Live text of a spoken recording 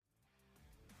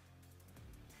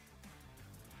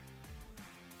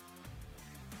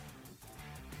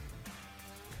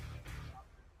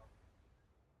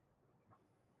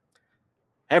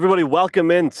Everybody,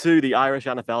 welcome into the Irish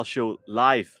NFL show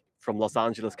live from Los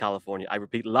Angeles, California. I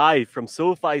repeat, live from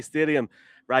SoFi Stadium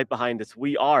right behind us.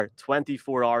 We are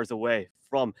 24 hours away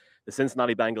from the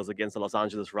Cincinnati Bengals against the Los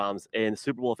Angeles Rams in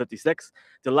Super Bowl 56.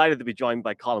 Delighted to be joined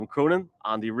by Colin Cronin,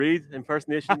 Andy Reid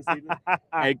impersonation this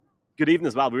evening. Good evening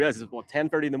as well. We realize it's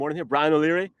 10:30 in the morning here. Brian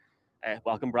O'Leary,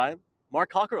 welcome, Brian.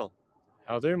 Mark Cockerell.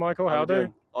 How do, Michael? How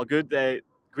do? All good.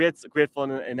 Great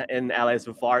fun in LA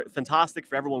so far. Fantastic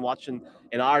for everyone watching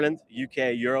in Ireland,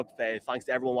 UK, Europe. Thanks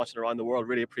to everyone watching around the world.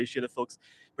 Really appreciate it, folks.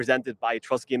 Presented by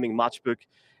Trust Gaming Matchbook,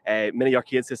 Mini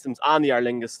Arcade Systems, and the Aer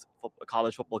Lingus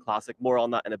College Football Classic. More on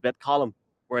that in a bit. Colin,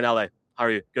 we're in LA. How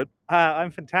are you? Good?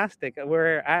 I'm fantastic.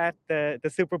 We're at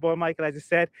the Super Bowl, Michael, as you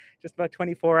said, just about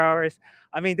 24 hours.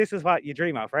 I mean, this is what you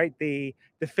dream of, right? The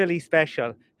Philly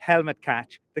special, helmet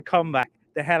catch, the comeback,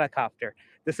 the helicopter.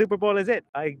 The Super Bowl is it.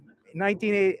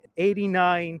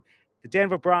 1989, the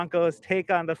Denver Broncos take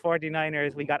on the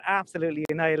 49ers. We got absolutely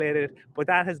annihilated, but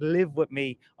that has lived with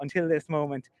me until this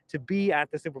moment. To be at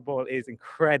the Super Bowl is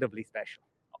incredibly special.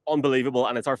 Unbelievable,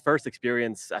 and it's our first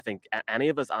experience, I think, any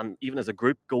of us, and even as a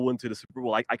group, going to the Super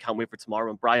Bowl. I can't wait for tomorrow.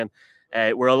 And Brian,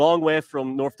 we're a long way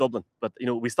from North Dublin, but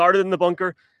we started in the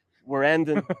bunker, we're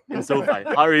ending in SoFi.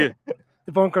 How are you?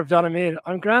 The bunker of Donaghmede.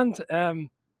 I'm grand.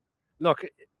 Look,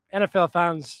 NFL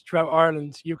fans throughout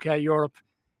Ireland, UK, Europe,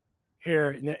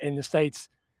 here in the States,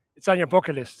 it's on your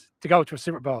bucket list to go to a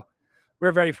Super Bowl.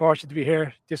 We're very fortunate to be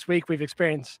here this week. We've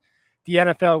experienced the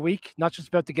NFL week, not just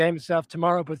about the game itself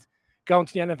tomorrow, but going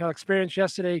to the NFL experience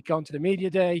yesterday, going to the media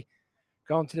day,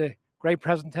 going to the great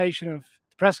presentation of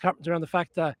the press conference around the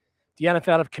fact that the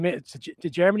NFL have committed to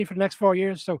Germany for the next 4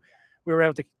 years. So we were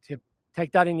able to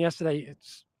take that in yesterday.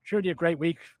 It's truly a great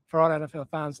week for all NFL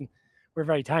fans, and we're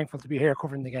very thankful to be here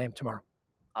covering the game tomorrow.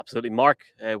 Absolutely. Mark,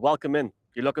 welcome in.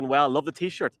 You're looking well. Love the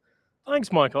T-shirt.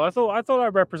 Thanks, Michael. I thought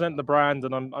I'd represent the brand,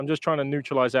 and I'm just trying to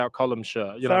neutralize out Column's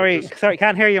shirt. Sorry,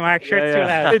 can't hear you, Mark. Shirt's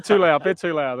too loud. Bit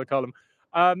too loud, the column.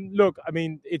 Look, I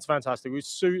mean, it's fantastic. We're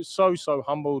so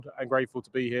humbled and grateful to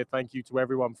be here. Thank you to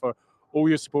everyone for all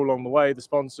your support along the way, the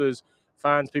sponsors,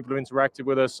 fans, people who interacted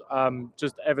with us.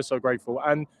 Just ever so grateful.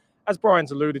 And as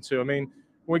Brian's alluded to, I mean,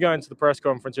 we're going to the press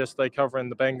conference yesterday covering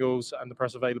the Bengals and the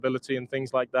press availability and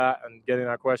things like that, and getting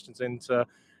our questions into,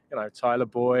 Tyler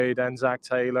Boyd and Zach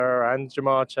Taylor and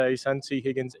Jamar Chase and T.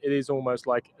 Higgins. It is almost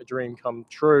like a dream come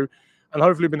true. And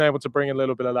hopefully been able to bring a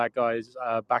little bit of that, guys,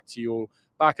 back to you all,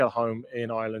 back at home in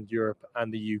Ireland, Europe,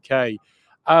 and the UK.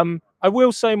 I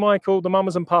will say, Michael, the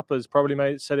mamas and papas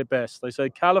probably said it best. They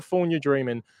said California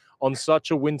dreaming on such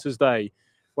a winter's day.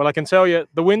 Well, I can tell you,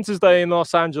 the winter's day in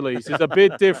Los Angeles is a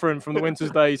bit different from the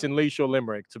winter's days in Leash or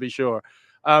Limerick, to be sure.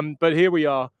 But here we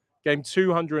are, game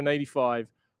 285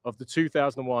 of the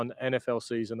 2001 NFL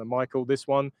season. And Michael, this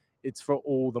one, it's for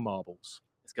all the marbles.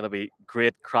 It's going to be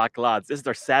great crack, lads. This is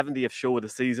our 70th show of the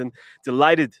season.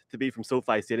 Delighted to be from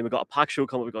SoFi Stadium. We've got a packed show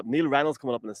coming up. We've got Neil Reynolds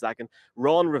coming up in a second.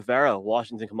 Ron Rivera,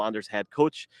 Washington Commanders head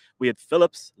coach. We had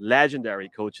Phillips, legendary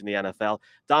coach in the NFL.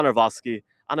 Dan Orlovsky,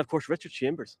 and of course, Richard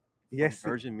Chambers. Yes,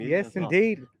 Virgin Media yes, as well.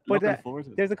 indeed. But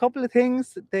there's a couple of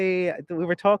things. We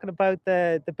were talking about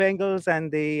the Bengals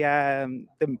and the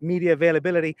media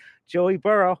availability. Joey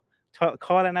Burrow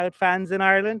calling out fans in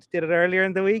Ireland, did it earlier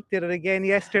in the week, did it again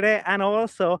yesterday, and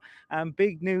also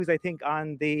big news, I think,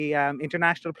 on the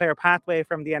international player pathway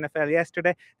from the NFL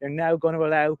yesterday. They're now going to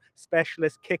allow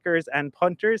specialist kickers and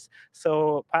punters.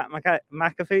 So Pat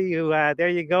McAfee, there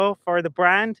you go for the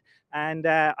brand, and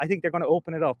I think they're going to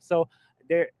open it up. So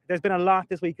there's been a lot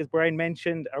this week, as Brian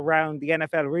mentioned, around the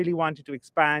NFL really wanted to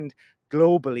expand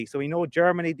globally. So we know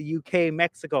Germany, the UK,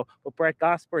 Mexico, but Brett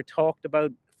Gosper talked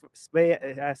about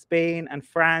Spain and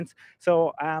France.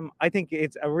 So I think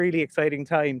it's a really exciting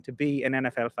time to be an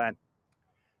NFL fan.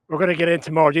 We're going to get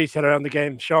into more detail around the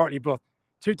game shortly, but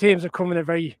two teams have come in a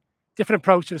very different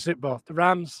approach to the Super Bowl. The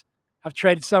Rams have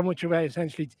traded so much away,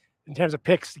 essentially, in terms of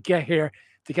picks to get here,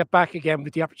 to get back again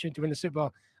with the opportunity to win the Super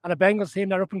Bowl. And a Bengals team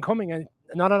that are up and coming, and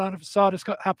not a lot of us saw this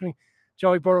happening.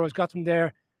 Joey Burrow has got them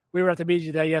there. We were at the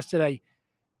media day yesterday.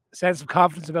 Sense of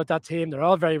confidence about that team. They're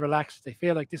all very relaxed. They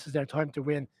feel like this is their time to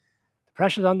win. The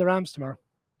pressure's on the Rams tomorrow.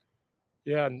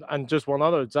 Yeah, and just one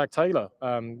other, Zach Taylor.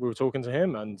 We were talking to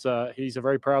him, and he's a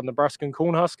very proud Nebraskan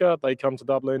Cornhusker. They come to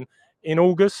Dublin in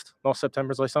August, not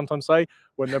September, as I sometimes say,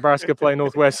 when Nebraska play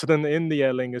Northwestern in the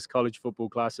Aer Lingus College Football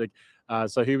Classic.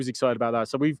 So he was excited about that.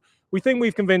 So we think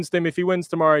we've convinced him if he wins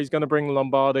tomorrow, he's going to bring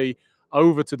Lombardi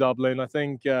over to Dublin. I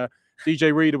think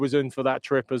DJ Reader was in for that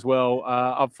trip as well,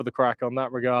 up for the crack on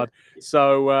that regard.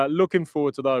 So looking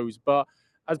forward to those. But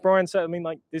as Brian said, I mean,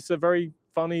 like, this is a very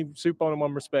funny Super Bowl in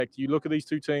one respect. You look at these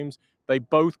two teams, they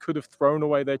both could have thrown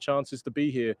away their chances to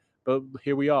be here But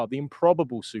here we are, the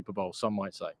improbable Super Bowl, some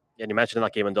might say. And you mentioned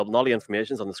that game in Dublin. All the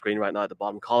information is on the screen right now at the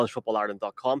bottom,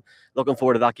 collegefootballireland.com. Looking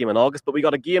forward to that game in August. But we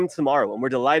got a game tomorrow, and we're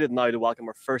delighted now to welcome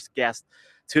our first guest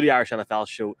to the Irish NFL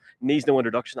show. Needs no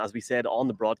introduction. As we said on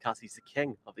the broadcast, he's the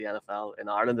king of the NFL in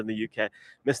Ireland and the UK.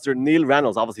 Mr. Neil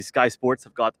Reynolds. Obviously, Sky Sports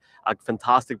have got a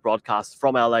fantastic broadcast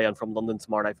from LA and from London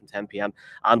tomorrow night from 10 p.m.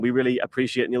 And we really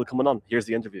appreciate Neil coming on. Here's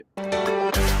the interview.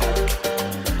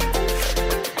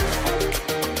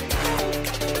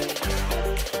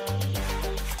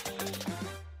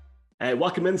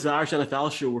 Welcome into the Irish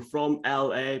NFL show. We're from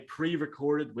LA,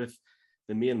 pre-recorded with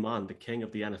the main man, the king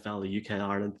of the NFL, the UK and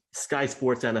Ireland, Sky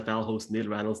Sports NFL host Neil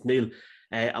Reynolds. Neil,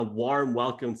 a warm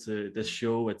welcome to this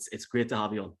show. It's great to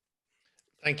have you on.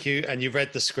 Thank you. And you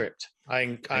read the script.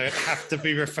 I have to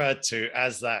be referred to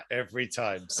as that every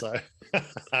time. So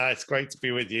it's great to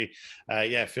be with you.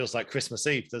 Yeah, it feels like Christmas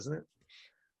Eve, doesn't it?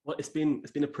 Well, it's been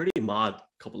a pretty mad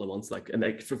couple of months.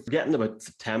 Forgetting about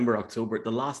September, October,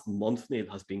 the last month,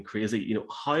 Neil, has been crazy. You know,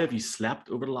 how have you slept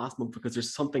over the last month? Because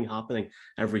there's something happening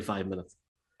every 5 minutes.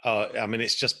 Oh, I mean,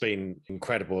 it's just been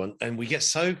incredible. And we get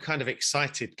so kind of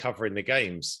excited covering the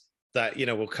games that, you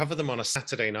know, we'll cover them on a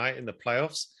Saturday night in the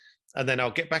playoffs. And then I'll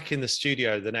get back in the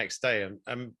studio the next day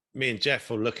and me and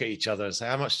Jeff will look at each other and say,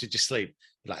 how much did you sleep?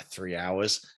 Like 3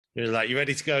 hours. You're like, you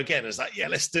ready to go again? It's like, yeah,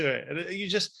 let's do it. And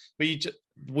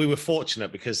we were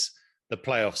fortunate because the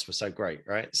playoffs were so great,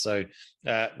 right? So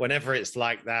whenever it's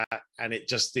like that and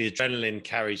the adrenaline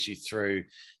carries you through,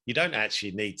 you don't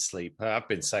actually need sleep. I've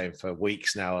been saying for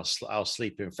weeks now, I'll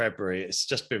sleep in February. It's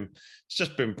just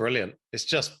been brilliant. It's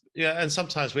just, yeah. And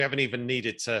sometimes we haven't even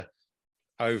needed to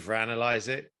overanalyze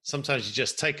it. Sometimes you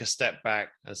just take a step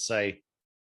back and say,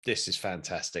 this is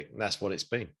fantastic. And that's what it's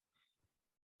been.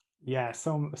 Yeah,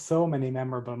 so many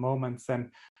memorable moments, and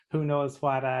who knows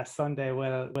what Sunday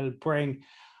will bring.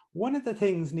 One of the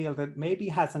things, Neil, that maybe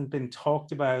hasn't been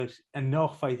talked about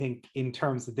enough, I think, in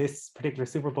terms of this particular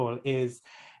Super Bowl is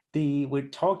we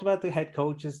talked about the head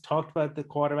coaches, talked about the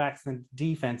quarterbacks and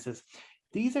defenses.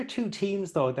 These are two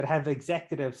teams, though, that have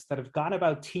executives that have gone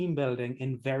about team building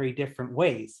in very different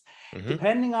ways. Mm-hmm.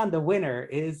 Depending on the winner,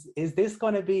 is this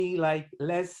going to be like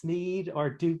Les Snead or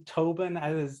Duke Tobin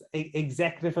as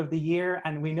executive of the year?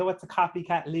 And we know it's a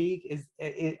copycat league.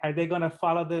 Are they going to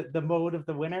follow the mode of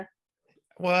the winner?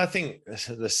 Well, I think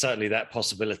there's certainly that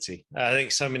possibility. I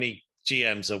think so many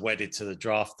GMs are wedded to the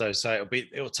draft, though, so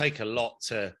it'll take a lot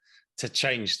to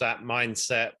change that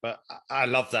mindset. But I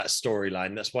love that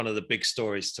storyline. That's one of the big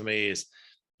stories to me is,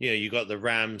 you know, you got the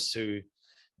Rams who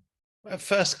at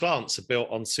first glance are built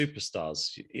on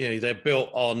superstars. You know, they're built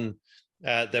on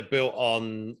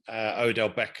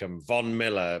Odell Beckham, Von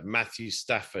Miller, Matthew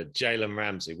Stafford, Jalen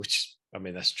Ramsey, which, I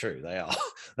mean, that's true. They are.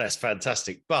 That's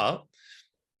fantastic. But,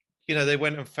 you know, they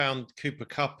went and found Cooper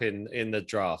Kupp in the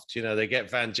draft. You know, they get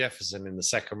Van Jefferson in the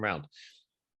second round.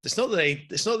 It's not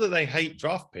that they hate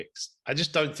draft picks. I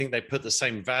just don't think they put the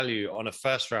same value on a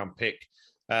first round pick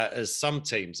as some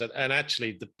teams. And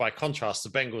actually, by contrast,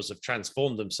 the Bengals have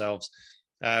transformed themselves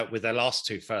with their last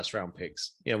two first round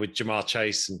picks, you know, with Jamar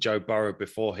Chase and Joe Burrow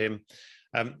before him.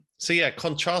 So yeah,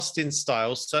 contrasting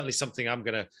styles, certainly something I'm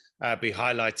going to be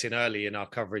highlighting early in our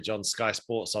coverage on Sky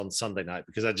Sports on Sunday night,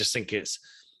 because I just think it's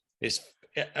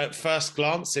at first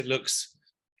glance, it looks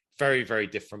very, very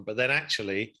different. But then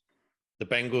actually, the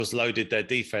Bengals loaded their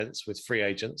defense with free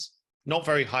agents, not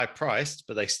very high priced,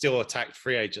 but they still attacked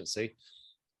free agency.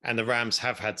 And the Rams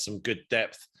have had some good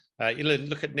depth. You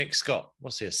look at Nick Scott.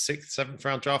 What's he, a 6th, 7th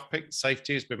round draft pick?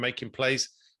 Safety has been making plays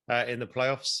in the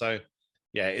playoffs. So,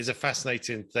 yeah, it's a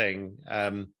fascinating thing.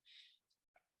 And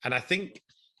I think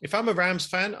if I'm a Rams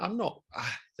fan, I'm not.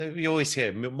 You always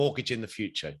hear mortgage in the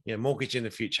future. You know, mortgage in the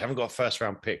future. Haven't got a first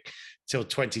round pick till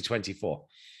 2024.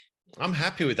 I'm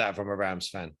happy with that if I'm a Rams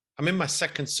fan. I'm in my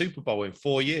second Super Bowl in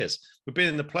 4 years. We've been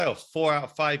in the playoffs 4 out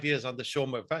of 5 years under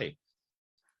Sean McVay.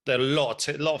 There are a lot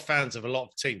of fans of a lot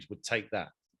of teams would take that.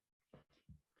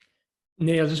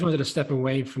 Neil, I just wanted to step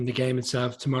away from the game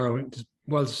itself tomorrow.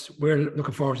 Whilst we're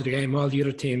looking forward to the game, all the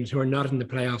other teams who are not in the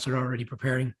playoffs are already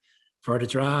preparing for the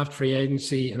draft, free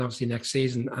agency, and obviously next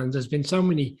season. And there's been so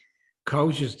many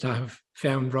coaches that have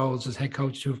found roles as head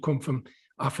coaches who have come from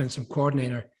offensive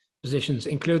coordinator positions,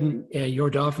 including your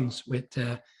Dolphins with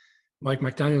Mike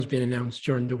McDaniel's being announced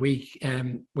during the week.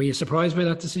 Were you surprised by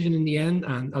that decision in the end?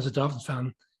 And as a Dolphins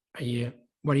fan,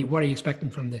 what are you expecting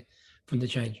from the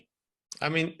change? I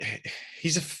mean,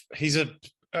 he's a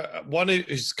one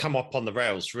who's come up on the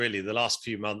rails really the last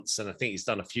few months, and I think he's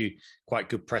done a few quite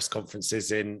good press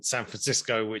conferences in San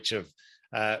Francisco, which have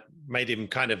made him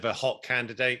kind of a hot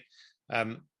candidate.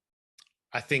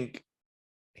 I think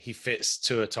he fits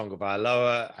Tua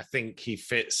Tagovailoa. I think he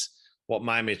fits what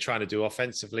Miami are trying to do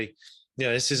offensively. You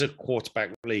know, this is a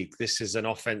quarterback league. This is an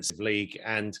offensive league,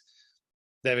 and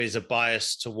there is a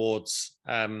bias towards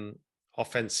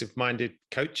offensive-minded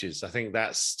coaches. I think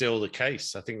that's still the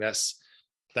case. I think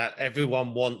that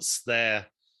everyone wants their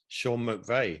Sean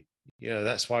McVay. You know,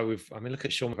 that's why look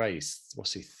at Sean McVay.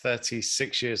 What's he,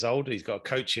 36 years old? He's got a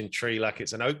coaching tree like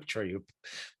it's an oak tree.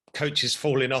 Coaches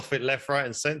falling off it left, right,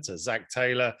 and center. Zach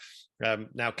Taylor,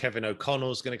 now Kevin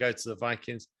O'Connell's going to go to the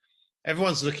Vikings.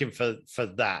 Everyone's looking for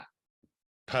that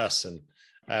person,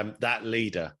 that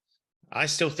leader. I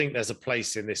still think there's a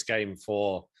place in this game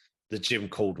for the Jim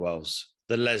Caldwells,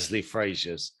 the Leslie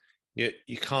Frazier's.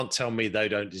 You can't tell me they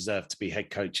don't deserve to be head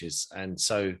coaches. And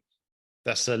so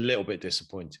that's a little bit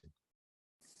disappointing.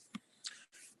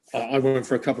 I went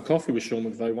for a cup of coffee with Sean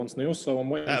McVay once, Neil, so I'm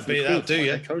waiting That'll do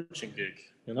you. Coaching gig.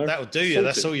 You know? That'll do you.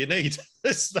 That's all you need.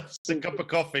 That's a cup of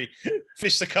coffee.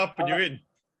 Finish the cup and you're in.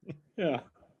 Yeah.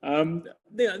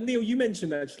 Neil, you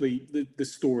mentioned actually the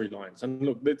storylines, and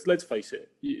look, let's face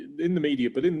it, in the media,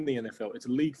 but in the NFL, it's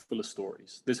a league full of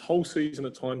stories. This whole season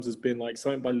at times has been like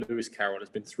something by Lewis Carroll.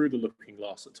 It's been through the looking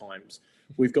glass at times.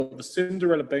 We've got the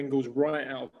Cinderella Bengals right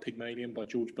out of Pygmalion by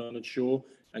George Bernard Shaw,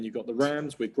 and you've got the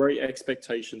Rams with Great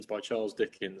Expectations by Charles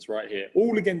Dickens right here,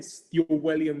 all against your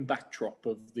Orwellian backdrop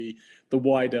of the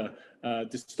wider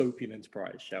dystopian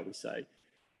enterprise, shall we say.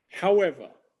 However,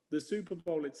 the Super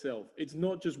Bowl itself, it's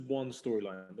not just one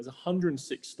storyline. There's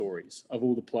 106 stories of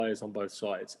all the players on both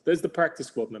sides. There's the practice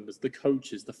squad members, the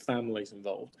coaches, the families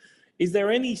involved. Is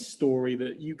there any story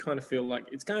that you kind of feel like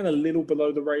it's going a little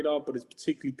below the radar, but it's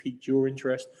particularly piqued your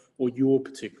interest, or you're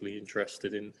particularly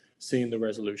interested in seeing the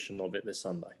resolution of it this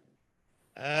Sunday?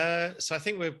 So I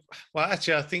think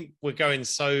I think we're going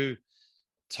so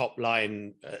top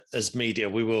line as media.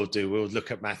 We'll look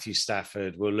at Matthew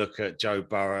Stafford. We'll look at Joe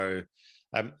Burrow.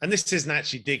 And this isn't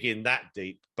actually digging that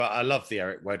deep, but I love the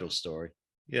Eric Weddle story.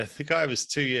 Yeah, the guy was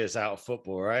 2 years out of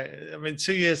football, right? I mean,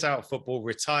 2 years out of football,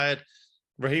 retired.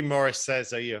 Raheem Morris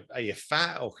says, are you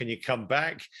fat or can you come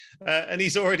back? And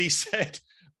he's already said,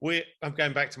 I'm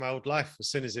going back to my old life as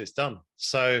soon as it's done.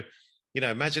 So, you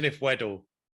know, imagine if Weddle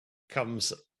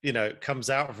comes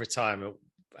out of retirement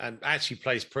and actually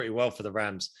plays pretty well for the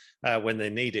Rams when they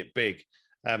need it big.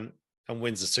 And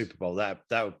wins the Super Bowl. That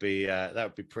would be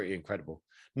pretty incredible.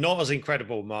 Not as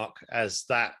incredible, Mark, as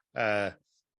that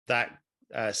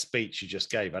speech you just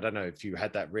gave. I don't know if you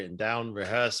had that written down,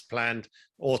 rehearsed, planned,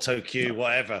 auto cue,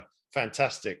 whatever.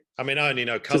 Fantastic. I mean, I only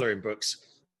know coloring books.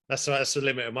 That's the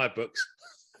limit of my books.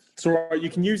 It's all right. You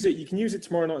can use it. You can use it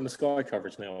tomorrow night in the Sky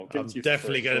coverage. Now I'm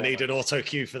definitely going to need an auto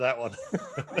cue for that one.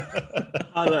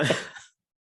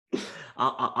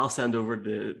 I'll send over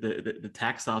the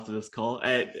text after this call.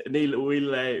 Neil,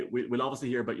 we'll obviously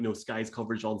hear about Sky's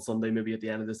coverage on Sunday, maybe at the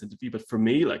end of this interview. But for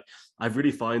me, like I've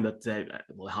really found that it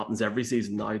happens every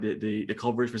season now. The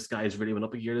coverage for Sky has really went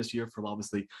up a gear this year from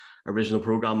obviously original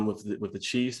programming with the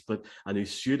Chiefs, but a new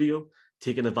studio,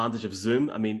 taking advantage of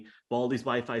Zoom. I mean, Baldy's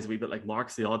Wi-Fi is a wee bit like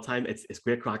Mark's the odd time. It's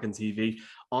great cracking TV.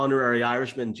 Honorary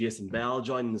Irishman Jason Bell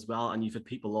joining as well, and you've had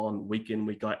people on week in,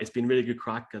 week out. It's been really good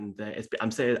crack, and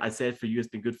I'd say it for you. It's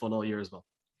been good fun all year as well.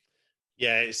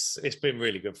 Yeah, it's been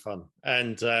really good fun,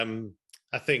 and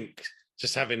I think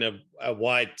just having a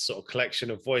wide sort of collection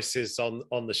of voices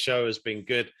on the show has been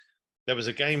good. There was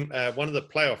a game, one of the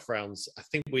playoff rounds. I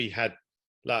think we had,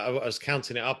 like, I was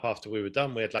counting it up after we were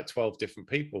done. We had like 12 different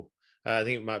people. I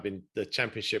think it might have been the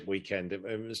championship weekend. It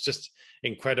was just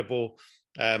incredible.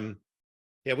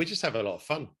 Yeah, we just have a lot of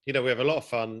fun. We have a lot of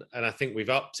fun, and I think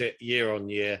we've upped it year on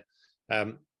year.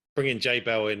 Bringing Jay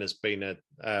Bell in has been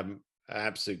an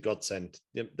absolute godsend.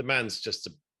 The man's just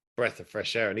a breath of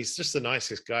fresh air, and he's just the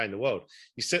nicest guy in the world.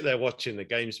 You sit there watching the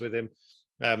games with him.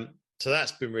 So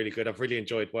that's been really good. I've really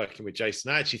enjoyed working with Jason.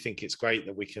 I actually think it's great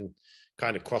that we can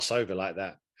kind of cross over like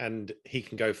that, and he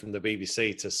can go from the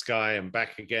BBC to Sky and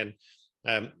back again.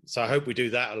 So I hope we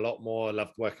do that a lot more. I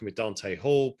loved working with Dante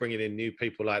Hall, bringing in new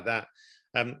people like that.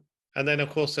 And then, of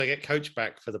course, I get Coach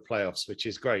back for the playoffs, which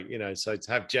is great. So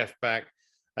to have Jeff back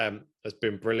has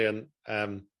been brilliant.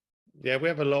 Yeah, we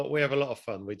have a lot of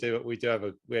fun. We do have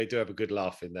a good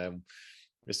laugh in there.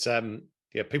 It's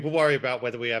people worry about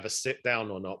whether we ever sit down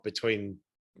or not between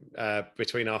our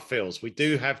fields. We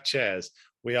do have chairs.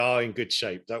 We are in good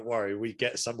shape. Don't worry. We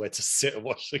get somewhere to sit and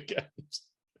watch the games.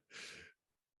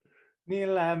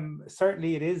 Neil,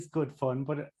 certainly it is good fun,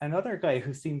 but another guy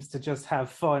who seems to just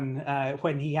have fun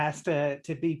when he has to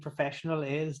be professional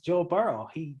is Joe Burrow.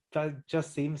 He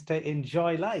just seems to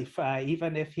enjoy life,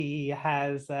 even if he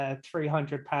has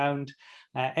 300-pound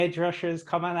edge rushers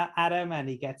coming at him and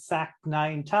he gets sacked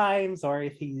 9 times, or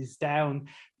if he's down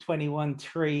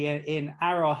 21-3 in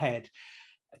Arrowhead.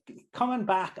 Coming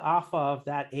back off of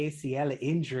that ACL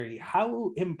injury,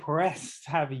 how impressed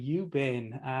have you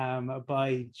been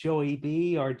by Joey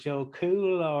B or Joe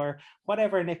Cool or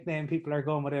whatever nickname people are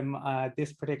going with him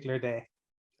this particular day?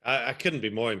 I couldn't be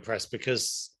more impressed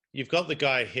because you've got the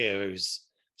guy here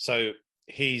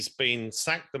he's been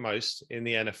sacked the most in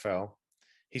the NFL.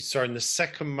 He's thrown the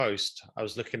second most. I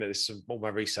was looking at this, all my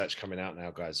research coming out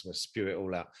now, guys. I'm going to spew it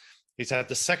all out. He's had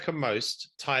the second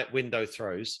most tight window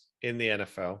throws in the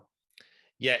NFL,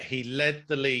 yet he led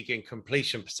the league in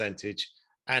completion percentage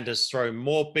and has thrown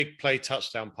more big play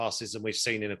touchdown passes than we've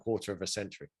seen in a quarter of a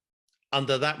century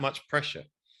under that much pressure.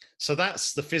 So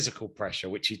that's the physical pressure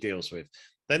which he deals with.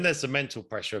 Then there's the mental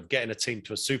pressure of getting a team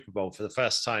to a Super Bowl for the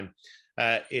first time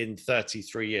in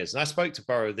 33 years. And I spoke to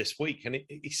Burrow this week and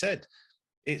he said,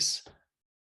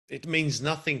 it means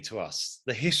nothing to us.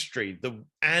 The history, the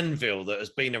anvil that has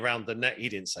been around the neck, he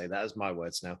didn't say that, as my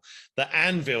words now. The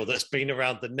anvil that's been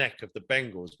around the neck of the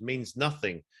Bengals means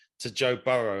nothing to Joe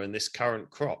Burrow in this current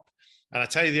crop. And I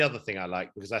tell you the other thing I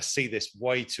like, because I see this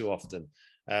way too often,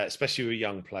 especially with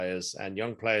young players and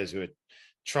young players who are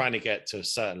trying to get to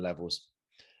certain levels.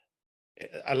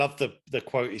 I love the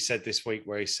quote he said this week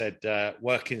where he said,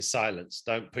 work in silence.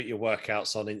 Don't put your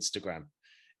workouts on Instagram.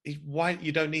 Why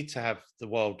you don't need to have the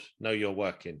world know you're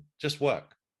working. Just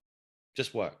work.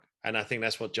 And I think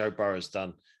that's what Joe Burrow's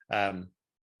done. You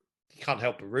can't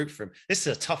help but root for him. This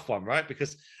is a tough one, right?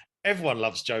 Because everyone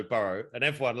loves Joe Burrow and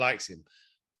everyone likes him.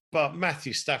 But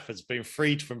Matthew Stafford's been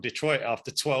freed from Detroit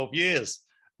after 12 years.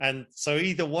 And so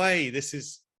either way, this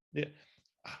is,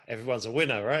 everyone's a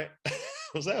winner, right?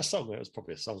 Was that a song? It was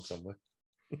probably a song somewhere.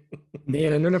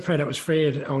 Neil, another player that was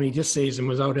freed only this season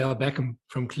was Odell Beckham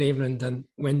from Cleveland. And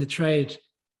when the trade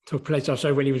took place,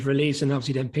 when he was released and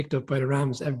obviously then picked up by the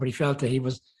Rams, everybody felt that he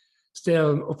was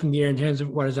still up in the air in terms of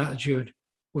what his attitude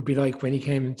would be like when he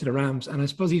came into the Rams. And I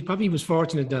suppose he probably was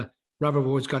fortunate that Robert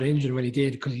Woods got injured when he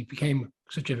did, because he became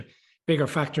such a bigger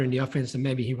factor in the offense than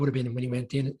maybe he would have been when he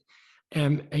went in.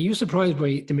 Are you surprised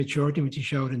by the maturity which he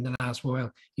showed in the last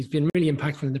while? He's been really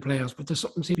impactful in the playoffs, but there's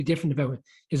something seems to be different about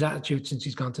his attitude since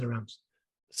he's gone to the Rams.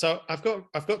 So I've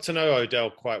got to know Odell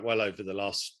quite well over the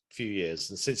last few years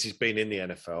and since he's been in the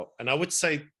NFL. And I would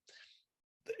say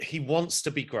he wants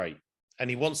to be great and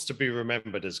he wants to be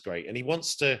remembered as great and he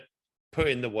wants to put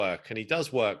in the work and he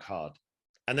does work hard.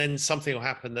 And then something will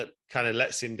happen that kind of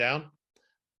lets him down.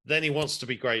 Then he wants to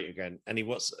be great again.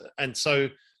 And so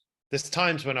there's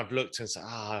times when I've looked and said,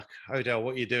 Odell,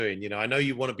 what are you doing? You know, I know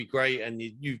you want to be great and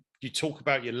you talk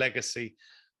about your legacy.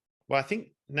 Well, I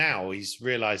think now he's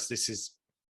realized this is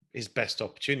his best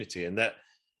opportunity and that,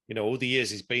 you know, all the years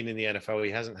he's been in the NFL,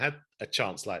 he hasn't had a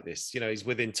chance like this. You know, he's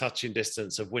within touching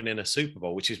distance of winning a Super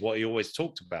Bowl, which is what he always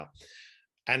talked about.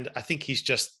 And I think he's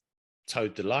just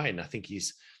towed the line. I think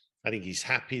he's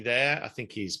happy there. I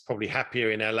think he's probably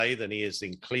happier in LA than he is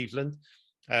in Cleveland.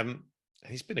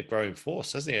 He's been a growing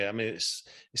force, hasn't he? I mean, it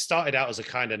started out as a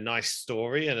kind of nice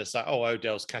story, and it's like,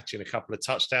 Odell's catching a couple of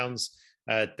touchdowns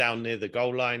down near the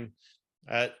goal line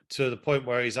to the point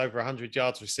where he's over 100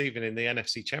 yards receiving in the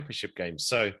NFC Championship game.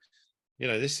 So, you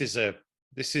know, it's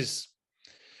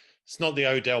not the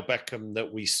Odell Beckham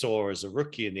that we saw as a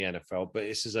rookie in the NFL, but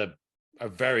this is a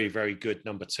very, very good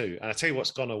number 2. And I tell you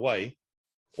what's gone away.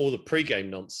 All the pre-game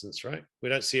nonsense, right? We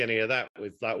don't see any of that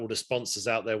with like all the sponsors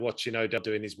out there watching Odell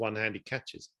doing his one-handed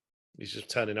catches. He's just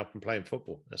turning up and playing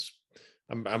football. I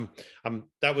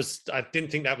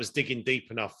didn't think that was digging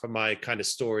deep enough for my kind of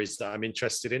stories that I'm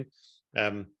interested in.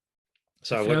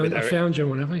 So I found your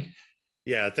one, have I?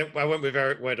 Yeah, I think I went with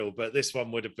Eric Weddle, but this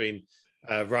one would have been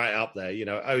right up there. You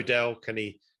know, Odell, can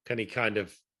he kind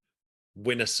of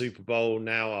win a Super Bowl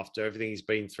now after everything he's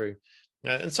been through?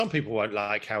 And some people won't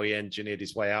like how he engineered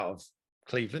his way out of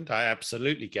Cleveland. I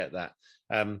absolutely get that.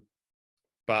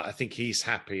 But I think he's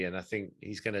happy and I think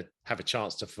he's going to have a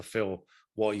chance to fulfill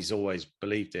what he's always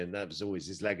believed in. That was always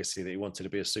his legacy, that he wanted to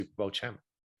be a Super Bowl champ.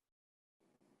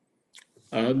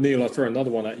 Neil, I'll throw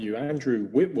another one at you. Andrew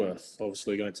Whitworth,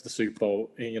 obviously going to the Super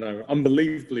Bowl, you know,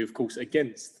 unbelievably, of course,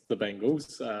 against the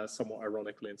Bengals, somewhat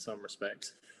ironically in some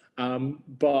respects.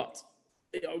 But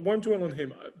I won't dwell on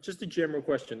him. Just a general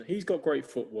question. He's got great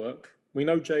footwork. We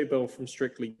know Jay Bell from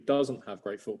Strictly doesn't have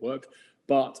great footwork,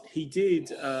 But he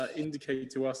did indicate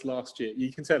to us last year,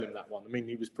 you can tell him that one. I mean,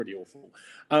 he was pretty awful.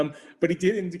 But he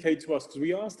did indicate to us, because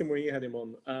we asked him when he had him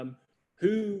on,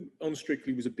 who on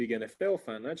Strictly was a big NFL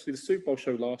fan. Actually, the Super Bowl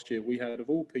show last year, we had, of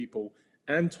all people,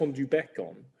 Anton Dubek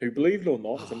on, who, believe it or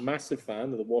not, is a massive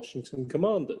fan of the Washington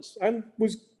Commanders and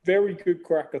was very good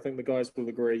crack. I think the guys will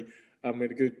agree. We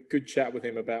had a good chat with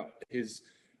him about his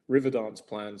Riverdance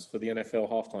plans for the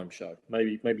NFL halftime show.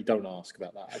 Maybe don't ask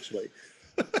about that, actually.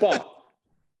 But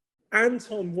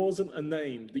Anton wasn't a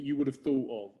name that you would have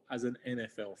thought of as an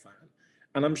NFL fan.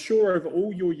 And I'm sure over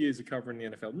all your years of covering the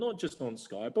NFL, not just on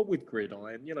Sky, but with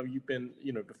Gridiron, you've been,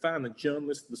 a fan and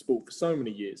journalist of the sport for so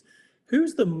many years.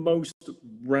 Who's the most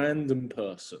random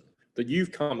person that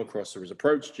you've come across or has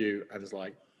approached you and is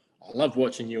like, I love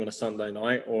watching you on a Sunday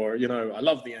night, or, I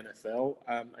love the NFL,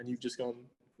 and you've just gone,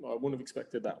 I wouldn't have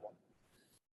expected that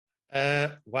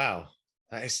one? Wow.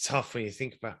 That is tough when you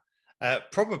think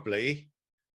about probably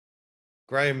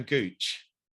Graham Gooch.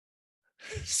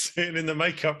 Sitting in the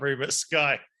makeup room at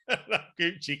Sky.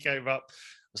 Gucci came up. I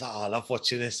was like, I love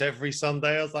watching this every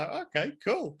Sunday. I was like, okay,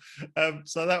 cool.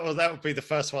 So that would be the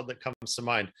first one that comes to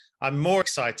mind. I'm more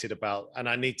excited about, and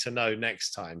I need to know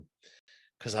next time,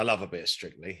 because I love a bit of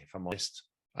Strictly, if I'm honest.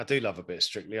 I do love a bit of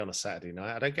Strictly on a Saturday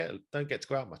night. I don't get to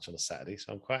go out much on a Saturday,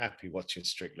 so I'm quite happy watching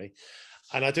Strictly.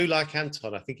 And I do like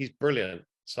Anton. I think he's brilliant.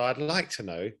 So I'd like to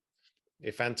know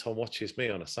if Anton watches me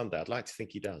on a Sunday. I'd like to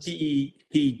think he does.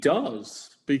 He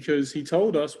does, because he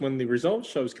told us when the results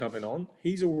show's coming on,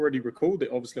 he's already recorded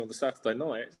it, obviously, on the Saturday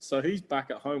night. So he's back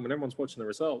at home when everyone's watching the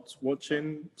results,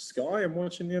 watching Sky and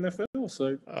watching the NFL.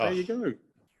 So there you go.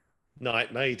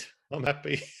 Night made. I'm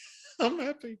happy. I'm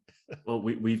happy. Well,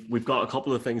 we've got a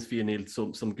couple of things for you, Neil.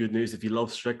 Some good news. If you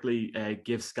love Strictly,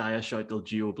 give Sky a shout.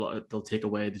 They'll take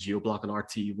away the geo block on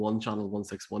RT1 channel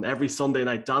 161 every Sunday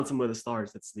night. Dancing with the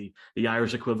Stars. It's the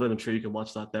Irish equivalent. I'm sure you can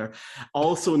watch that there.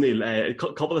 Also, Neil, a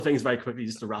couple of things very quickly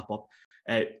just to wrap up.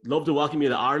 Love to welcome you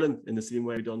to Ireland in the same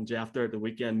way we've done Jeff there at the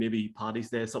weekend, maybe Paddy's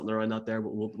Day, something around that there.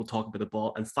 We'll talk about the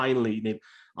ball. And finally, Neil,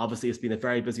 obviously it's been a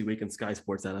very busy week in Sky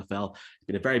Sports NFL. It's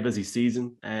been a very busy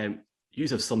season. You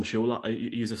have some show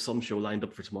lined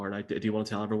up for tomorrow night. Do you want to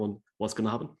tell everyone what's going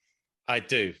to happen? I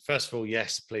do. First of all,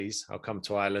 yes, please. I'll come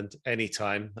to Ireland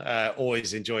anytime.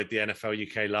 Always enjoyed the NFL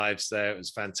UK lives there. It was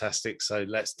fantastic. So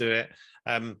let's do it.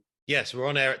 Yes, we're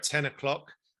on air at 10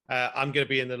 o'clock. I'm going to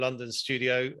be in the London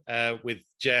studio with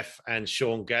Jeff and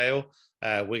Sean Gale.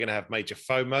 We're going to have major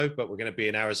FOMO, but we're going to be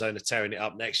in Arizona tearing it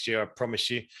up next year. I promise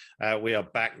you. We are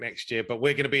back next year, but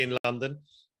we're going to be in London.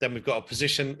 Then we've got a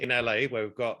position in LA where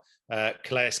we've got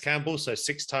Calais Campbell, so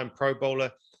 6-time Pro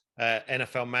Bowler,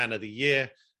 NFL Man of the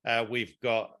Year. We've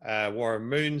got Warren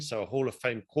Moon, so a Hall of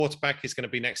Fame quarterback is going to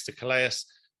be next to Calais.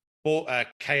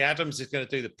 Kay Adams is going to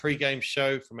do the pre-game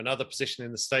show from another position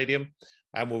in the stadium,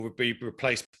 and will be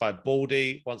replaced by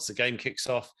Baldy once the game kicks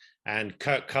off. And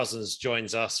Kirk Cousins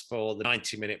joins us for the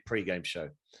 90-minute pre-game show.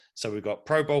 So we've got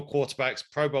Pro Bowl quarterbacks,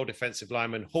 Pro Bowl defensive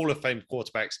linemen, Hall of Fame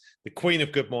quarterbacks, the Queen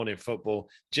of Good Morning Football,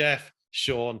 Jeff,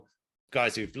 Sean,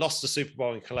 guys who've lost the Super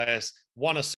Bowl in Calais,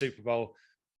 won a Super Bowl.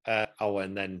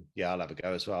 And then, I'll have a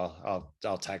go as well.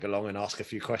 I'll tag along and ask a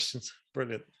few questions.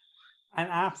 Brilliant. An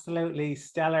absolutely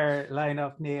stellar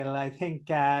lineup, Neil. I think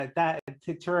that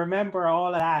to remember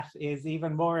all of that is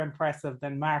even more impressive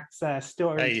than Mark's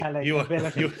storytelling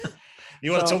ability.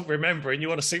 You want to talk remembering, you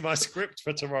want to see my script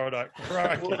for tomorrow night.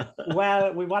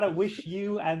 Well, we want to wish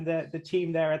you and the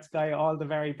team there at Sky all the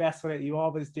very best with it. You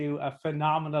always do a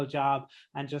phenomenal job.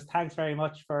 And just thanks very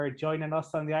much for joining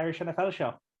us on the Irish NFL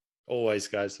show. Always,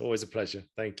 guys. Always a pleasure.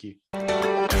 Thank you.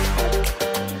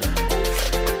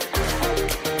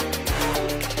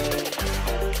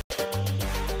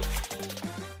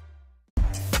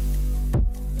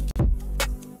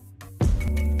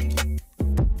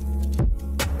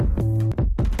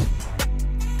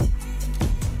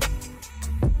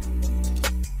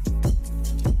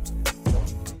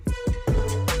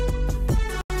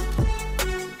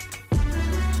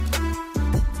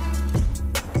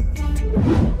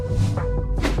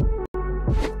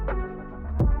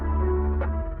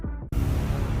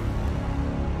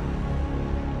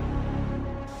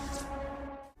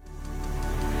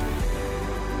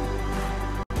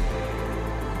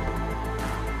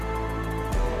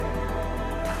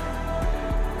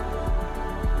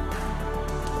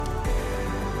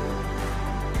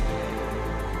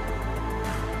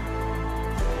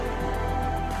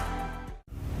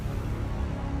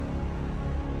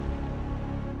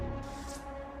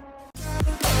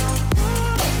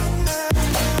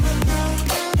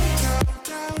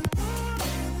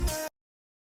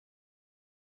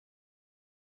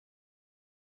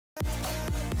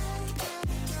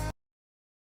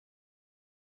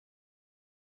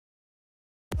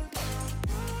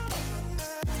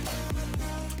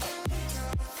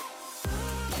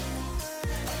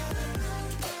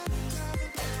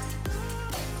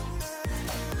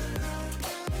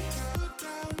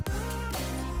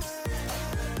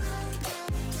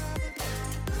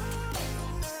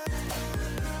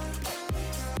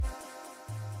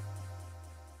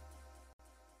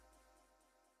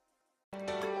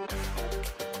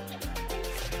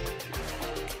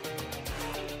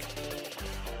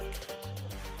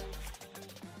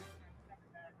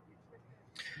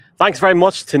 Thanks very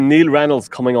much to Neil Reynolds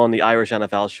coming on the Irish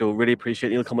NFL show. Really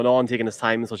appreciate Neil coming on, taking his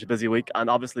time in such a busy week. And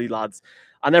obviously, lads,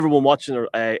 and everyone watching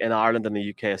in Ireland and the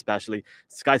UK especially,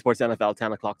 Sky Sports NFL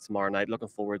 10 o'clock tomorrow night. Looking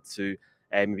forward to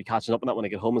maybe catching up on that when I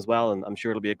get home as well. And I'm sure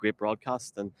it'll be a great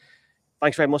broadcast. And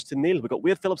thanks very much to Neil. We've got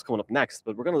Wade Phillips coming up next,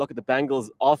 but we're going to look at the Bengals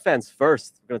offense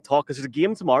first. We're going to talk because there's a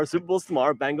game tomorrow, Super Bowl's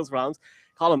tomorrow, Bengals Rams.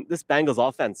 Colin, this Bengals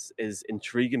offense is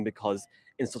intriguing because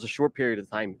in such a short period of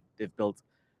time, they've built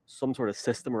some sort of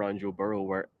system around Joe Burrow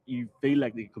where you feel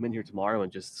like they could come in here tomorrow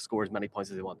and just score as many points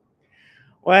as they want.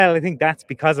 Well, I think that's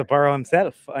because of Burrow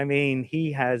himself. I mean,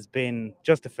 he has been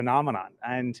just a phenomenon.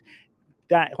 And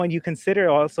that when you consider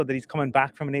also that he's coming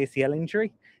back from an ACL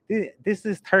injury, this is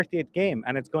his 30th game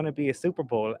and it's going to be a Super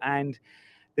Bowl. And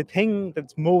the thing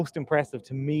that's most impressive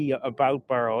to me about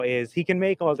Burrow is he can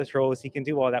make all the throws, he can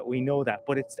do all that, we know that,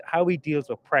 but it's how he deals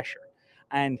with pressure.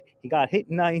 And he got hit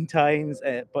 9 times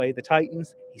by the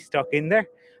Titans. He stuck in there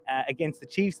against the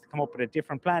Chiefs to come up with a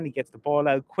different plan. He gets the ball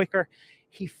out quicker.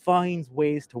 He finds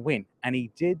ways to win. And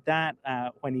he did that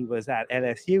when he was at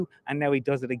LSU, and now he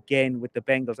does it again with the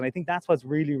Bengals. And I think that's what's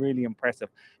really, really impressive.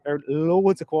 There are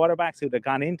loads of quarterbacks who'd have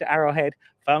gone into Arrowhead,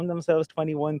 found themselves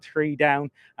 21-3 down,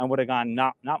 and would have gone,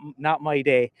 not my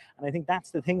day. And I think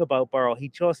that's the thing about Burrow. He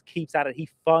just keeps at it. He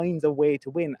finds a way to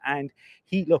win. And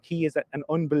he is an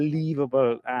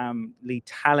unbelievably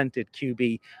talented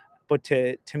QB. But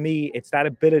to me, it's that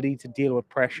ability to deal with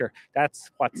pressure. That's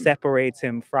what separates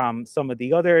him from some of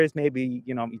the others, maybe,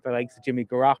 the likes of Jimmy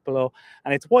Garoppolo.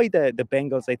 And it's why the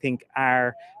Bengals, I think,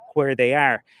 are where they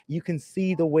are. You can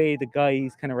see the way the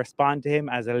guys kind of respond to him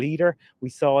as a leader. We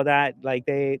saw that, like,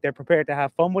 they're prepared to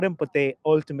have fun with him, but they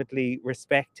ultimately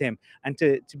respect him. And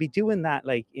to be doing that,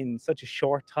 like, in such a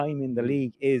short time in the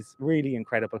league is really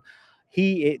incredible.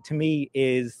 He, to me,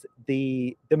 is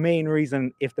the main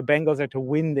reason if the Bengals are to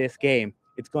win this game,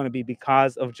 it's going to be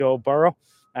because of Joe Burrow,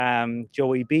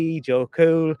 Joey B, Joe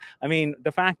Cool. I mean,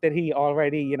 the fact that he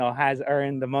already, has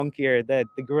earned the monkey ear that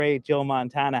the great Joe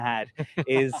Montana had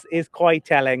is quite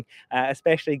telling,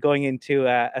 especially going into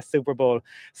a Super Bowl.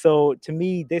 So to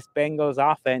me, this Bengals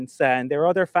offense, and there are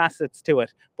other facets to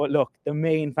it, but look, the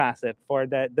main facet for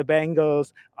the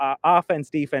Bengals offense,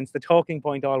 defense, the talking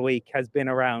point all week has been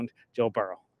around Joe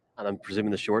Burrow. And I'm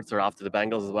presuming the shorts are after the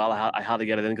Bengals as well. I had to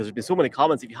get it in because there's been so many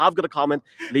comments. If you have got a comment,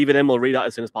 leave it in. We'll read out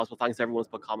as soon as possible. Thanks to everyone who's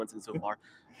put comments in so far.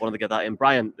 Wanted to get that in.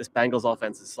 Brian, this Bengals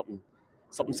offense is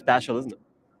something special, isn't it?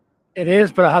 It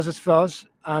is, but it has its flaws.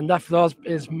 And that flaws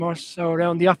is more so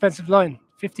around the offensive line.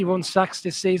 51 sacks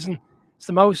this season. It's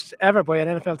the most ever by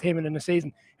an NFL team in a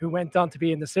season who went on to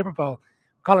be in the Super Bowl.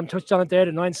 Colin touched on it there,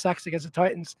 the 9 sacks against the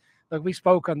Titans. Like we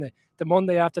spoke on the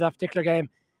Monday after that particular game,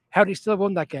 how they still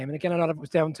won that game. And again, a lot of it was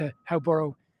down to how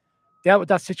Burrow dealt with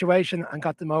that situation and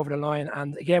got them over the line.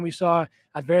 And again, we saw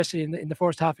adversity in the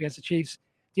first half against the Chiefs.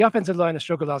 The offensive line has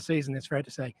struggled all season, it's fair to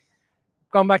say.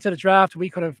 Going back to the draft,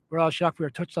 we're all shocked. We were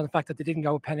touched on the fact that they didn't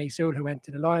go with Penei Sewell, who went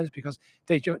to the Lions, because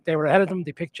they were ahead of them.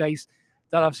 They picked Chase.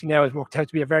 That obviously now has worked out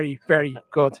to be a very, very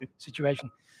good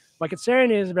situation. My concern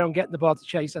is around getting the ball to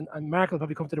Chase, and Mark will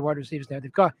probably come to the wide receivers now.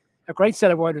 They've got a great set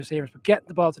of wide receivers, but getting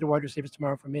the ball to the wide receivers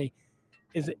tomorrow for me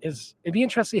it'd be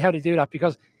interesting how they do that,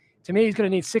 because to me he's going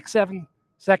to need 6-7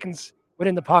 seconds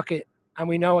within the pocket, and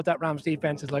we know what that Rams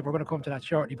defense is like. We're going to come to that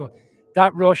shortly, but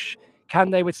that rush,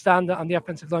 can they withstand that on the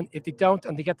offensive line? If they don't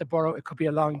and they get the Burrow, it could be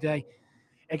a long day.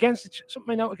 Against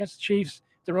something I know against the Chiefs,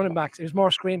 the running backs, it was more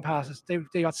screen passes.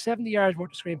 They got 70 yards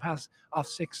worth of screen passes off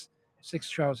six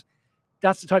throws.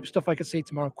 That's the type of stuff I could see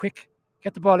tomorrow. Quick,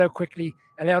 get the ball out quickly,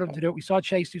 allow them to do it. We saw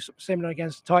Chase do something similar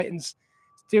against the Titans.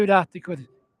 To do that, they could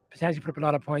potentially put up a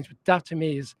lot of points, but that to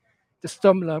me is the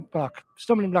stumbling block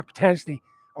potentially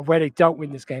of where they don't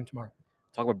win this game tomorrow.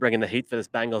 Talking about bringing the heat for this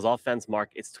Bengals offense,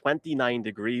 Mark, it's 29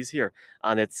 degrees here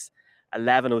and it's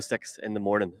 11:06 in the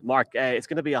morning. Mark, it's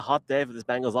going to be a hot day for this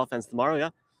Bengals offense tomorrow, yeah?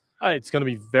 It's going to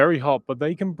be very hot, but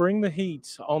they can bring the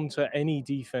heat onto any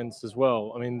defense as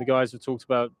well. I mean, the guys have talked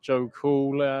about Joe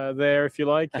Cool there, if you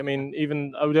like. I mean,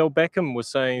 even Odell Beckham was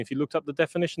saying, if you looked up the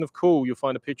definition of cool, you'll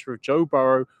find a picture of Joe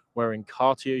Burrow wearing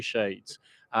Cartier shades.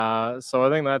 So I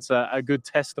think that's a good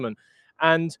testament.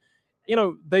 And,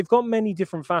 they've got many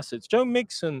different facets. Joe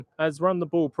Mixon has run the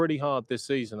ball pretty hard this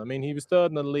season. I mean, he was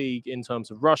third in the league in terms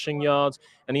of rushing yards,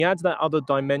 and he adds that other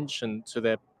dimension to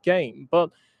their game. But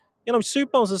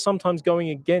Super Bowls are sometimes going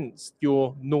against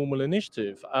your normal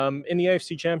initiative. In the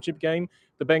AFC Championship game,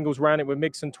 the Bengals ran it with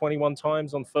Mixon 21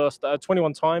 times,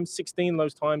 16 of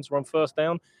those times were on first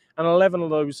down, and 11 of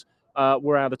those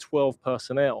were out of 12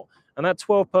 personnel. And that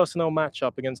 12 personnel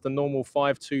matchup against the normal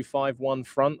 5-2, 5-1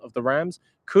 front of the Rams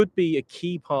could be a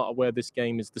key part of where this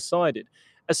game is decided.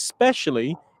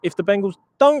 especially if the Bengals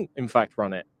don't, in fact,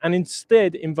 run it and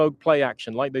instead invoke play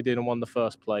action like they did and won the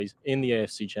first plays in the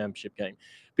AFC Championship game.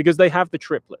 Because they have the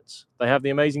triplets. They have the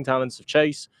amazing talents of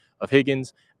Chase, of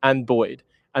Higgins, and Boyd.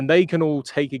 And they can all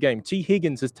take a game. T.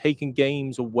 Higgins has taken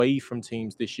games away from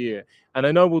teams this year. And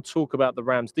I know we'll talk about the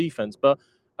Rams defense, but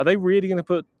are they really going to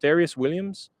put Darius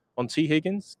Williams on T.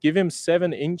 Higgins? Give him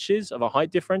 7 inches of a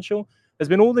height differential? There's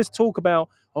been all this talk about,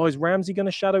 is Ramsey going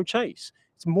to shadow Chase?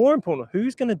 It's more important,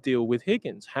 who's going to deal with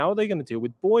Higgins? How are they going to deal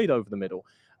with Boyd over the middle?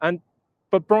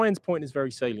 But Brian's point is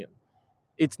very salient.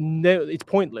 It's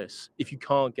pointless if you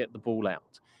can't get the ball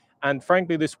out. And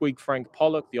frankly, this week, Frank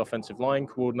Pollock, the offensive line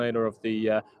coordinator of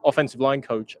the offensive line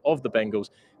coach of the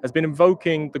Bengals, has been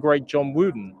invoking the great John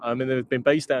Wooden. They've been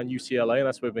based out in UCLA, and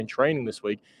that's where they've been training this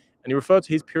week. And he referred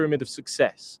to his pyramid of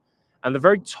success. And the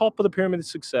very top of the pyramid of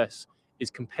success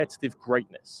is competitive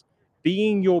greatness,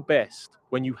 being your best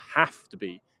when you have to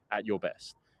be at your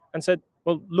best. And said,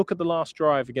 well, look at the last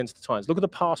drive against the Titans. Look at the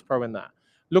pass pro in that.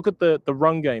 Look at the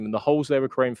run game and the holes they were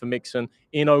creating for Mixon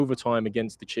in overtime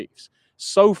against the Chiefs.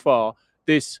 So far,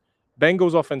 this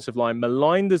Bengals offensive line,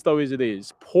 maligned as though as it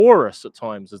is, porous at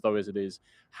times as though as it is,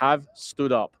 have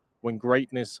stood up when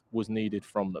greatness was needed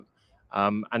from them.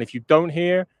 And if you don't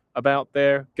hear about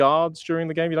their guards during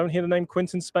the game, you don't hear the name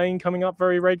Quinton Spain coming up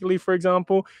very regularly, for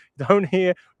example, don't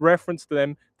hear reference to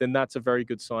them, then that's a very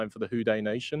good sign for the Who Dey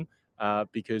Nation,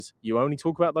 because you only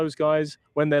talk about those guys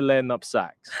when they're laying up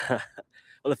sacks.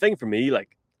 Well, the thing for me,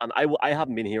 and I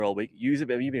haven't been here all week.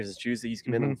 Usually, since Tuesday, he's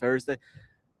come in on Thursday.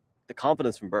 The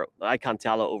confidence from Burrow, I can't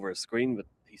tell it over a screen, but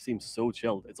he seems so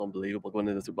chilled. It's unbelievable going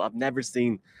into the Super Bowl. I've never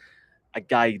seen a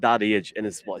guy that age in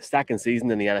his second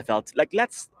season in the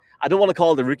NFL. I don't want to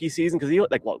call it the rookie season because he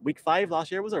week 5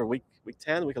 last year was, or week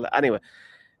 10, anyway.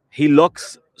 He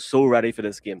looks so ready for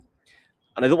this game,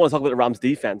 and I don't want to talk about the Rams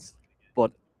defense,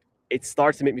 but it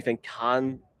starts to make me think: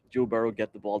 can Joe Burrow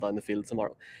get the ball down the field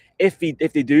tomorrow? If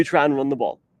they do try and run the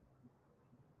ball,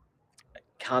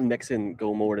 can Mixon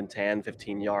go more than 10,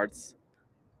 15 yards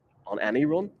on any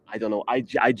run? I don't know. I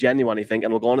genuinely think,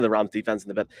 and we'll go on to the Rams defense in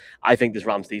a bit, I think this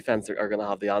Rams defense are going to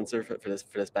have the answer for this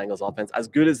Bengals offense. As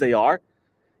good as they are,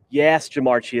 yes,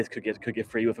 Jamar Chase could get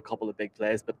free with a couple of big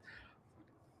plays, but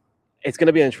it's going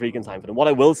to be an intriguing time for them. What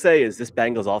I will say is this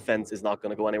Bengals offense is not going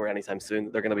to go anywhere anytime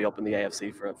soon. They're going to be up in the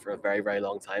AFC for a very, very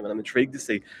long time. And I'm intrigued to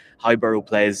see how Burrow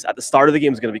plays. At the start of the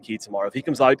game is going to be key tomorrow. If he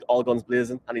comes out all guns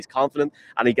blazing and he's confident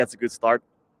and he gets a good start,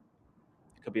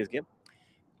 it could be his game.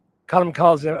 Colin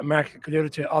calls Mark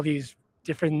alluded to all these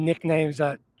different nicknames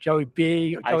that Joey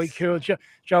B, Joey Cool,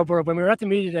 Joe Burrow. When we were at the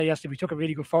media day yesterday, we took a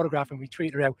really good photograph and we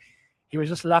tweeted it out. He was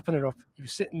just lapping it up. He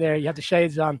was sitting there. He had the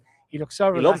shades on. He looked so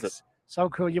relaxed. He loves it. So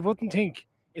cool. You wouldn't think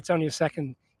it's only his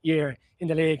second year in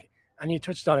the league. And you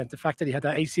touched on it, the fact that he had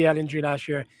that ACL injury last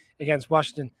year against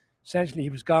Washington. Essentially, he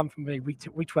was gone from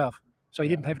week 12. So he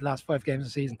didn't play for the last 5 games of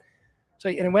the season. So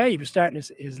in a way, he was starting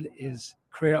his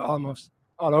career almost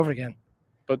all over again.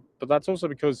 But that's also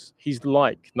because he's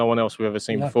like no one else we've ever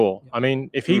seen before. I mean,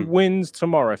 if he wins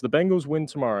tomorrow, if the Bengals win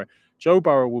tomorrow, Joe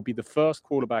Burrow will be the first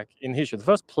quarterback in history, the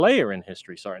first player in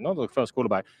history, not the first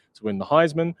quarterback, to win the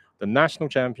Heisman, the national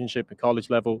championship at college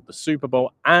level, the Super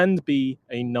Bowl, and be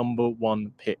a number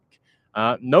 1 pick.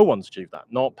 No one's achieved that.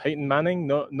 Not Peyton Manning.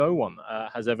 No one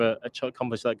has ever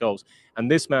accomplished that goals.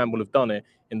 And this man will have done it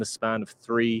in the span of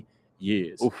 3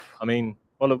 years. Oof. I mean,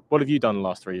 what have you done the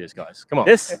last 3 years, guys? Come on.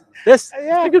 This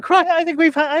a good crack. I think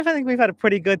we've had a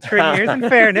pretty good 3 years. In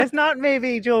fairness, not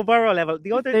maybe Joe Burrow level.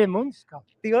 The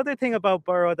other thing about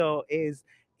Burrow though is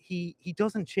he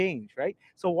doesn't change, right?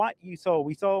 So what we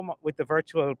saw him with the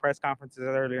virtual press conferences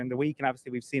earlier in the week, and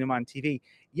obviously we've seen him on TV.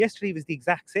 Yesterday was the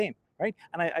exact same, right?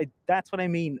 And I that's what I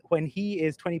mean when he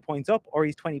is 20 points up or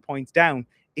he's 20 points down.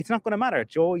 It's not going to matter.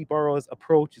 Joey Burrow's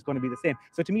approach is going to be the same.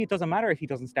 So to me, it doesn't matter if he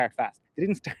doesn't start fast. They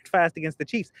didn't start fast against the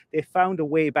Chiefs. They found a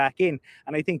way back in.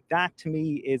 And I think that to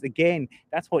me is, again,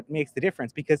 that's what makes the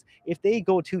difference. Because if they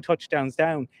go 2 touchdowns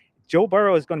down, Joe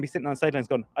Burrow is going to be sitting on the sidelines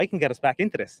going, I can get us back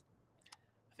into this.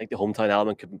 I think the hometown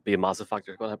element could be a massive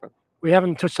factor. Go ahead, Brian. We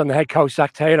haven't touched on the head coach,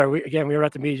 Zach Taylor. We were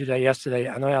at the media day yesterday,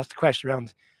 and I asked the question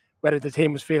around whether the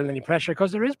team was feeling any pressure,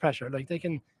 because there is pressure. Like, they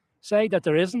can say that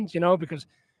there isn't, because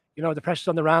the pressure's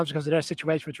on the Rams because of their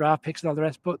situation with draft picks and all the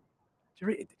rest. But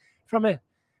from a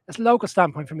local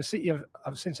standpoint, from the city of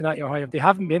Cincinnati, Ohio, they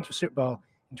haven't been to a Super Bowl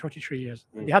in 33 years.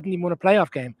 They hadn't even won a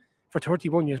playoff game for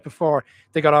 31 years before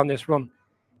they got on this run.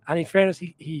 And in fairness,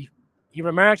 he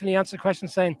remarked and he answered the question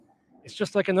saying, it's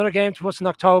just like another game to us in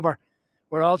October.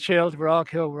 We're all chilled, we're all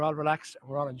cool, we're all relaxed, and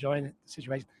we're all enjoying the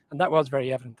situation. And that was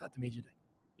very evident at the media day.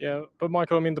 Yeah, but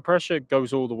Michael, I mean, the pressure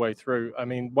goes all the way through. I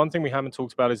mean, one thing we haven't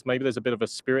talked about is maybe there's a bit of a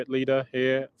spirit leader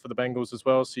here for the Bengals as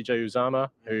well, CJ Uzama,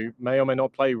 who may or may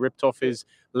not play, ripped off his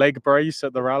leg brace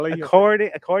at the rally.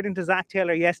 According to Zach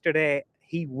Taylor yesterday,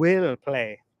 he will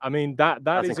play. I mean,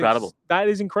 That's incredible. That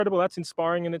is incredible. That's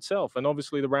inspiring in itself. And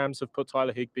obviously, the Rams have put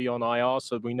Tyler Higbee on IR,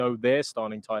 so we know their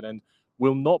starting tight end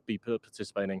will not be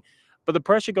participating. But the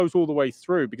pressure goes all the way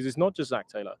through because it's not just Zach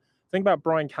Taylor. Think about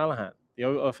Brian Callahan, the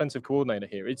offensive coordinator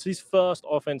here. It's his first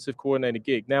offensive coordinator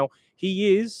gig. Now,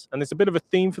 he is, and it's a bit of a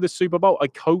theme for the Super Bowl, a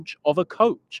coach of a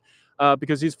coach.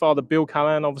 Because his father, Bill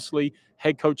Callahan, obviously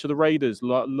head coach of the Raiders,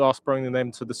 last bringing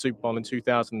them to the Super Bowl in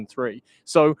 2003.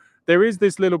 So there is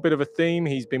this little bit of a theme.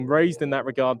 He's been raised in that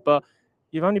regard, but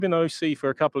you've only been OC for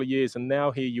a couple of years, and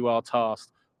now here you are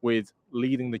tasked with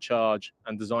leading the charge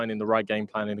and designing the right game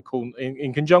plan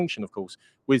in conjunction, of course,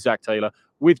 with Zach Taylor,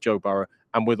 with Joe Burrow,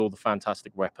 and with all the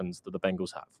fantastic weapons that the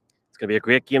Bengals have. It's going to be a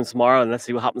great game tomorrow, and let's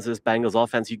see what happens to this Bengals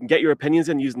offense. You can get your opinions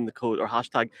in using the code or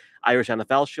hashtag Irish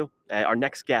NFL Show. Our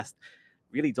next guest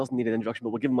really doesn't need an introduction, but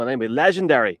we'll give him one anyway.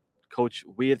 Legendary coach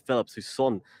Wade Phillips, whose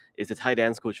son is the tight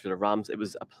ends coach for the Rams. It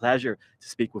was a pleasure to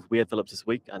speak with Wade Phillips this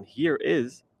week, and here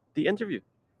is the interview.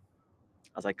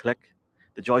 As I click,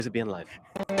 the joys of being live.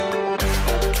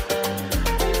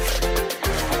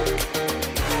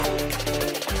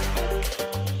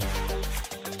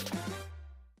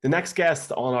 The next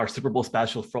guest on our Super Bowl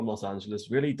special from Los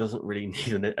Angeles really doesn't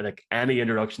need any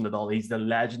introduction at all. He's the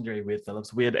legendary Wade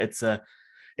Phillips. Wade, it's an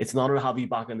honor to have you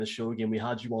back on the show again. We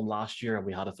had you on last year and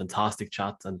we had a fantastic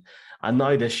chat. And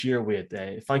now this year, Wade,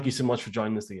 thank you so much for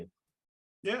joining us again.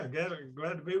 Yeah,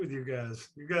 glad to be with you guys.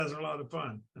 You guys are a lot of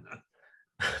fun.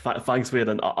 Thanks, Wade.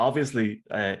 And obviously,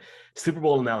 Super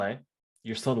Bowl in LA,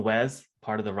 your son Wes,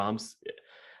 part of the Rams,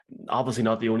 obviously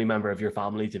not the only member of your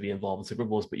family to be involved in Super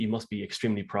Bowls, but you must be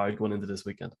extremely proud going into this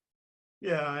weekend.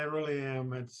 Yeah, I really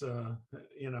am. It's,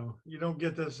 you don't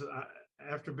get this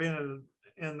after being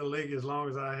in the league as long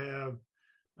as I have.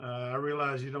 I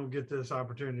realize you don't get this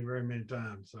opportunity very many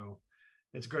times. So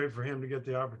it's great for him to get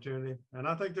the opportunity. And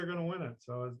I think they're going to win it.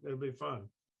 So it'll be fun.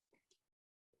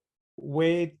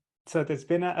 Wade, so there's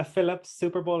been a Phillips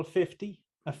Super Bowl 50,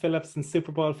 a Phillips in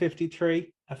Super Bowl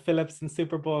 53, a Phillips in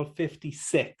Super Bowl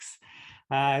 56.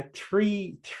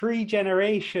 Three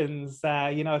generations.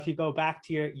 If you go back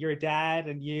to your dad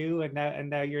and you and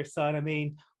now your son, I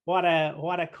mean, what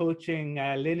a coaching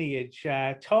lineage.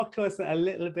 Talk to us a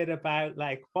little bit about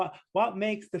like what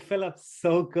makes the Phillips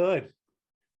so good.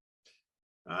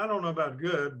 I don't know about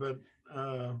good, but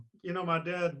my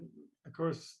dad, of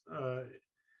course,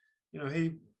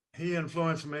 he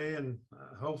influenced me, and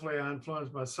hopefully I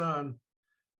influenced my son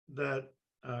that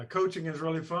coaching is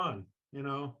really fun,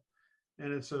 and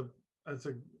it's a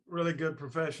really good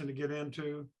profession to get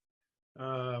into,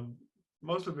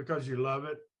 mostly because you love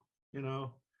it,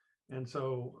 and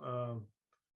so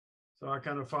I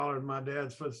kind of followed my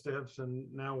dad's footsteps,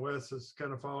 and now Wes is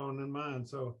kind of following in mine.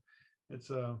 So it's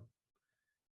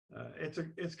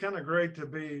kind of great to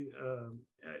be.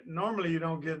 Normally, you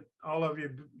don't get all of you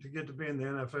to get to be in the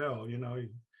NFL. You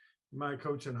might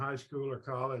coach in high school or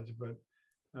college, but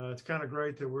it's kind of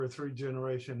great that we're a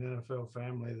 3-generation NFL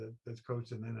family that's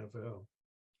coached in the NFL.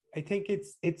 I think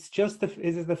it's just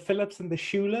is it the Phillips and the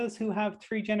Shulas who have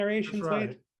 3 generations? That's right.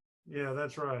 Wade? Yeah,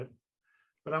 that's right.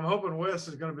 But I'm hoping Wes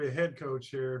is going to be a head coach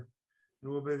here,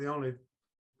 and we'll be the only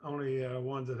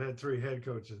ones that had 3 head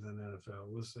coaches in the NFL.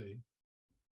 We'll see.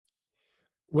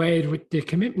 Wade, with the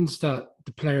commitments that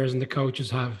the players and the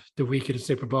coaches have the week of the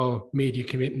Super Bowl, media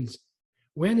commitments,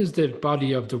 when is the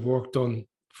body of the work done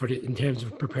in terms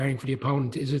of preparing for the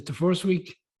opponent? Is it the first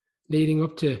week leading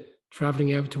up to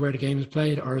traveling out to where the game is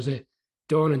played, or is it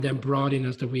done and then brought in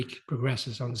as the week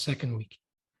progresses on the second week?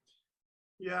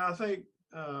 Yeah, I think,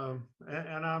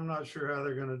 and I'm not sure how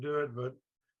they're going to do it, but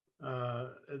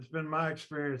it's been my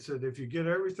experience that if you get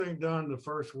everything done the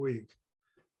first week,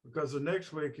 because the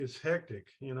next week is hectic,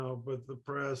 with the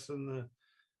press and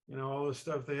all the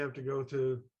stuff they have to go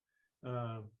to.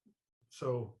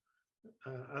 So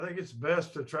I think it's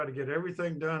best to try to get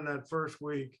everything done that first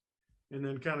week and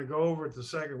then kind of go over it the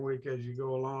second week as you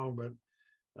go along. But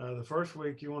the first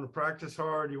week, you want to practice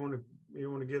hard. You want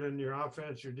to get in your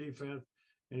offense, your defense,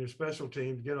 and your special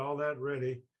teams, get all that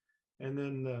ready. And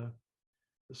then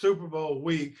the Super Bowl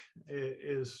week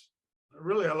is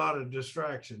really a lot of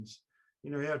distractions.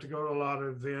 You have to go to a lot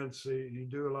of events. You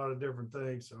do a lot of different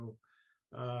things.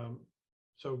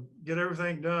 So get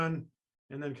everything done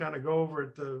and then kind of go over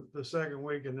it the second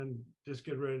week and then just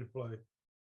get ready to play.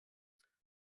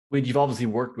 Wade, you've obviously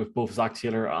worked with both Zach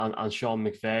Taylor and Sean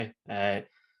McVay,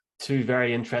 2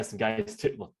 very interesting guys,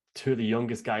 two of the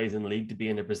youngest guys in the league to be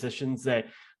in their positions.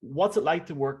 What's it like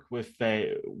to work with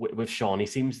Sean? He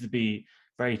seems to be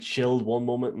very chilled one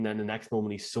moment, and then the next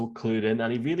moment he's so clued in,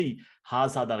 and he really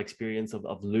has had that experience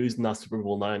of losing that Super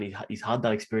Bowl now, and he's had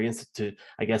that experience to,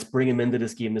 I guess, bring him into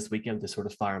this game this weekend to sort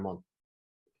of fire him on.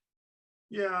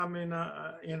 Yeah, I mean,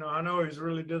 I know he's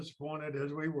really disappointed,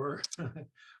 as we were.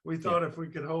 We thought if we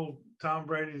could hold Tom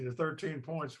Brady to 13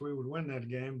 points, we would win that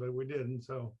game, but we didn't.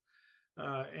 So,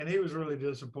 and he was really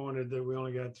disappointed that we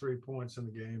only got 3 points in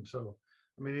the game. So,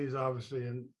 I mean, he's obviously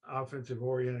an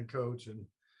offensive-oriented coach, and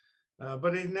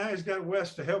but now he's got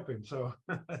Wes to help him. So,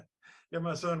 get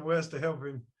my son Wes to help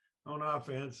him on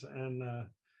offense, and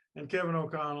Kevin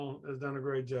O'Connell has done a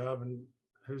great job, and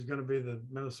who's going to be the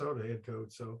Minnesota head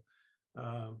coach. So.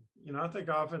 I think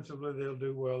offensively they'll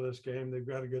do well this game. They've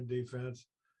got a good defense,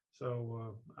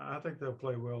 so I think they'll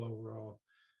play well overall.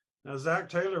 Now Zach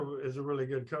Taylor is a really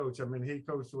good coach. I mean, he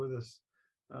coached with us,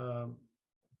 when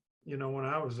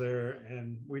I was there,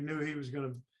 and we knew he was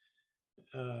going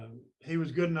to. He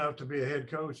was good enough to be a head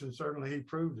coach, and certainly he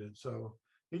proved it. So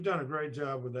he's done a great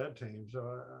job with that team.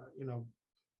 So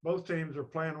both teams are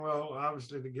playing well,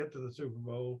 obviously, to get to the Super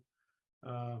Bowl.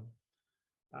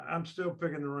 I'm still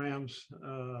picking the Rams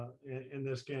in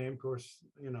this game. Of course,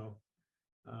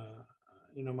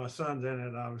 my son's in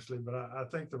it, obviously, but I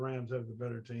think the Rams have the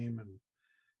better team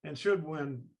and should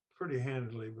win pretty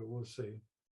handily, but we'll see.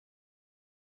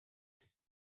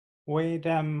 Wade,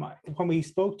 when we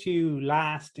spoke to you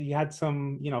last, you had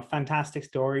some, fantastic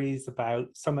stories about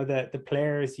some of the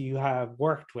players you have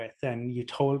worked with, and you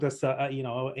told us,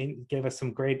 gave us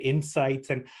some great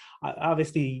insights. And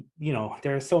obviously,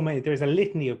 there are so many. There's a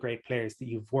litany of great players that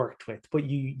you've worked with, but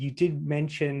you did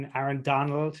mention Aaron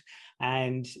Donald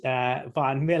and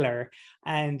Von Miller,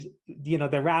 and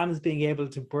the Rams being able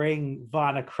to bring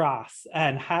Von across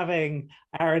and having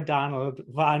Aaron Donald,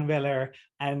 Von Miller,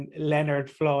 and Leonard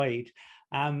Floyd.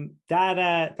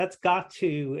 That's got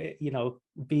to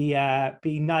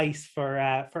be nice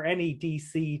for any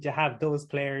DC to have those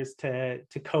players to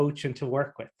coach and to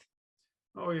work with.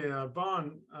 Oh yeah,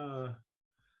 Von.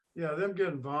 Them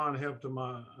getting Von helped him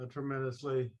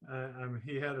tremendously. I mean,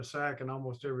 he had a sack in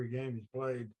almost every game he's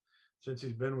played since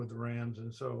he's been with the Rams,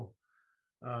 and so.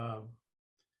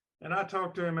 And I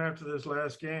talked to him after this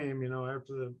last game.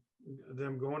 After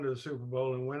them going to the Super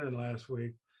Bowl and winning last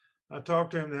week. I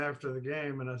talked to him after the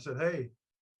game and I said, hey,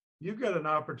 you've got an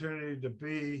opportunity to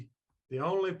be the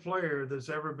only player that's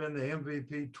ever been the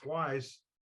MVP twice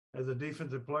as a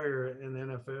defensive player in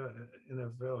the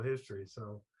NFL history.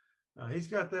 So he's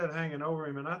got that hanging over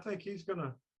him. And I think he's going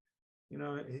to,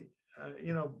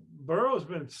 Burrow's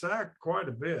been sacked quite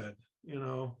a bit,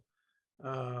 and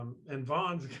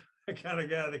Von's the kind of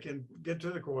guy that can get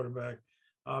to the quarterback,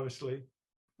 obviously.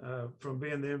 From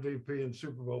being the MVP in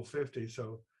Super Bowl 50.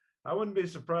 So I wouldn't be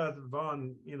surprised if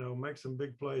Von, makes some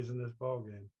big plays in this ball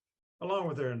game, along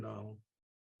with Aaron Donald.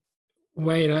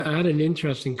 Wade, I had an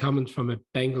interesting comment from a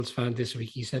Bengals fan this week.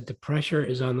 He said the pressure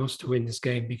is on us to win this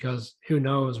game because who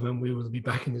knows when we will be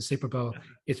back in the Super Bowl.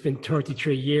 It's been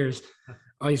 33 years.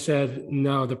 I said,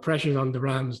 no, the pressure's on the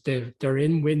Rams. They're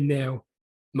in win now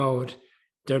mode.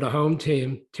 They're the home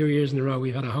team. 2 years in a row,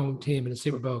 we've had a home team in the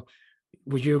Super Bowl.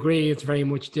 Would you agree it's very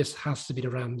much this has to be the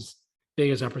Rams'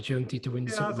 biggest opportunity to win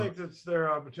the Super Bowl? I think that's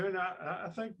their opportunity. I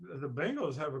think the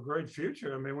Bengals have a great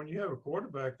future. I mean, when you have a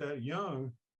quarterback that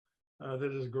young,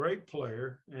 that is a great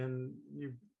player, and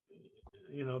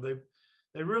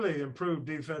they really improved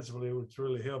defensively, which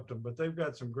really helped them. But they've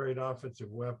got some great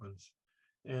offensive weapons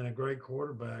and a great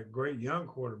quarterback, great young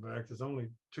quarterback that's only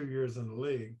 2 years in the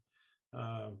league.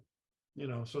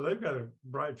 So they've got a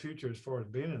bright future as far as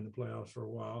being in the playoffs for a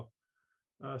while.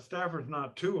 Stafford's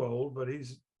not too old, but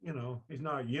he's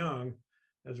not young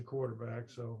as a quarterback.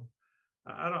 So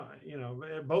I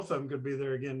don't, both of them could be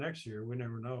there again next year. We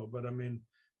never know. But I mean,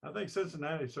 I think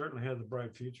Cincinnati certainly has a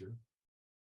bright future.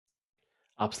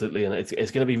 Absolutely. And it's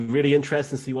going to be really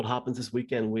interesting to see what happens this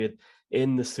weekend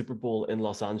in the Super Bowl in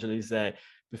Los Angeles.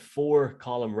 Before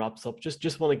Colin wraps up,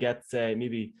 just want to get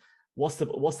maybe what's the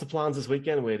plans this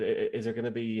weekend? Is there going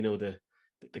to be,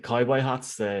 the cowboy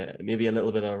hats, maybe a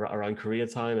little bit around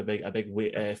Koreatown, a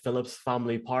big Phillips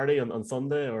family party on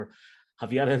Sunday, or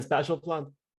have you had anything special planned?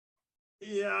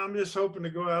 Yeah, I'm just hoping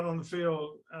to go out on the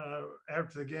field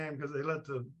after the game because they let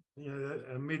the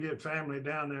immediate family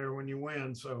down there when you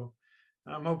win. So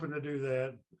I'm hoping to do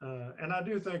that, and I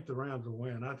do think the Rams will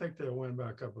win. I think they'll win by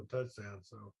a couple of touchdowns.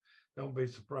 So don't be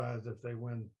surprised if they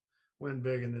win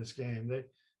big in this game.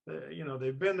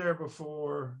 They've been there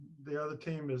before. The other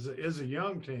team is a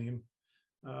young team,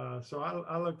 so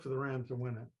I look for the Rams to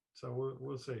win it. So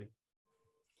we'll see.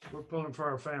 we're pulling for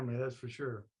our family. That's for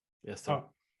sure. Yes, sir.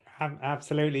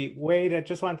 Absolutely. Wade, I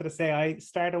just wanted to say I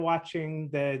started watching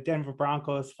the Denver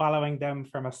Broncos, following them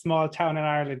from a small town in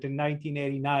Ireland in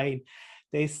 1989.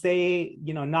 They say,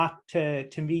 not to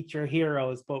meet your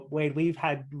heroes, but Wade,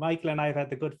 Michael and I have had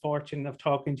the good fortune of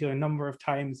talking to you a number of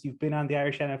times. You've been on the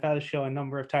Irish NFL show a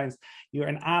number of times. You're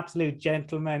an absolute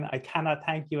gentleman. I cannot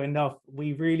thank you enough.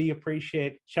 We really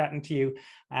appreciate chatting to you.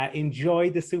 Enjoy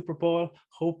the Super Bowl.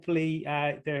 Hopefully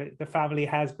the family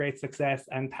has great success,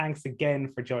 and thanks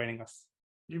again for joining us.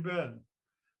 You bet.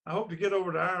 I hope to get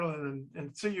over to Ireland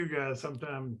and see you guys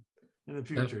sometime in the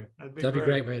future. That'd be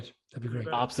great, Wade. That'd be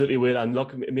great. Absolutely, Wade. And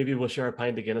look, maybe we'll share a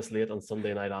pint of Guinness late on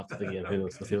Sunday night after the game. Who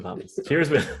knows? We'll see what happens. Cheers,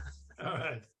 Wade. All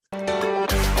right.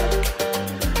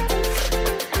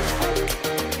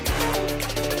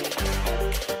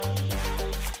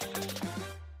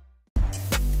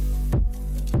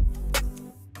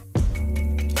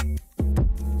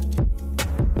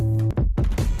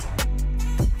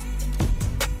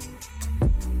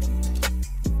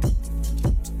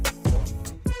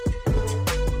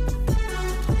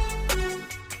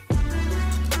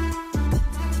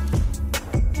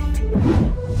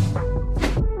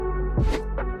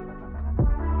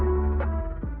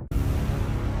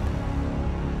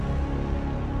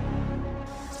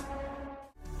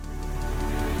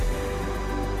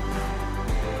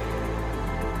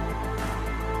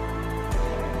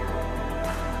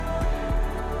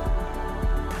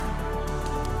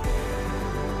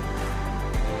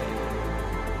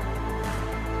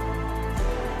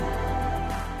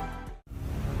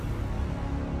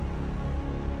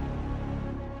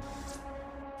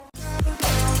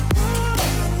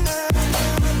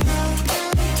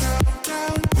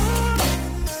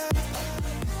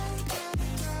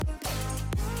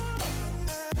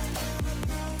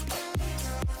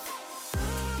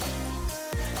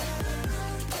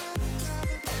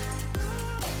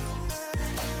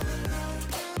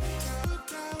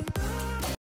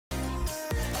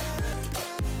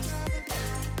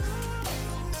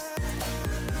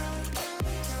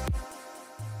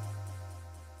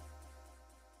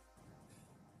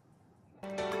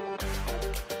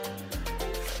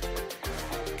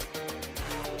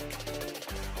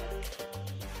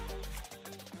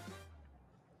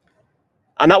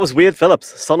 And that was Wade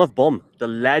Phillips, son of Bum, the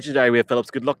legendary Wade Phillips.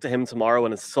 Good luck to him tomorrow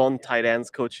and his son, tight ends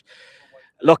coach.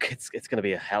 Look, it's going to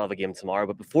be a hell of a game tomorrow.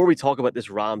 But before we talk about this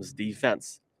Rams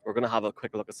defense, we're going to have a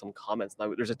quick look at some comments.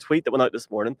 Now, there's a tweet that went out this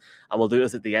morning, and we'll do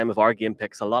this at the end of our game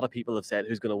picks. A lot of people have said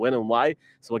who's going to win and why,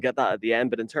 so we'll get that at the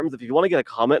end. But in terms of if you want to get a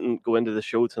comment and go into the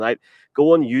show tonight,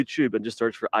 go on YouTube and just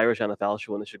search for Irish NFL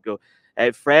Show, and it should go.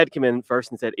 Fred came in first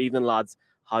and said, "Evening, lads.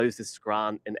 How's the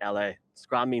scran in LA?"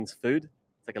 Scran means food.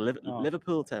 It's like a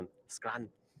Liverpool term. Scran.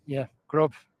 Yeah,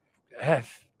 grub.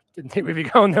 Didn't think we'd be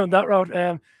going down that road.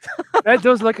 Ed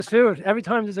does like his food. Every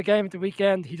time there's a game at the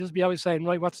weekend, he just be always saying,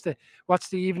 "Right, what's the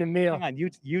evening meal?" Hang on,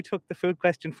 you took the food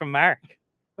question from Mark.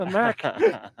 Well, Mark,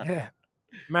 yeah,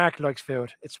 Mark likes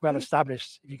food. It's well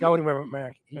established. If you go anywhere with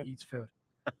Mark, he eats food.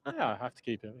 Yeah, I have to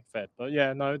keep him fed. But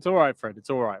yeah, no, it's all right, Fred. It's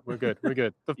all right. We're good. We're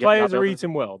good. The Yeah, players not are bad.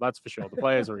 eating well. That's for sure. The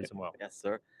players are eating well. Yes,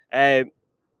 sir.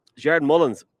 Jared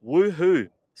Mullins, woohoo,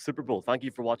 Super Bowl. Thank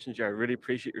you for watching, Jared. Really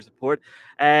appreciate your support.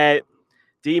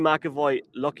 D. McAvoy,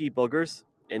 lucky buggers.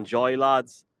 Enjoy,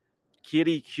 lads.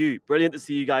 Katie Q, brilliant to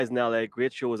see you guys in LA.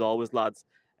 Great show as always, lads.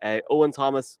 Owen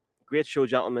Thomas, great show,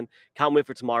 gentlemen. Can't wait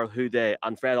for tomorrow, Who Day.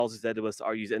 And Fred also said to us,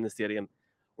 "Are you in the stadium?"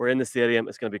 We're in the stadium.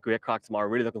 It's going to be a great crack tomorrow.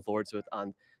 Really looking forward to it.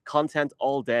 And content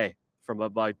all day from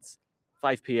about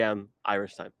 5 p.m.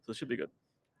 Irish time. So it should be good.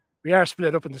 We are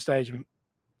split up in the stadium.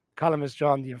 Colin has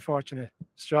drawn the unfortunate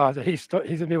straw that he's going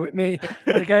to be with me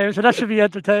in the game, so that should be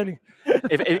entertaining.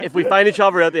 If we find each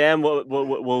other at the end,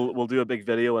 we'll do a big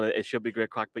video and it should be great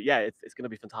crack. But yeah, it's going to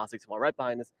be fantastic tomorrow. Right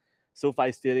behind us,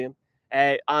 SoFi Stadium.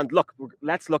 And look,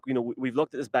 let's look. We've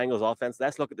looked at this Bengals offense.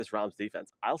 Let's look at this Rams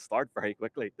defense. I'll start very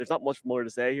quickly. There's not much more to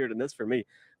say here than this for me.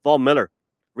 Von Miller,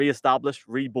 reestablished,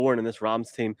 reborn in this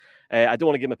Rams team. I don't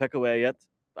want to give my pick away yet.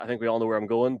 I think we all know where I'm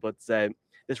going, but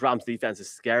this Rams defense is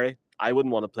scary. I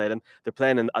wouldn't want to play them. They're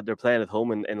playing at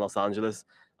home in Los Angeles,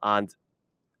 and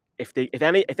if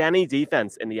any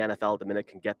defense in the NFL at the minute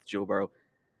can get to Joe Burrow,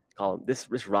 Colin,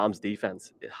 this Rams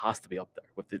defense, it has to be up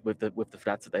there with the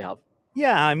threats that they have.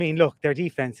 Yeah, I mean, look, their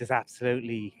defense is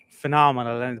absolutely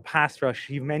phenomenal, and the pass rush.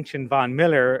 You mentioned Von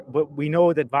Miller, but we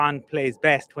know that Von plays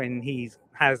best when he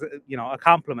has a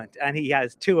complement, and he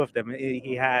has two of them.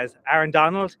 He has Aaron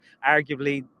Donald,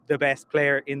 arguably the best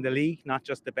player in the league, not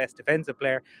just the best defensive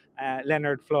player,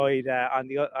 Leonard Floyd on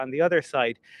the other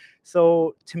side.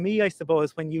 So to me, I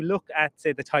suppose when you look at,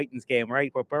 say, the Titans game,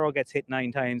 right, where Burrow gets hit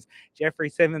 9 times, Jeffrey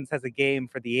Simmons has a game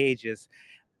for the ages.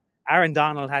 Aaron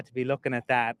Donald had to be looking at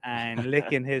that and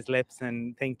licking his lips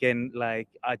and thinking like,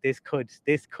 this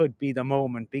could be the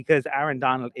moment, because Aaron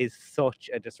Donald is such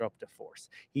a disruptive force.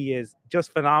 He is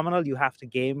just phenomenal. You have to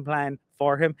game plan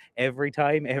for him every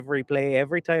time, every play,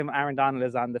 every time Aaron Donald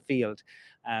is on the field.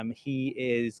 He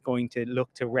is going to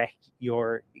look to wreck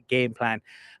your game plan.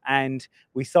 And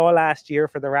we saw last year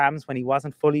for the Rams, when he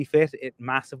wasn't fully fit, it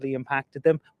massively impacted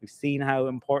them. We've seen how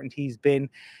important he's been.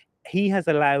 He has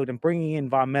allowed, and bringing in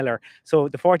Von Miller, so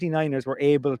the 49ers were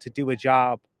able to do a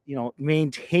job,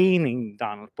 maintaining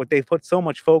Donald, but they've put so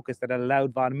much focus that it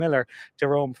allowed Von Miller to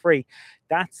roam free.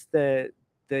 That's I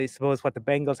suppose what the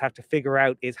Bengals have to figure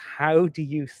out is, how do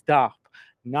you stop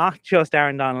not just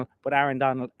Aaron Donald, but Aaron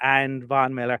Donald and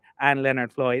Von Miller and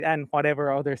Leonard Floyd and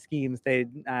whatever other schemes they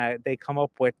come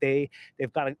up with. They've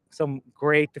got some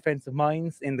great defensive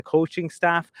minds in the coaching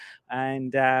staff,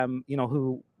 and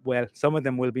well, some of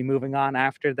them will be moving on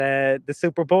after the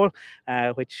Super Bowl,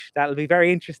 which that'll be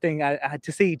very interesting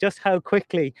to see just how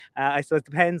quickly. I suppose it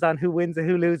depends on who wins and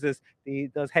who loses.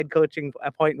 Those head coaching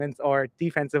appointments or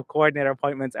defensive coordinator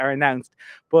appointments are announced.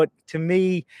 But to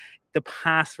me, the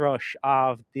pass rush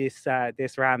of this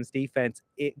Rams defense,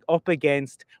 up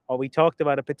against what we talked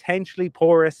about, a potentially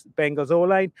porous Bengals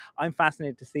O-line, I'm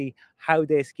fascinated to see how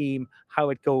they scheme, how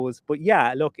it goes. But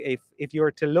yeah, look, if you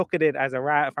were to look at it as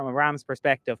from a Rams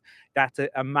perspective, that's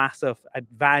a massive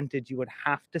advantage, you would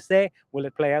have to say. Will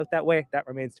it play out that way? That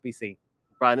remains to be seen.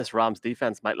 Brian, this Rams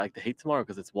defense might like the heat tomorrow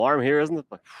because it's warm here, isn't it?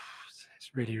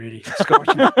 It's really, really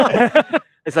scorching.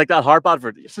 It's like that Harp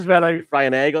advert. This is when I fry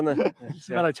an egg on the. This is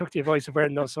when I took the advice of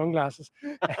wearing those sunglasses.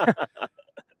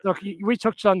 Look, we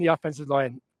touched on the offensive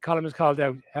line. Colin has called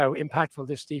out how impactful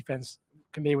this defense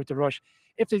can be with the rush.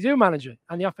 If they do manage it,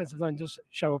 and the offensive line does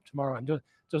show up tomorrow and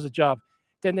does a job,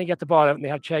 then they get the ball out and they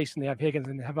have Chase and they have Higgins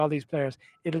and they have all these players.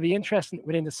 It'll be interesting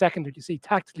within the secondary to see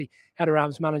tactically how the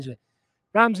Rams manage it.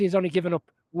 Ramsey has only given up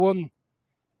one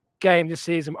game this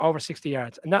season over 60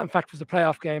 yards, and that in fact was the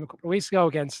playoff game a couple of weeks ago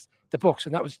against the Bucs,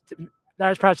 and that was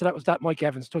large parts of that was that Mike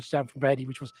Evans touchdown from Brady,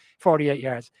 which was 48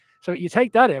 yards. So you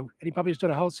take that out, and he probably has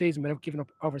done a whole season without giving up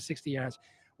over 60 yards.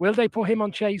 Will they put him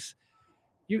on Chase?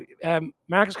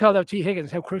 Marcus called out T.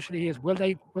 Higgins, how crucial he is. Will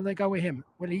they go with him?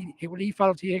 Will he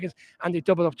follow T. Higgins and they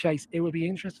double up Chase? It will be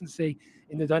interesting to see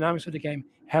in the dynamics of the game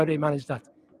how they manage that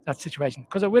situation,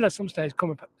 because it will at some stage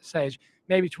come a stage,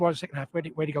 maybe towards the second half, where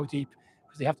they go deep,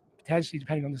 because they have to potentially,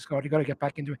 depending on the score, they've got to get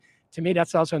back into it. To me,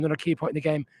 that's also another key point in the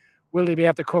game. Will they be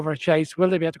able to cover Chase? Will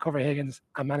they be able to cover Higgins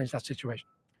and manage that situation?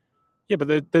 Yeah,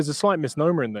 but there's a slight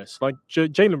misnomer in this. Like,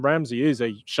 Jalen Ramsey is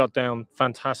a shutdown,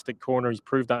 fantastic corner. He's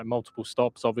proved that in multiple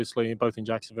stops, obviously, both in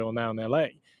Jacksonville and now in LA.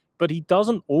 But he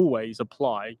doesn't always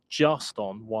apply just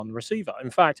on one receiver. In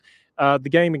fact, the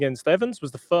game against Evans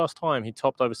was the first time he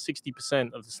topped over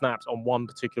 60% of the snaps on one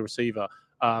particular receiver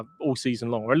all season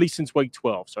long, or at least since week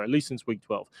 12.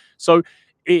 So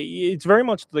it's very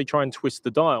much that they try and twist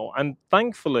the dial. And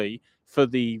thankfully for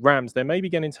the Rams, they may be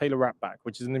getting Taylor Rapp back,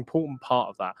 which is an important part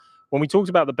of that. When we talked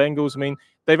about the Bengals, I mean,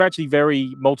 they've actually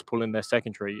very multiple in their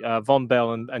secondary. Von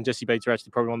Bell and Jesse Bates are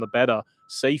actually probably one of the better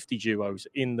safety duos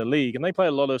in the league. And they play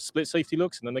a lot of split safety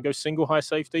looks, and then they go single high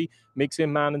safety, mix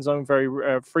in man and zone very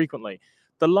frequently.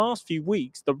 The last few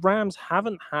weeks, the Rams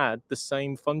haven't had the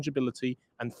same fungibility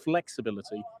and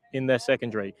flexibility in their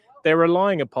secondary. They're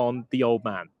relying upon the old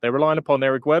man. They're relying upon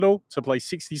Eric Weddle to play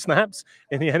 60 snaps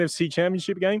in the NFC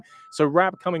Championship game. So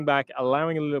Rapp coming back,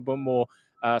 allowing a little bit more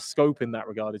scope in that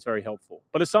regard is very helpful.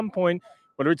 But at some point,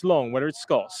 whether it's Long, whether it's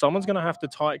Scott, someone's going to have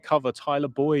to cover Tyler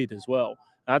Boyd as well.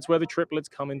 That's where the triplets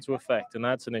come into effect, and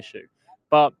that's an issue.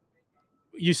 But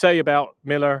you say about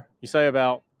Miller, you say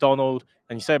about Donald,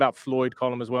 and you say about Floyd,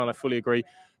 Colin, as well, and I fully agree.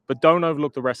 But don't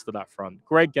overlook the rest of that front.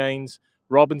 Greg Gaines,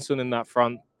 Robinson in that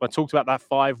front. I talked about that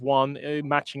 5-1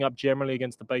 matching up generally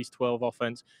against the base 12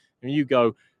 offense. And you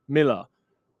go Miller,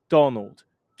 Donald,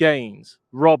 Gaines,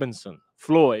 Robinson,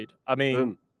 Floyd. I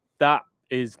mean, that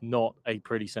is not a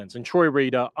pretty sense. And Troy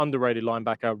Reader, underrated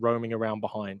linebacker, roaming around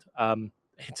behind.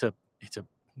 It's a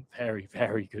very,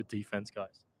 very good defense,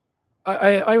 guys.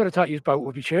 I would have thought you both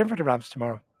would be cheering for the Rams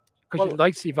tomorrow, because you'd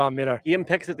like to see Von Miller. Game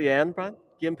picks at the end, Brian.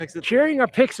 Game picks at cheering or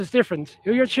picks is different.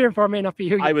 Who you're cheering for may not be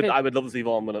who you pick. I would love to see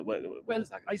Von Miller. Well,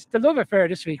 the love affair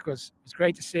this week was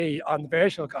great to see on the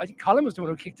vertical. I think Colin was the one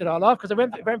who kicked it all off, because it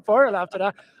went viral after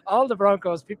that. All the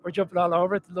Broncos people were jumping all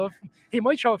over it to love him. He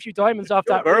might throw a few diamonds off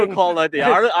that. Burrow calling out the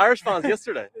Irish fans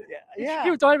yesterday. Yeah.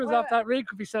 few diamonds well, off that rig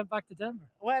could be sent back to Denver.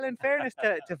 Well, in fairness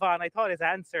to Von, I thought his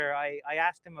answer, I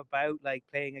asked him about like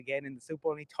playing again in the Super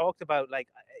Bowl, and he talked about like,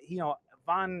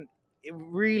 Von,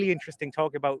 really interesting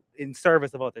talking about in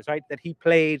service of others, right? That he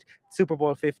played Super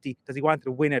Bowl 50 because he wanted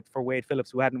to win it for Wade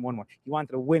Phillips, who hadn't won one. He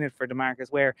wanted to win it for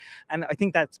DeMarcus Ware. And I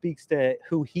think that speaks to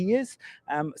who he is.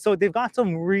 So they've got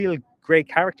some real great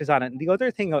characters on it. And the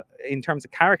other thing in terms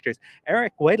of characters,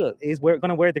 Eric Weddle is going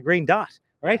to wear the green dot.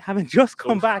 Right, having just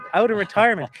come back out of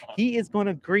retirement, he is going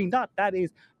to green dot.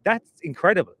 That's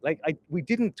incredible. Like we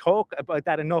didn't talk about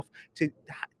that enough to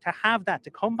have that, to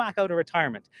come back out of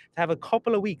retirement, to have a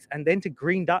couple of weeks, and then to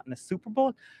green dot in a Super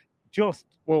Bowl, just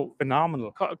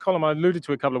phenomenal. Colin, I alluded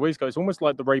to it a couple of weeks ago. It's almost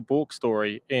like the Ray Bork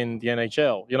story in the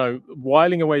NHL.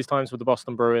 Whiling away his times with the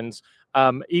Boston Bruins.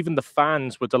 Even the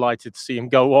fans were delighted to see him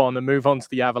go on and move on to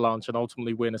the Avalanche and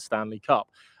ultimately win a Stanley Cup.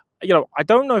 I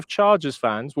don't know if Chargers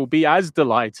fans will be as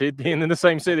delighted being in the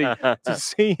same city to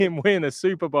see him win a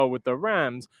Super Bowl with the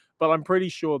Rams, but I'm pretty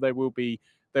sure they'll be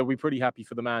pretty happy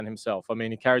for the man himself. I mean,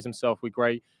 he carries himself with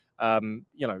great,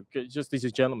 just he's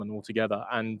a gentleman altogether.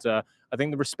 And I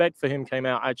think the respect for him came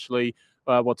out actually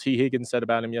what T. Higgins said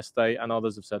about him yesterday and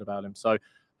others have said about him. So,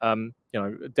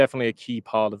 definitely a key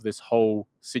part of this whole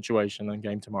situation and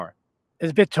game tomorrow.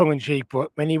 It's a bit tongue-in-cheek, but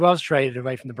when he was traded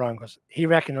away from the Broncos, he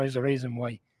recognized the reason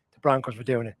why Broncos were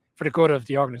doing it for the good of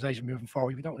the organization moving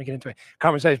forward. We don't want to get into a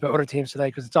conversation about other teams today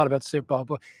because it's all about the Super Bowl,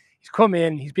 but he's come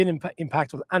in, he's been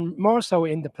impactful, and more so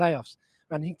in the playoffs.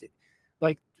 And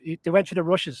they went through the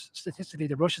rushes. Statistically,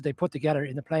 the rushes they put together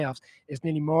in the playoffs is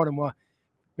nearly more than what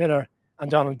Miller and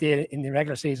Donald did in the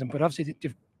regular season. But obviously,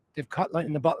 they've caught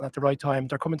lightning in the bottle at the right time.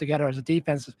 They're coming together as a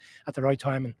defense at the right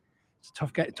time, and it's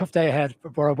a tough day ahead for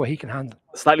Burrow, but he can handle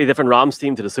it. Slightly different Rams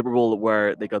team to the Super Bowl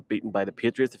where they got beaten by the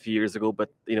Patriots a few years ago.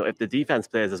 But, if the defense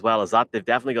plays as well as that, they've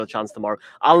definitely got a chance tomorrow.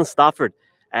 Alan Stafford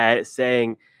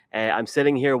saying, I'm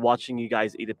sitting here watching you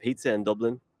guys eat a pizza in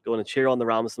Dublin, going to cheer on the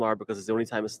Rams tomorrow because it's the only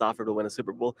time a Stafford will win a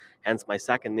Super Bowl, hence my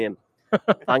second name.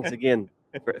 Thanks again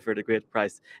for the great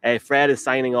price. Fred is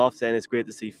signing off saying it's great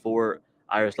to see 4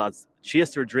 Irish lads chase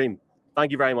their dream.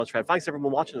 Thank you very much, Fred. Thanks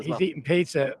everyone watching as well. He's eating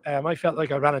pizza. I felt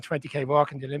like I ran a 20K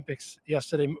walk in the Olympics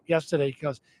yesterday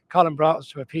because Colin brought us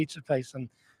to a pizza place and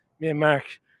me and Mark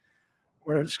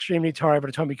were extremely tired by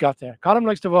the time we got there. Colin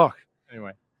likes to walk.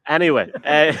 Anyway,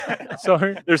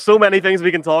 so there's so many things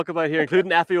we can talk about here,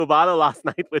 including Effie Obama last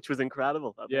night, which was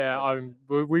incredible. Yeah,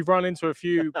 we've run into a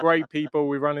few great people.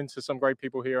 We've run into some great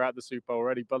people here at the Super Bowl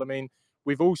already. But I mean,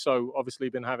 we've also obviously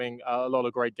been having a lot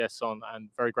of great guests on, and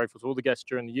very grateful to all the guests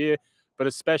during the year, but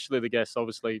especially the guests,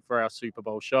 obviously, for our Super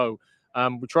Bowl show.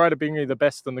 We try to bring you the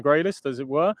best and the greatest, as it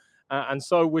were. And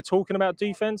so we're talking about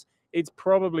defense. It's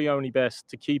probably only best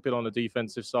to keep it on the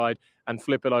defensive side and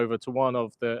flip it over to one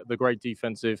of the great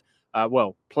defensive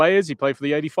players. He played for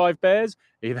the 85 Bears.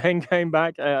 He then came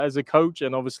back as a coach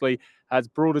and obviously has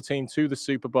brought a team to the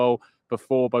Super Bowl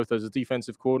before, both as a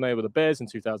defensive coordinator with the Bears in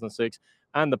 2006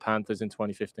 and the Panthers in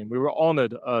 2015. We were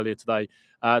honored earlier today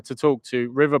to talk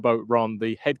to Riverboat Ron,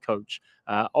 the head coach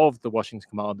of the Washington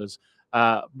Commanders.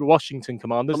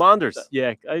 Commanders.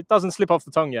 Yeah, it doesn't slip off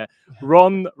the tongue yet.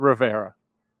 Ron Rivera.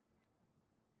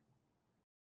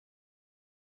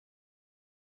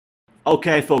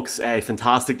 Okay, folks,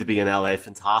 fantastic to be in LA.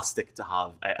 Fantastic to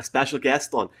have a special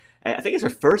guest on. I think it's our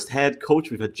first head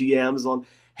coach. We've had GMs on.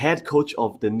 Head coach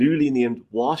of the newly named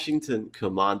Washington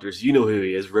Commanders. You know who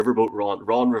he is, Riverboat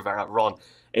Ron Rivera. Ron,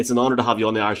 it's an honor to have you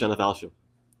on the Irish NFL show.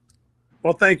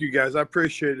 Well, thank you, guys. I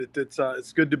appreciate it.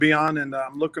 It's good to be on, and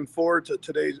I'm looking forward to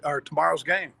tomorrow's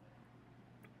game.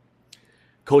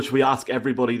 Coach, we ask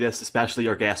everybody this, especially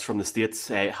our guests from the States.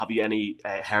 Have you any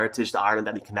heritage to Ireland,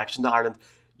 any connection to Ireland?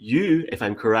 You, if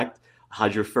I'm correct,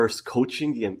 had your first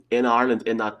coaching game in Ireland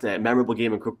in that memorable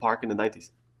game in Croke Park in the 90s.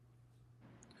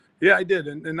 Yeah, I did.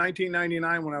 In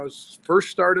 1999, when I was first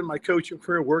started my coaching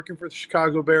career working for the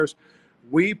Chicago Bears,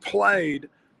 we played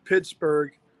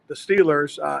Pittsburgh, the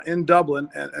Steelers, in Dublin,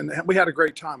 and we had a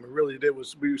great time. We really did.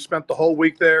 We spent the whole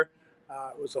week there.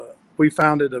 We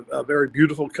found it a very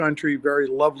beautiful country, very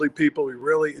lovely people. We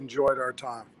really enjoyed our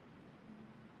time.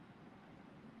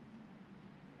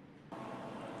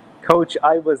 Coach,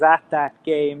 I was at that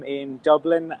game in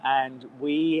Dublin, and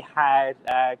we had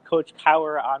Coach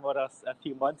Cower on with us a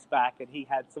few months back, and he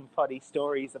had some funny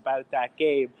stories about that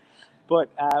game. But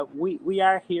we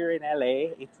are here in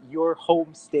LA. It's your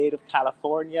home state of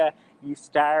California. You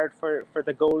starred for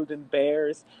the Golden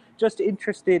Bears. Just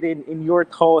interested in your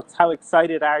thoughts. How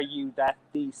excited are you that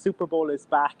the Super Bowl is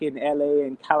back in LA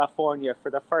and California for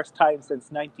the first time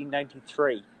since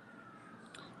 1993?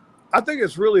 I think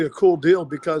it's really a cool deal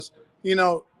because,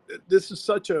 this is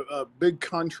such a big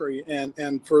country,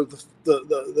 and for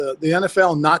the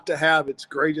NFL not to have its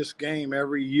greatest game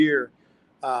every year,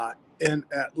 and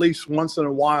at least once in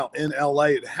a while in LA,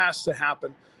 it has to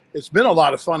happen. It's been a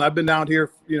lot of fun. I've been down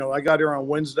here, I got here on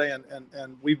Wednesday,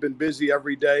 and we've been busy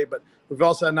every day, but we've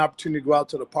also had an opportunity to go out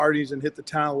to the parties and hit the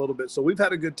town a little bit. So we've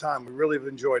had a good time. We really have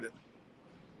enjoyed it.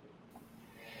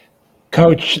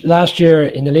 Coach, last year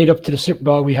in the lead up to the Super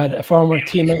Bowl, we had a former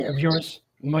teammate of yours,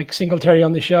 Mike Singletary,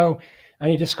 on the show, and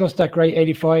he discussed that great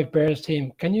 '85 Bears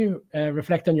team. Can you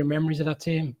reflect on your memories of that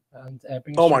team? And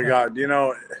bring us Oh my through God!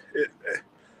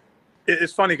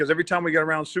 It's funny because every time we get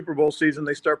around Super Bowl season,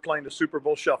 they start playing the Super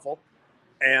Bowl Shuffle,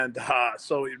 and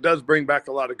so it does bring back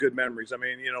a lot of good memories. I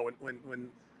mean, when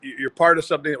you're part of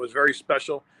something that was very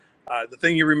special, the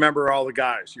thing you remember are all the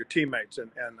guys, your teammates, and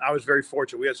I was very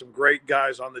fortunate. We had some great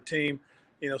guys on the team.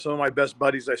 Some of my best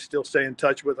buddies I still stay in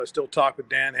touch with. I still talk with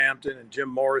Dan Hampton and Jim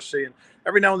Morrissey, and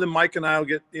every now and then Mike and I will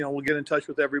get in touch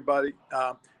with everybody,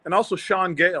 and also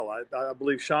Sean Gale. I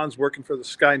believe Sean's working for the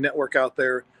Sky Network out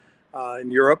there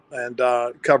in Europe and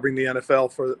covering the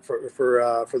NFL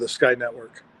for the Sky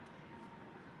Network.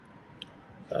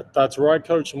 That's right,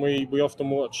 Coach. And we often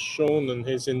watch Sean and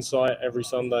his insight every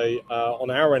Sunday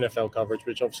on our NFL coverage,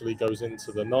 which obviously goes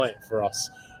into the night for us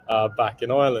back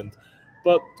in Ireland.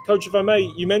 But, Coach, if I may,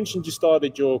 you mentioned you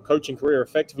started your coaching career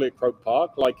effectively at Croke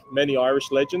Park. Like many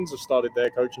Irish legends have started their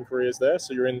coaching careers there,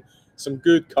 so you're in some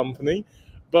good company.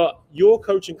 But your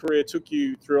coaching career took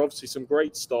you through, obviously, some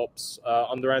great stops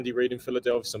under Andy Reid in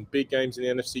Philadelphia, some big games in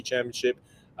the NFC Championship,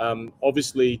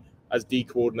 obviously as D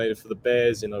coordinator for the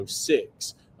Bears in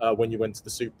 2006 when you went to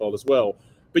the Super Bowl as well.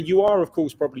 But you are, of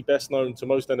course, probably best known to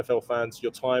most NFL fans.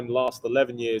 Your time last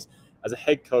 11 years as a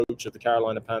head coach of the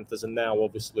Carolina Panthers and now,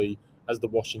 obviously, as the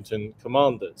Washington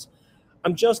Commanders.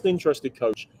 I'm just interested,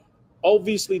 Coach.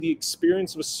 Obviously, the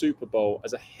experience of a Super Bowl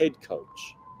as a head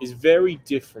coach is very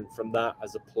different from that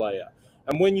as a player.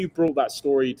 And when you brought that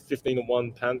storied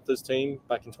 15-1 Panthers team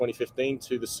back in 2015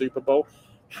 to the Super Bowl,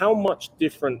 how much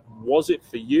different was it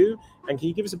for you? And can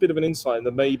you give us a bit of an insight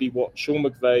into maybe what Sean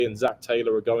McVay and Zach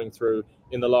Taylor are going through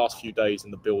in the last few days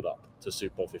in the build-up to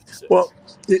Super Bowl 56? Well,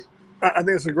 I think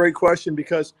it's a great question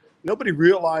because nobody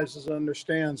realizes and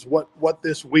understands what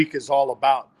this week is all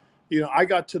about. I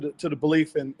got to the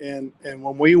belief and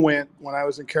when I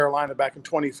was in Carolina back in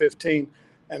 2015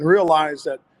 and realized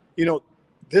that,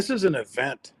 this is an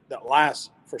event that lasts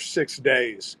for 6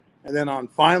 days. And then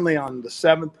finally on the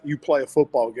 7th, you play a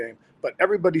football game. But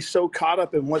everybody's so caught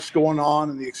up in what's going on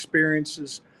and the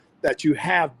experiences that you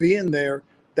have being there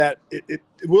that it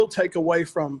will take away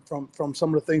from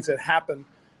some of the things that happen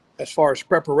as far as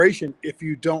preparation if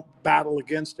you don't battle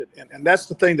against it. And that's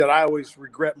the thing that I always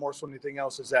regret more so than anything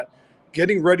else is that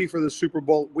getting ready for the Super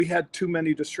Bowl, we had too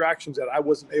many distractions that I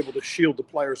wasn't able to shield the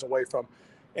players away from.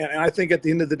 And I think at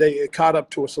the end of the day, it caught up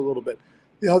to us a little bit.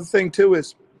 The other thing, too,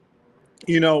 is,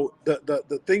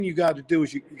 the thing you got to do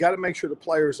is you got to make sure the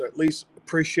players at least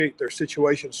appreciate their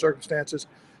situation, circumstances,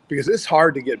 because it's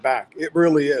hard to get back. It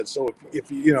really is. So if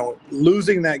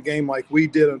losing that game like we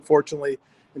did, unfortunately,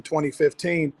 in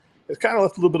 2015, it's kind of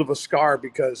left a little bit of a scar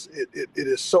because it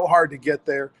is so hard to get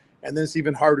there, and then it's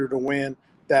even harder to win.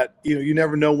 That you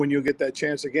never know when you'll get that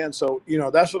chance again. So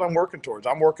that's what I'm working towards.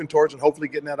 I'm working towards and hopefully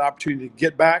getting that opportunity to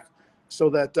get back, so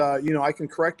that I can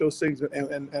correct those things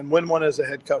and win one as a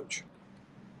head coach.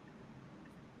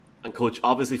 And Coach,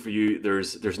 obviously for you,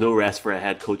 there's no rest for a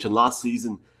head coach. And last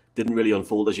season didn't really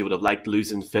unfold as you would have liked,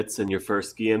 losing Fitz in your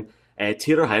first game.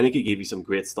 Taylor Heineke gave you some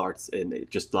great starts in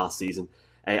just last season.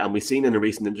 And we've seen in a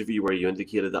recent interview where you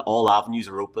indicated that all avenues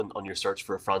are open on your search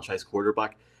for a franchise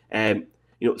quarterback.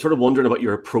 Sort of wondering about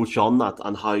your approach on that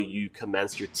and how you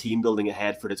commenced your team building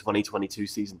ahead for the 2022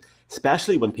 season,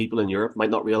 especially when people in Europe might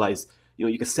not realize,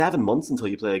 you get 7 months until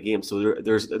you play a game. So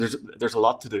there's a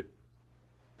lot to do.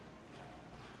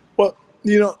 Well,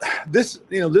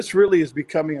 this really is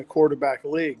becoming a quarterback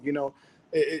league.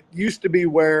 It used to be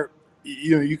where,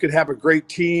 you could have a great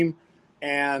team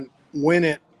and win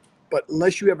it, but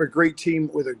unless you have a great team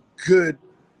with a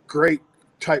great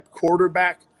type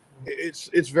quarterback,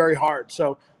 it's very hard.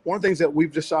 So one of the things that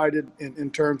we've decided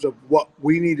in terms of what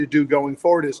we need to do going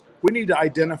forward is we need to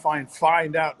identify and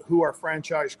find out who our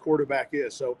franchise quarterback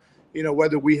is. So,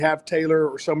 whether we have Taylor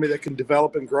or somebody that can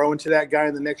develop and grow into that guy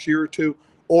in the next year or two,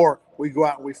 or we go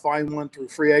out and we find one through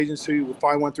free agency, we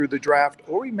find one through the draft,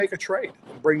 or we make a trade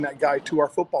and bring that guy to our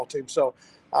football team. So,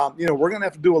 we're going to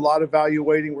have to do a lot of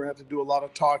evaluating. We're going to have to do a lot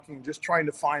of talking, just trying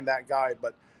to find that guy.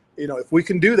 But if we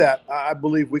can do that, I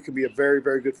believe we can be a very,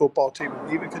 very good football team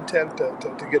and even contend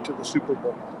to get to the Super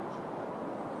Bowl.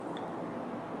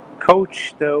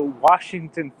 Coach, the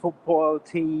Washington football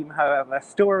team have a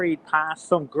storied past,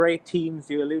 some great teams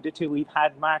you alluded to. We've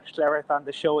had Mark Schlereth on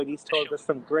the show and he's told us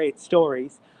some great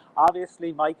stories.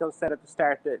 Obviously, Michael said at the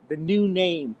start that the new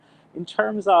name, in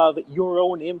terms of your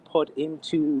own input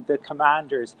into the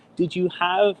Commanders, did you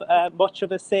have much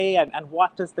of a say, and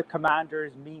what does the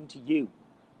Commanders mean to you?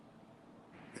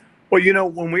 Well,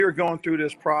 when we were going through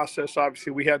this process,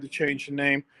 obviously we had to change the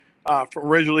name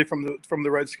originally from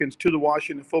the Redskins to the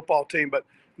Washington football team. But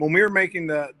when we were making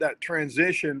that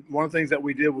transition, one of the things that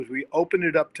we did was we opened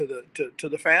it up to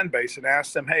the fan base and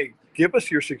asked them, "Hey, give us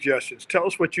your suggestions. Tell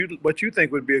us what you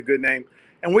think would be a good name."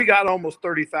 And we got almost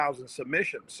 30,000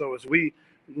 submissions. So as we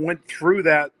went through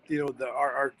that,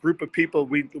 our group of people,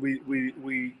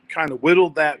 we kind of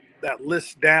whittled that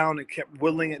list down and kept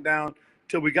whittling it down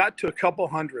till we got to a couple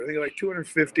hundred, I think like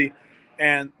 250.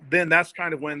 And then that's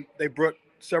kind of when they brought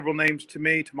several names to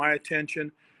my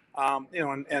attention,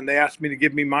 and they asked me to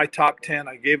give me my top 10.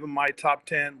 I gave them my top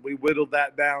 10. We whittled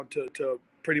that down to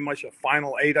pretty much a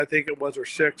final 8, I think it was, or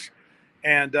 6.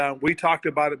 And we talked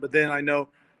about it, but then I know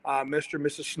Mr. and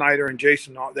Mrs. Snyder and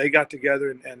Jason, they got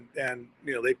together and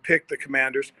they picked the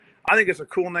Commanders. I think it's a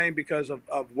cool name because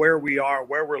of where we are,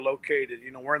 where we're located.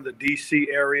 We're in the D.C.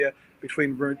 area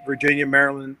between Virginia,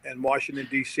 Maryland, and Washington,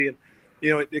 D.C. And,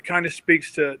 it kind of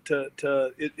speaks to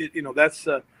it.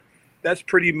 That's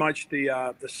pretty much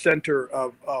the center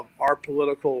of our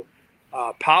political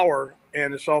power,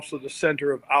 and it's also the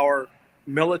center of our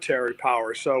military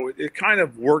power. So it kind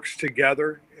of works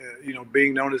together,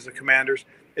 being known as the Commanders.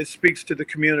 It speaks to the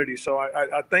community. So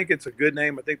I think it's a good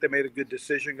name. I think they made a good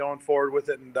decision going forward with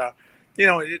it. And,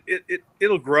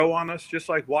 it'll grow on us just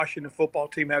like Washington football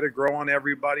team had to grow on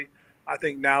everybody. I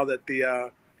think now that the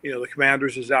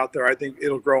Commanders is out there, I think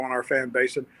it'll grow on our fan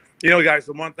base. And, guys,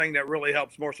 the one thing that really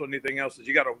helps more so than anything else is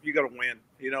you got to win.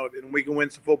 And we can win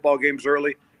some football games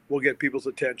early, we'll get people's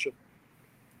attention.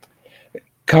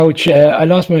 Coach, I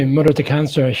lost my mother to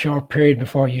cancer a short period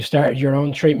before you started your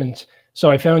own treatment.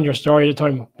 So I found your story at the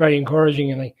time very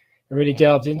encouraging, and I really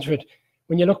delved into it.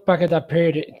 When you look back at that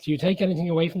period, do you take anything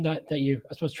away from that you,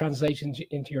 I suppose, translate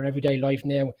into your everyday life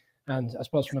now, and I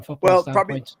suppose from a football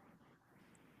standpoint?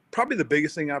 Probably the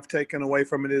biggest thing I've taken away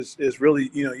from it is really,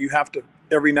 you have to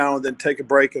every now and then take a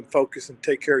break and focus and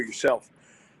take care of yourself.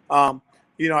 I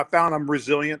found I'm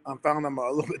resilient. I found I'm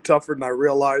a little bit tougher than I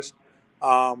realized.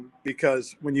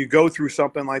 Because when you go through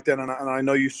something like that, and I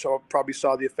know you probably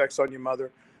saw the effects on your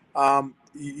mother,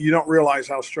 you don't realize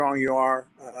how strong you are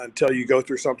until you go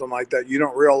through something like that. You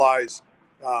don't realize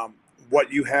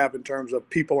what you have in terms of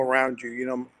people around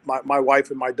you. My wife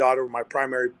and my daughter were my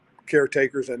primary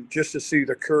caretakers, and just to see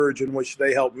the courage in which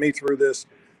they helped me through this,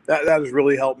 that has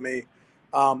really helped me.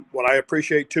 What I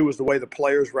appreciate too is the way the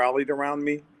players rallied around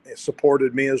me and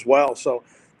supported me as well. So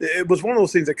it was one of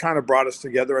those things that kind of brought us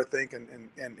together, I think,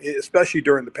 and especially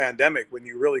during the pandemic when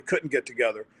you really couldn't get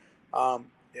together.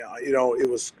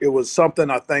 It was something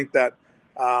I think that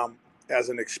as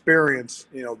an experience,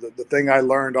 the thing I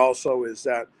learned also is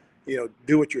that,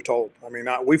 do what you're told. I mean,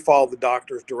 we followed the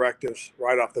doctor's directives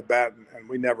right off the bat, and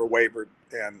we never wavered.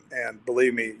 And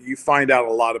believe me, you find out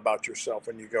a lot about yourself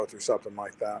when you go through something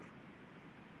like that.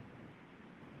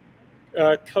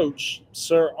 Coach,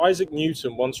 Sir Isaac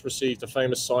Newton once received a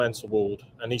famous science award,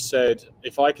 and he said,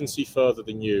 "If I can see further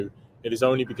than you, it is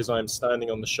only because I am standing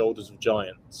on the shoulders of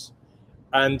giants."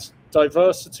 And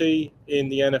diversity in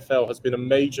the NFL has been a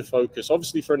major focus,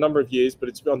 obviously for a number of years, but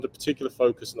it's been under particular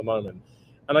focus at the moment.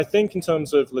 And I think in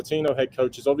terms of Latino head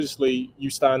coaches, obviously you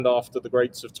stand after the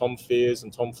greats of Tom Fears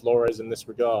and Tom Flores in this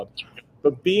regard.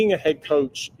 But being a head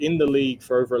coach in the league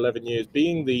for over 11 years,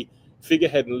 being the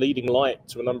figurehead and leading light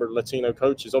to a number of Latino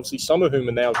coaches, obviously some of whom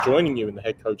are now joining you in the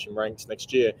head coaching ranks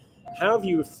next year. How have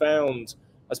you found,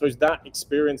 I suppose, that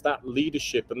experience, that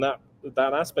leadership, and that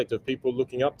aspect of people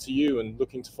looking up to you and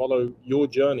looking to follow your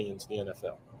journey into the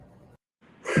NFL?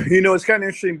 It's kind of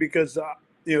interesting because,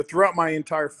 throughout my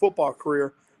entire football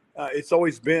career, it's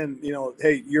always been,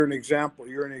 hey, you're an example.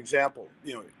 You're an example.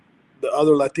 The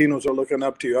other Latinos are looking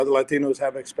up to you. Other Latinos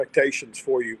have expectations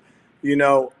for you.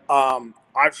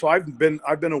 I've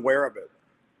been aware of it,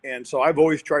 and so I've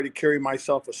always tried to carry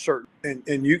myself a certain.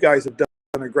 And you guys have done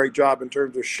a great job in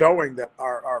terms of showing that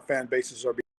our fan bases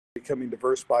are becoming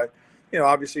diverse by,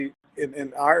 obviously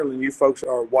in Ireland, you folks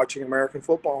are watching American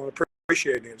football and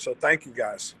appreciating it. So thank you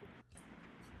guys.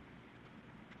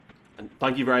 And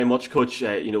thank you very much, Coach.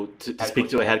 To speak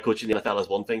to a head coach in the NFL is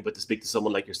one thing, but to speak to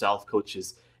someone like yourself, Coach,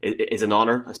 is an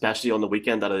honor, especially on the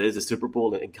weekend that it is a Super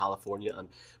Bowl in California. And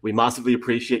we massively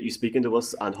appreciate you speaking to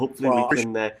us. And hopefully we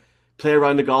can play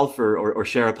around the golf or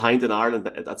share a pint in Ireland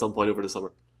at some point over the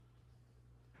summer.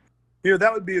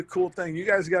 That would be a cool thing. You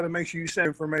guys got to make sure you send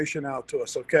information out to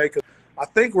us, okay? Because I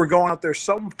think we're going out there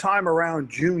sometime around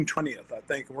June 20th, I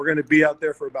think. And we're going to be out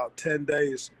there for about 10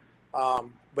 days.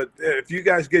 But if you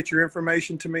guys get your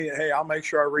information to me, hey, I'll make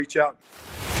sure I reach out.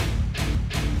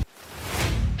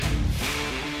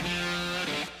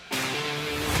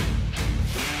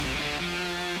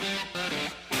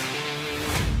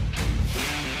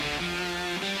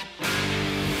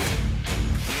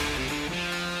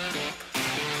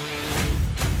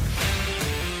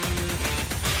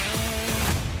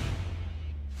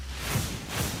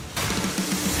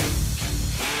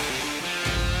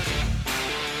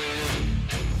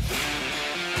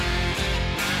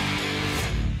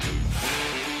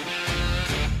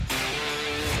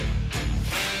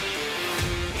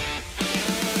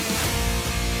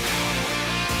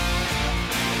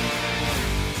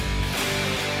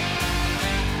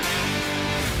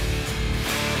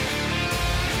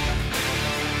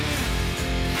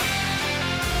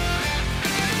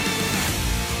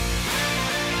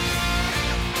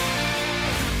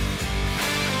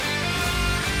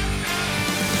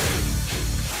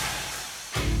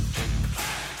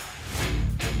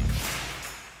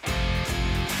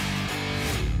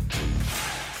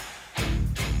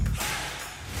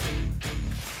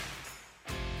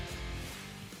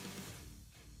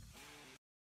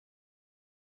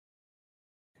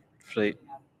 Three,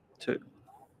 two.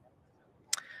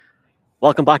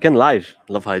 Welcome back in live.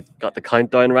 Love how I got the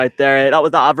countdown right there. That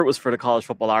was the advert was for the College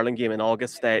Football Ireland game in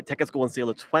August. Tickets go on sale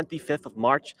the 25th of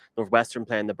March. Northwestern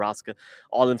playing Nebraska.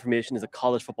 All information is at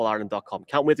collegefootballireland.com.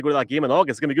 Can't wait to go to that game in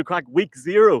August. It's going to be a good crack. Week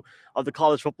 0 of the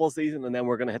college football season, and then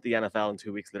we're going to hit the NFL in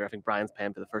 2 weeks later. I think Brian's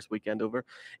paying for the first weekend over.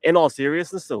 In all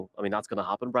seriousness, though, I mean, that's going to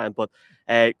happen, Brian. But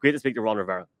great to speak to Ron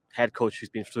Rivera, head coach who's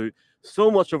been through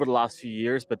so much over the last few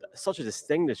years, but such a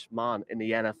distinguished man in the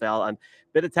NFL, and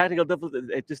bit of technical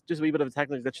difficulty, just a wee bit of a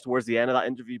technical glitch towards the end of that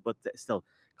interview, but still,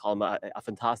 Colin, a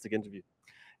fantastic interview.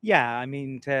 Yeah, I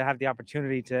mean, to have the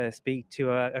opportunity to speak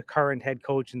to a current head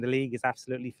coach in the league is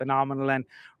absolutely phenomenal. And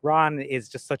Ron is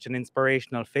just such an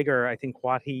inspirational figure. I think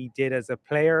what he did as a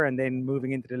player and then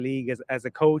moving into the league as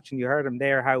a coach, and you heard him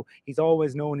there, how he's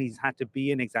always known he's had to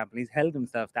be an example. He's held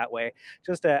himself that way.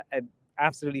 Just a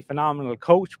absolutely phenomenal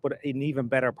coach, but an even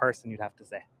better person, you'd have to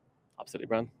say. Absolutely,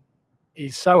 Brian.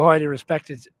 He's so highly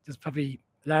respected. There's probably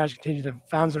a large contingent of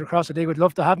fans that across the league would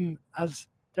love to have him as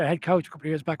their head coach. A couple of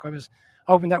years back, I was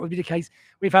hoping that would be the case.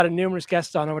 We've had numerous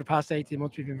guests on over the past 18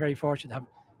 months. We've been very fortunate to have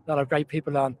a lot of great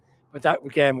people on, but that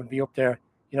again would be up there,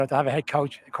 to have a head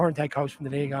coach, a current head coach from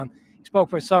the league on. He spoke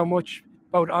for so much,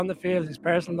 both on the field, his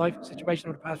personal life situation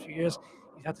over the past few years.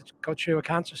 He's had to go through a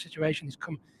cancer situation. He's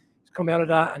come out of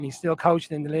that, and he's still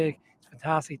coaching in the league. It's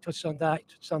fantastic. He touched on that.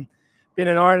 He touched on being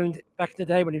in Ireland back in the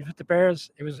day when he was with the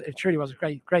Bears. It truly was a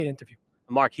great interview.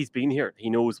 Mark, he's been here. He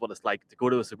knows what it's like to go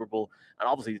to a Super Bowl and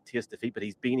obviously taste defeat, but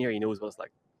he's been here. He knows what it's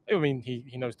like. I mean, he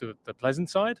knows the pleasant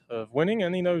side of winning,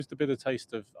 and he knows the bitter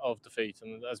taste of defeat.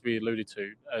 And as we alluded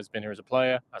to, has been here as a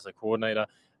player, as a coordinator,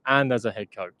 and as a head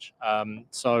coach.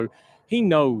 So he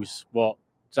knows what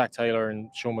Zach Taylor and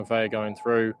Sean McVay are going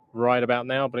through right about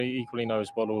now, but he equally knows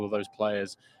what all of those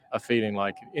players are feeling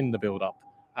like in the build-up,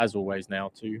 as always now,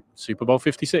 to Super Bowl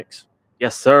 56.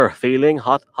 Yes, sir. Feeling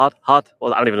hot, hot, hot.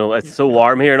 Well, I don't even know. It's so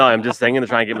warm here now. I'm just singing to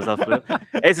try and get myself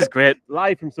through. This is great.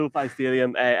 Live from SoFi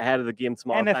Stadium ahead of the game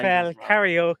tomorrow. NFL,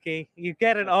 karaoke. You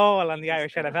get it all on the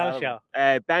Irish NFL show.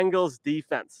 Bengals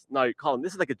defense. Now, Colin,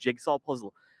 this is like a jigsaw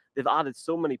puzzle. They've added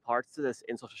so many parts to this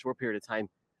in such a short period of time,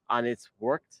 and it's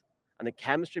worked. And the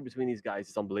chemistry between these guys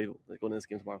is unbelievable. They're going to this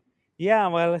game tomorrow. Yeah,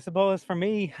 well, I suppose for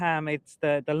me, it's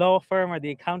the law firm or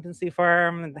the accountancy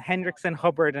firm, Hendrickson,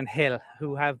 Hubbard, and Hill,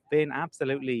 who have been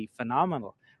absolutely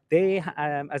phenomenal. They,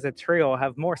 as a trio,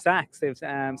 have more sacks. They've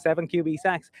 7 QB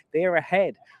sacks. They are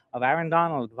ahead of Aaron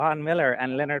Donald, Von Miller,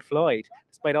 and Leonard Floyd,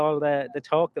 despite all the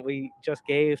talk that we just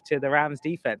gave to the Rams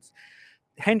defense.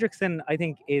 Hendrickson, I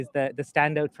think, is the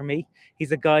standout for me.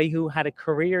 He's a guy who had a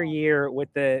career year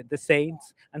with the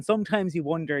Saints, and sometimes you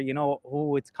wonder,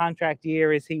 it's contract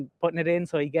year. Is he putting it in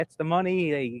so he gets the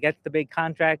money, he gets the big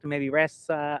contract, and maybe rests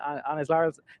on his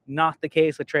laurels? Not the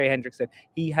case with Trey Hendrickson.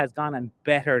 He has gone and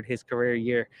bettered his career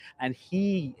year, and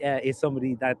he is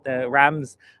somebody that the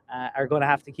Rams are going to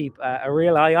have to keep a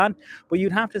real eye on. But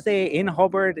you'd have to say in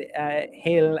Hubbard,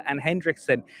 Hill, and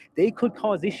Hendrickson, they could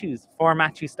cause issues for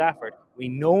Matthew Stafford. We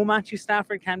know Matthew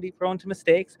Stafford can be prone to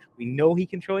mistakes. We know he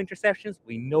can throw interceptions.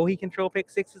 We know he can throw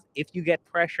pick sixes if you get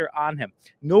pressure on him.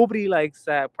 Nobody likes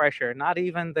pressure, not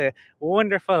even the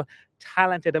wonderful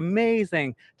talented,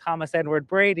 amazing Thomas Edward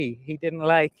Brady. He didn't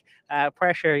like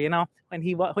pressure, when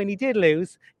he did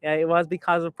lose, it was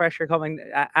because of pressure coming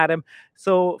at him.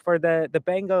 So for the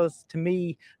Bengals, to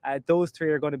me, those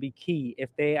three are going to be key if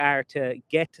they are to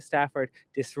get to Stafford,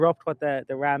 disrupt what the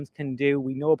Rams can do.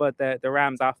 We know about the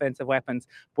Rams' offensive weapons,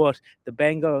 but the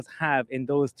Bengals have in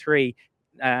those three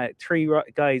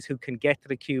guys who can get to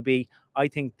the QB. I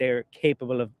think they're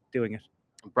capable of doing it.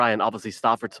 Brian, obviously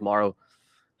Stafford tomorrow,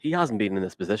 he hasn't been in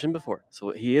this position before,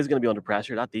 so he is going to be under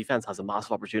pressure. That defense has a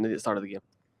massive opportunity at the start of the game.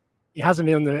 He hasn't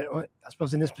been I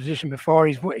suppose, in this position before.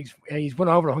 He's won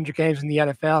over 100 games in the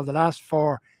NFL. The last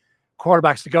 4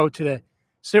 quarterbacks to go to the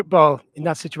Super Bowl in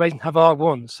that situation have all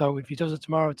won. So if he does it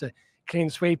tomorrow, it's a clean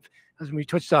sweep. As we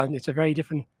touched on, it's a very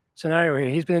different scenario here.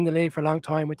 He's been in the league for a long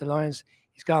time with the Lions.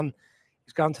 He's gone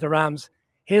to the Rams.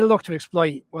 He'll look to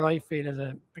exploit what I feel is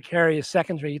a precarious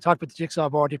secondary. You talk about the jigsaw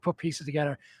board, you put pieces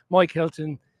together. Mike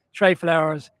Hilton, Trey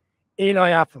Flowers, Eli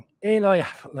Apple.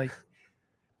 Like,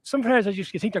 some players you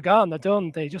think they're gone, they're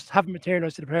done. They just haven't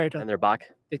materialized to the player and they're back.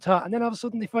 They thought, and then all of a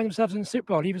sudden they find themselves in the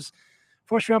Super Bowl. He was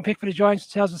first round pick for the Giants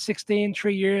in 2016,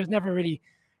 3 years, never really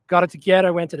got it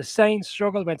together. Went to the Saints,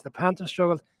 struggled. Went to the Panthers,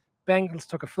 struggled. Bengals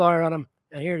took a flyer on him,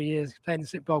 and here he is playing the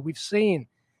Super Bowl. We've seen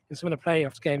in some of the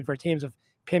playoffs games where teams have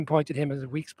pinpointed him as a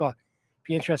weak spot.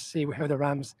 Be interested to see how the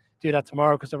Rams do that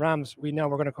tomorrow, because the Rams, we know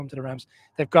we're going to come to the Rams.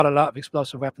 They've got a lot of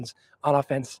explosive weapons on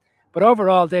offense, but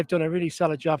overall they've done a really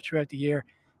solid job throughout the year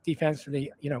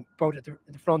defensively. Both at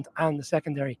the front and the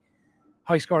secondary,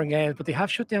 high-scoring games. But they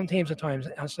have shut down teams at times,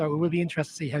 and so it will be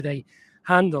interesting to see how they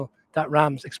handle that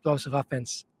Rams explosive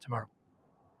offense tomorrow.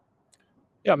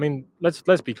 Yeah, I mean, let's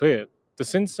be clear. The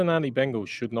Cincinnati Bengals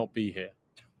should not be here.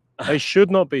 They should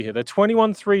not be here. They're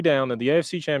 21-3 down in the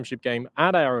AFC Championship game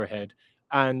at Arrowhead,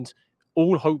 and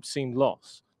all hope seemed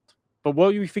lost. But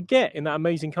what you forget in that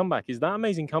amazing comeback is that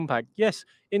amazing comeback, yes,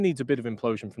 it needs a bit of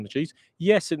implosion from the Chiefs.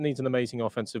 Yes, it needs an amazing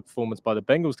offensive performance by the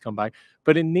Bengals to come back,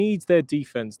 but it needs their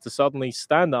defense to suddenly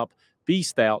stand up, be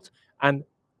stout, and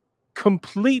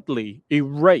completely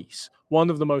erase one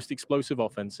of the most explosive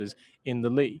offenses in the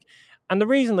league. And the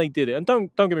reason they did it, and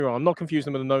don't get me wrong, I'm not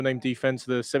confusing them with the no-name defense,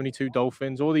 the 72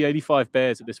 Dolphins, or the 85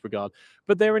 Bears at this regard,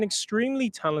 but they're an extremely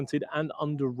talented and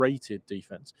underrated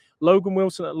defense. Logan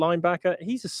Wilson at linebacker,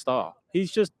 he's a star. He's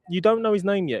just, you don't know his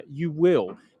name yet. You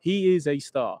will. He is a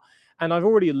star. And I've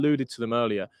already alluded to them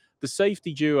earlier. The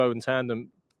safety duo and tandem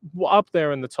were up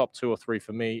there in the top 2 or 3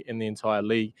 for me in the entire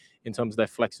league in terms of their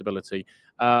flexibility.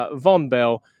 Von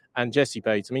Bell and Jesse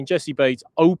Bates. I mean, Jesse Bates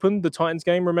opened the Titans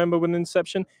game, remember, with an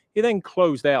interception. He then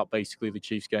closed out basically the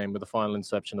Chiefs game with the final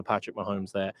interception of Patrick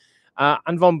Mahomes there.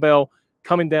 And Von Bell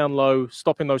coming down low,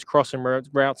 stopping those crossing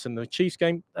routes in the Chiefs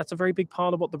game. That's a very big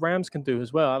part of what the Rams can do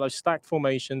as well. Those stacked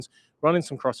formations, running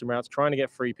some crossing routes, trying to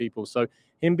get free people. So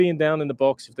him being down in the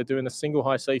box, if they're doing a single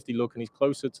high safety look and he's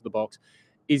closer to the box,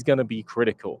 is going to be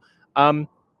critical.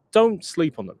 Don't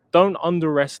sleep on them. Don't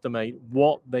underestimate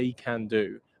what they can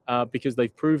do. Because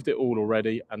they've proved it all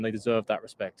already, and they deserve that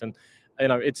respect. And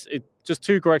it's just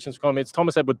 2 corrections for Colin. It's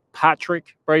Thomas Edward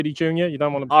Patrick Brady Jr. You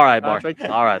don't want to. All right, Mark.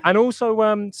 All right. And also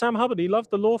Sam Hubbard. He loved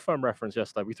the law firm reference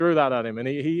yesterday. We threw that at him, and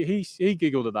he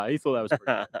giggled at that. He thought that was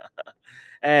pretty.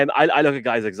 And I look at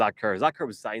guys like Zach Kerr. Zach Kerr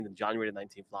was signed in January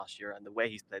 19th last year, and the way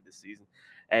he's played this season,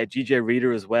 GJ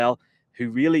Reader as well, who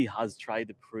really has tried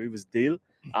to prove his deal.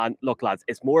 And look, lads,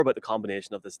 it's more about the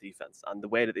combination of this defense and the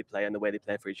way that they play and the way they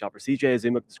play for each other. CJ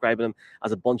Azumuk describing them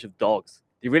as a bunch of dogs.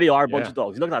 They really are a bunch of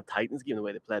dogs. You look at that Titans game, the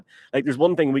way they played. Like, there's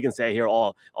one thing we can say here,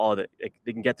 that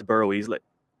they can get to Burrow easily.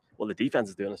 Well, the defense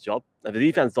is doing its job. If the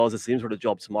defense does the same sort of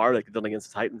job tomorrow, like they've done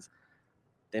against the Titans,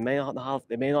 they may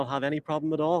not have any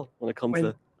problem at all when it comes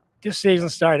to. This season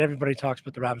started, everybody talks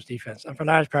about the Rams defense. And for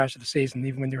large parts of the season,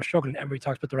 even when they were struggling, everybody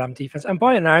talks about the Rams defense. And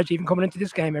by and large, even coming into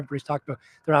this game, everybody's talked about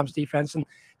the Rams defense. And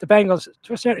the Bengals,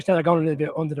 to a certain extent, are going a little bit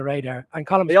under the radar. And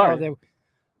Colin McCall,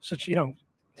 such, in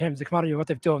terms of the commodity of what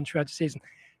they've done throughout the season.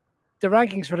 The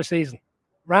rankings for the season: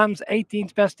 Rams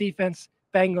 18th best defense,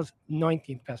 Bengals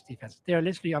 19th best defense. They're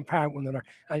literally on par with one another.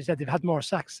 As I said, they've had more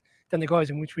sacks than the guys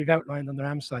in which we've outlined on the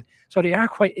Rams side. So they are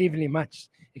quite evenly matched.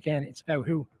 Again, it's about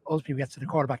who ultimately gets to the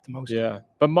quarterback the most. Yeah,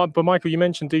 but Michael, you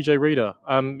mentioned DJ Reader.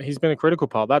 He's been a critical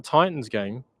part. That Titans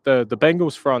game, the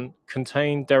Bengals front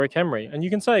contained Derrick Henry. And you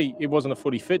can say it wasn't a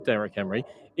fully fit Derrick Henry.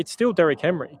 It's still Derrick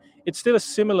Henry. It's still a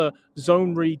similar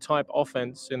zone read type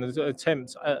offense in an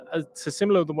attempt,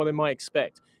 similar to what they might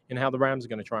expect in how the Rams are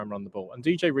going to try and run the ball. And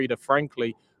DJ Reader,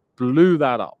 frankly, blew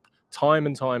that up time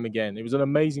and time again. It was an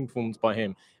amazing performance by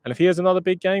him. And if he has another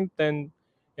big game, then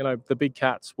the big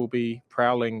cats will be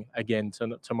prowling again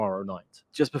tomorrow night.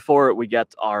 Just before we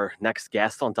get our next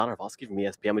guest on, Dan Orlovsky from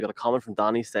ESPN, we got a comment from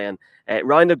Danny saying,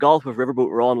 round of golf with Riverboat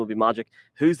Ron will be magic.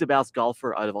 Who's the best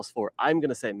golfer out of us four? I'm going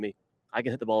to say me. I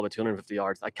can hit the ball about 250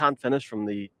 yards. I can't finish from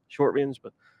the short range,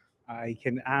 but I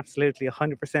can absolutely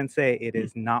 100% say it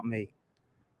is not me.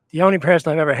 The only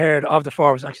person I've ever heard of the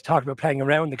four was actually talking about playing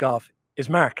around the golf is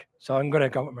Mark. So I'm going to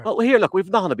go with Mark. Well, here, look, we've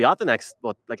nothing to be at the next,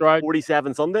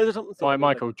 47 Sundays or something? Right,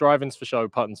 Michael, driving's for show,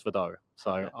 putting's for dough.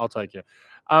 So I'll take you.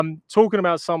 Talking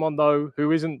about someone, though,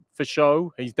 who isn't for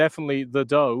show, he's definitely the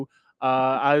dough.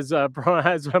 As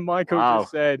Michael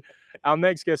just said, our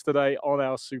next guest today on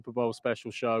our Super Bowl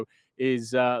special show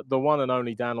is the one and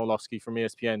only Dan Orlovsky from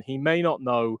ESPN. He may not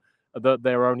know that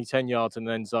there are only 10 yards in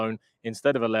the end zone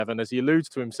instead of 11, as he alludes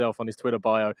to himself on his Twitter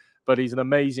bio, but he's an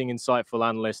amazing, insightful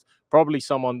analyst, probably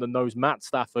someone that knows Matt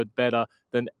Stafford better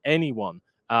than anyone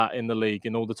in the league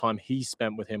in all the time he's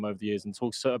spent with him over the years, and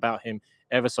talks about him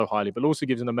ever so highly, but also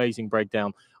gives an amazing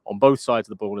breakdown on both sides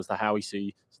of the ball as to how he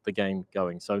sees the game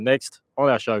going. So next on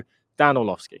our show, Dan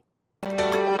Orlovsky.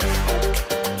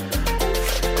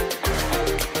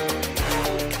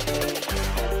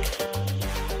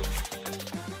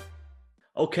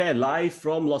 Okay, live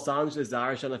from Los Angeles, the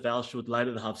Irish NFL show.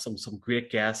 Delighted to have some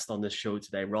great guests on this show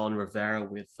today. Ron Rivera,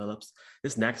 Wade Phillips.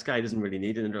 This next guy doesn't really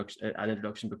need an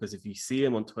introduction because if you see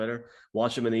him on Twitter,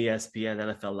 watch him on ESPN,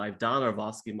 NFL Live. Dan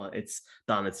Orlovsky, man, it's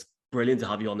brilliant to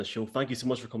have you on the show. Thank you so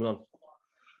much for coming on.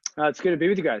 It's good to be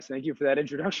with you guys. Thank you for that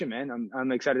introduction, man.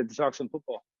 I'm excited to talk some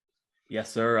football.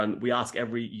 Yes, sir. And we ask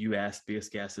every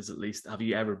US-based guest is at least, have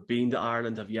you ever been to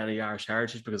Ireland? Have you any Irish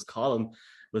heritage? Because Colin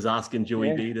was asking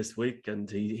Joey B this week, and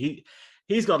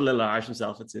he's got a little Irish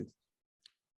himself, it seems.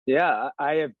 Yeah,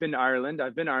 I have been to Ireland.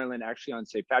 I've been to Ireland actually on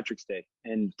St. Patrick's Day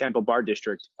in Temple Bar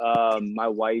District. My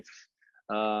wife,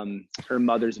 her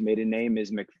mother's maiden name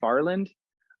is McFarland.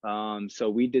 So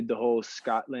we did the whole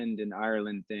Scotland and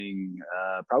Ireland thing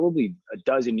probably a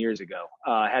dozen years ago.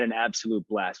 Had an absolute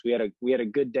blast. We had a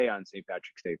good day on St.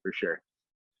 Patrick's Day for sure.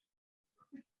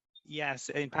 Yes,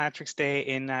 St. Patrick's Day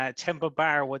in Temple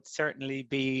Bar would certainly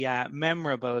be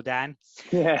memorable, Dan.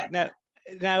 Yeah.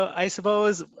 Now, I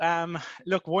suppose,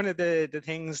 look, one of the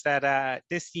things that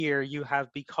this year you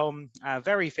have become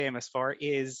very famous for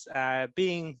is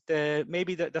being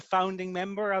the founding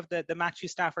member of the Matthew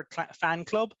Stafford fan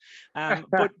club.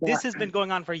 But this has been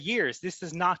going on for years. This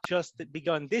has not just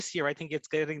begun this year. I think it's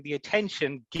getting the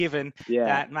attention given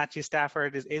that Matthew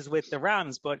Stafford is with the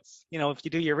Rams. But, if you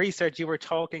do your research, you were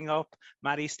talking up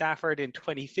Matty Stafford in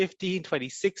 2015,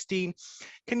 2016.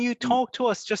 Can you talk to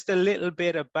us just a little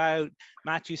bit about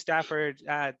Matthew Stafford,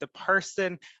 the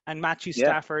person, and Matthew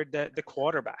Stafford, the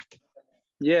quarterback?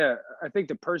 Yeah, I think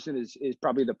the person is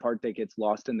probably the part that gets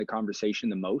lost in the conversation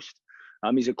the most.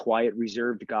 He's a quiet,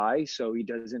 reserved guy, so he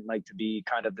doesn't like to be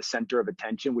kind of the center of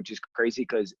attention, which is crazy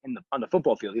because on the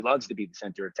football field, he loves to be the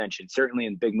center of attention, certainly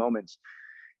in big moments.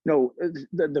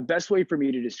 The best way for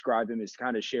me to describe him is to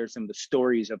kind of share some of the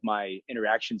stories of my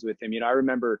interactions with him. I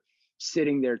remember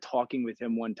sitting there talking with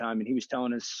him one time, and he was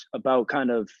telling us about kind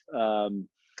of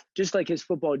just like his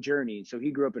football journey. So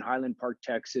he grew up in Highland Park,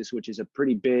 Texas, which is a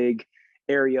pretty big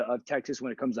area of Texas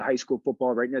when it comes to high school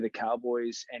football, right near the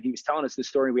Cowboys. And he was telling us the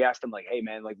story. We asked him, like, hey,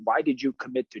 man, like, why did you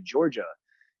commit to Georgia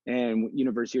and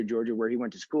University of Georgia, where he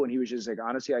went to school? And he was just like,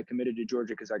 honestly, I committed to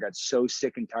Georgia because I got so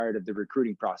sick and tired of the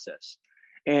recruiting process.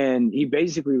 And he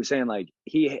basically was saying, like,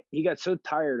 he got so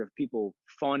tired of people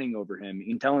fawning over him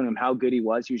and telling him how good he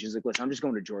was. He was just like, listen, I'm just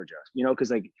going to Georgia,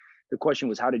 because like the question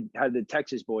was, how did the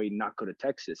Texas boy not go to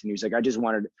Texas? And he was like, I just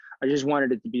wanted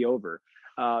it to be over.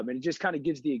 And it just kind of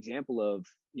gives the example of,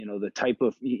 the type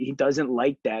of, he doesn't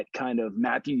like that kind of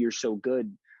Matthew, you're so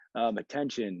good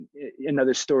attention.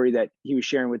 Another story that he was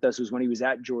sharing with us was when he was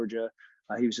at Georgia.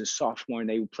 He was a sophomore, and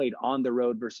they played on the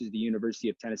road versus the University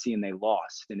of Tennessee, and they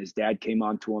lost. And his dad came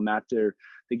on to him after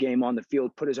the game on the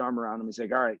field, put his arm around him. He's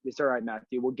like, all right, it's all right,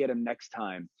 Matthew. We'll get him next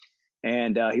time.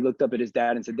 And he looked up at his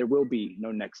dad and said, there will be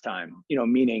no next time,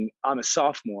 meaning I'm a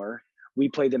sophomore. We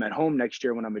play them at home next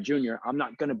year when I'm a junior. I'm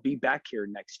not going to be back here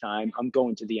next time. I'm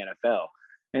going to the NFL.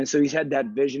 And so he's had that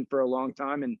vision for a long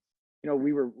time. And,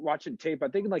 we were watching tape, I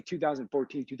think in like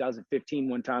 2014, 2015,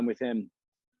 one time with him.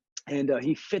 And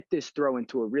he fit this throw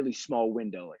into a really small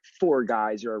window, like 4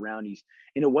 guys are around. And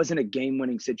it wasn't a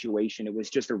game-winning situation. It was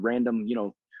just a random,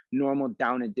 normal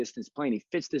down and distance play. And he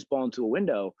fits this ball into a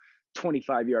window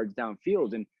 25 yards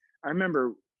downfield. And I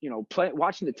remember,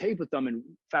 watching the tape with them, and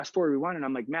fast forward rewind, and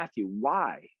I'm like, Matthew,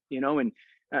 why? And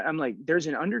I'm like, there's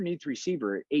an underneath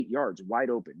receiver at 8 yards wide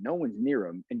open. No one's near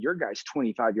him. And your guy's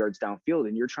 25 yards downfield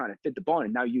and you're trying to fit the ball.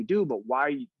 And now you do, but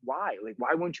why? Like,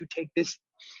 why won't you take this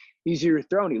easier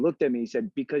throw? And he looked at me, he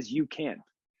said, because you can.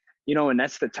 And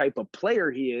that's the type of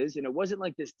player he is. And it wasn't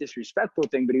like this disrespectful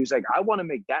thing, but he was like, I want to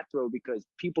make that throw because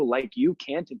people like you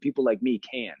can't and people like me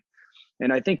can.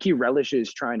 And I think he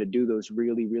relishes trying to do those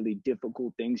really, really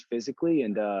difficult things physically.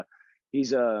 And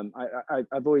he's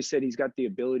I've always said he's got the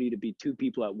ability to be two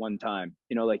people at one time.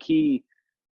 Like he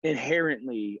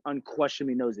inherently,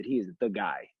 unquestionably knows that he is the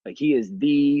guy. Like he is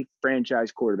the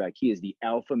franchise quarterback. He is the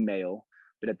alpha male,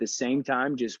 but at the same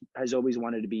time, just has always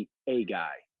wanted to be a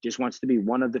guy. Just wants to be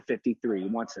one of the 53. He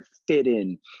wants to fit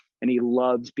in, and he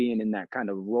loves being in that kind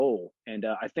of role. And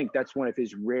I think that's one of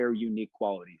his rare, unique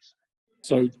qualities.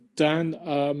 So,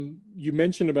 Dan, you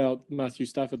mentioned about Matthew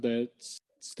Stafford there.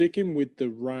 Sticking with the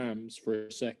Rams for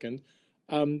a second,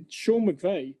 Sean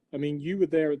McVay, I mean, you were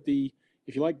there at the,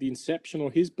 if you like, the inception or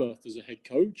his birth as a head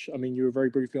coach. I mean, you were very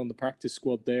briefly on the practice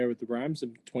squad there at the Rams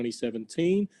in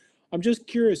 2017. I'm just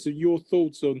curious of your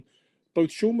thoughts on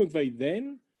both Sean McVay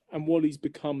then and what he's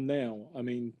become now. I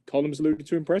mean, Colum's alluded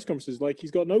to in press conferences, like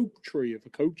he's got no tree of a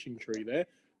coaching tree there.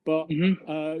 But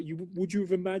would you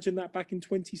have imagined that back in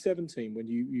 2017 when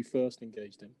you first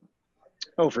engaged him?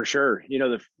 Oh, for sure.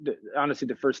 Honestly,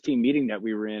 the first team meeting that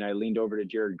we were in, I leaned over to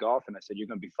Jared Goff and I said, you're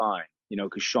going to be fine,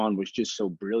 because Sean was just so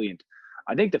brilliant.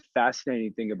 I think the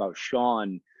fascinating thing about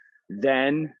Sean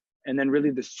then, and then really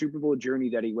the Super Bowl journey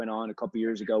that he went on a couple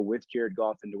years ago with Jared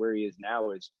Goff and to where he is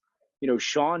now is,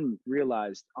 Sean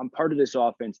realized I'm part of this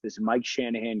offense, this Mike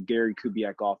Shanahan, Gary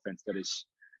Kubiak offense that is,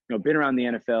 been around the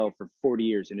NFL for 40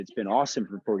 years, and it's been awesome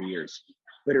for 40 years,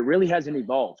 but it really hasn't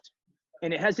evolved,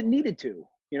 and it hasn't needed to.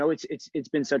 It's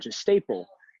been such a staple.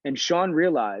 And Sean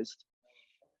realized,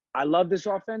 I love this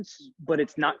offense, but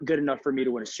it's not good enough for me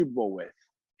to win a Super Bowl with.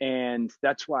 And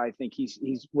that's why I think he's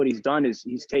what he's done is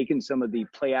he's taken some of the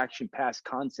play action pass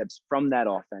concepts from that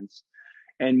offense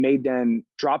and made them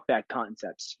drop back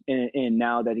concepts. And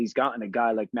now that he's gotten a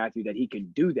guy like Matthew that he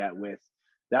can do that with,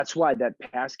 that's why that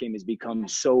pass game has become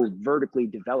so vertically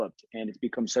developed and it's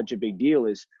become such a big deal.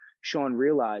 Is Sean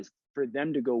realized for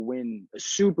them to go win a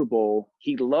Super Bowl,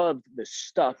 he loved the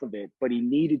stuff of it, but he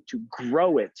needed to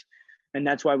grow it. And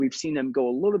that's why we've seen them go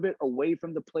a little bit away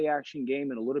from the play action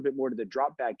game and a little bit more to the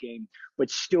drop back game, but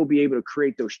still be able to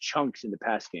create those chunks in the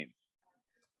pass game.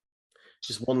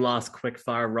 Just one last quick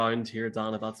fire round here,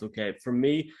 Dan, if that's okay. For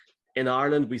me, in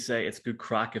Ireland, we say it's good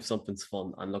crack if something's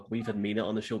fun. And look, we've had Mina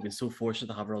on the show. We've been so fortunate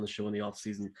to have her on the show in the off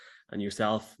season. And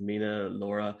yourself, Mina,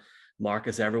 Laura,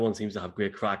 Marcus, everyone seems to have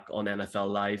great crack on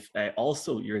NFL Live.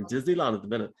 Also, you're in Disneyland at the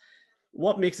minute.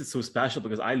 What makes it so special?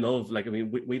 Because I love,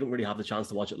 we don't really have the chance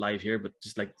to watch it live here, but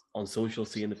just like on social,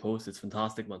 seeing the post, it's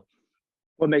fantastic, man.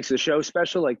 What makes the show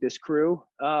special, like this crew?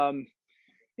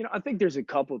 I think there's a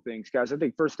couple of things, guys. I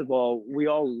think first of all, we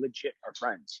all legit are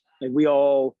friends. Like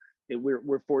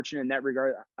we're fortunate in that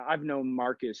regard. I've known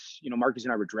Marcus. Marcus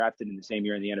and I were drafted in the same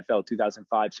year in the NFL,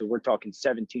 2005. So we're talking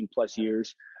 17 plus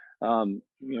years.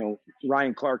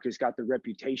 Ryan Clark has got the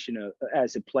reputation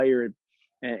as a player,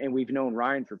 and we've known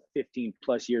Ryan for 15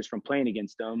 plus years from playing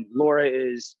against him. Laura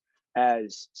is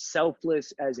as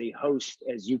selfless as a host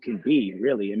as you can be,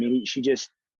 really. I mean, she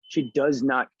does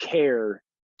not care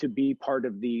to be part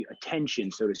of the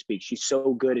attention, so to speak. She's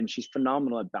so good and she's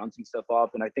phenomenal at bouncing stuff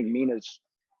off. And I think Mina's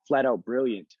flat out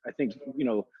brilliant. I think,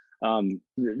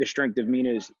 the strength of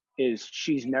Mina is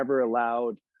she's never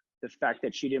allowed the fact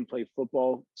that she didn't play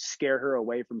football scare her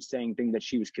away from saying things that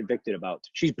she was convicted about.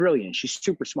 She's brilliant. She's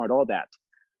super smart, all that.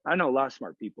 I know a lot of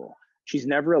smart people. She's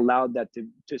never allowed that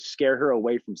to scare her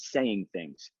away from saying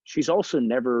things. She's also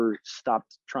never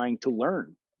stopped trying to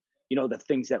learn, the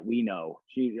things that we know.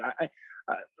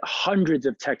 Hundreds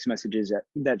of text messages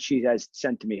that she has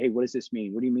sent to me. Hey, what does this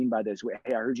mean? What do you mean by this?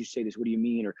 Hey, I heard you say this. What do you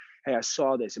mean? Or, hey, I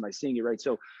saw this. Am I saying it right?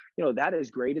 So, that is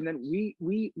great. And then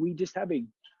we just have a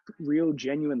real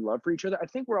genuine love for each other. I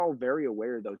think we're all very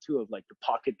aware though too of like the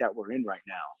pocket that we're in right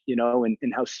now,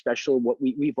 and how special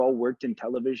we've all worked in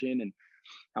television and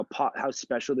how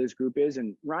special this group is.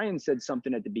 And Ryan said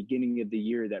something at the beginning of the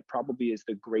year that probably is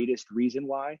the greatest reason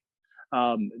why.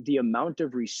 The amount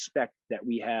of respect that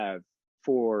we have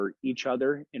for each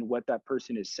other and what that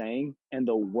person is saying and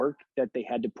the work that they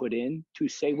had to put in to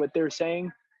say what they're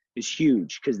saying is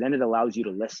huge, because then it allows you to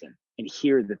listen and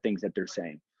hear the things that they're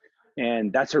saying.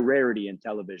 And that's a rarity in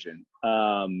television.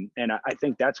 And I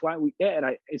think that's why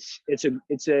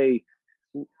it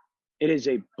is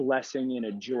a blessing and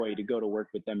a joy to go to work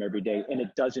with them every day. And it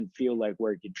doesn't feel like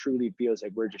work. It truly feels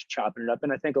like we're just chopping it up.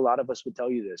 And I think a lot of us would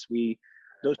tell you this.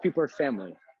 Those people are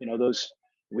family.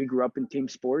 We grew up in team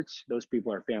sports. Those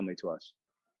people are family to us.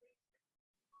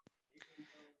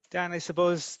 Dan, I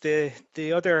suppose the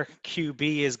other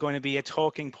QB is going to be a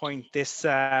talking point this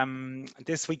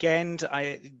weekend.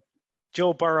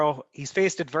 Joe Burrow, he's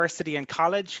faced adversity in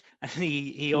college and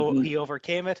he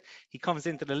overcame it. He comes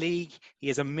into the league, he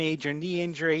has a major knee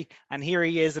injury, and here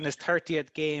he is in his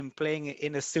 30th game playing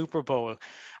in a Super Bowl.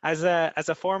 As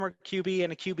a former QB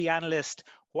and a QB analyst,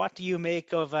 what do you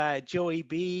make of Joey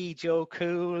B, Joe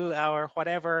Cool, or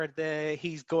whatever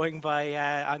he's going by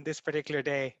on this particular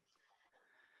day?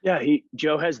 Yeah,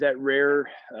 Joe has that rare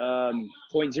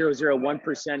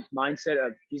 0.001% mindset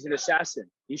of he's an assassin.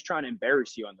 He's trying to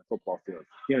embarrass you on the football field.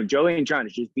 You know, Joe ain't trying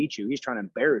to just beat you. He's trying to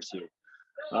embarrass you,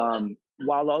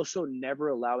 while also never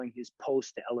allowing his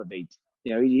post to elevate.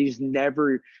 You know, he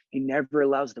never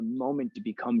allows the moment to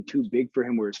become too big for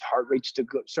him, where his heart rate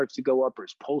starts to go up, or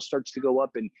his pulse starts to go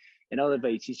up and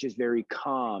elevates. He's just very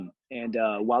calm, and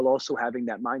while also having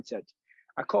that mindset.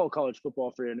 I call college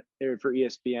football for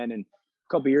ESPN, and a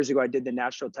couple of years ago, I did the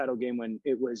national title game when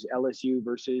it was LSU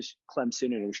versus Clemson,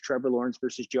 and it was Trevor Lawrence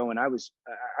versus Joe. And I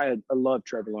love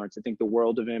Trevor Lawrence. I think the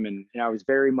world of him, and I was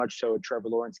very much so a Trevor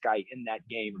Lawrence guy in that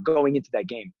game, going into that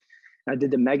game. And I did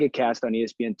the mega cast on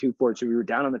ESPN2 for it, so we were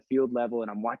down on the field level,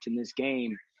 and I'm watching this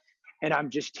game, and I'm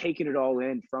just taking it all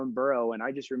in from Burrow. And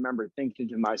I just remember thinking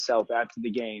to myself after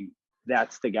the game,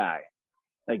 that's the guy,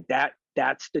 like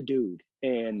that's the dude.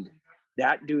 And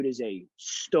that dude is a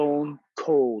stone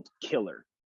cold killer.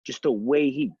 Just the way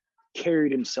he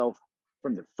carried himself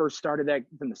from the start of that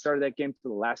game to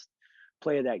the last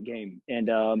play of that game. And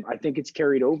I think it's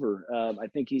carried over. I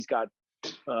think he's got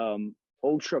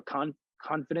ultra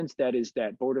confidence that is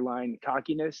that borderline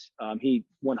cockiness. He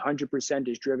 100%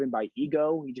 is driven by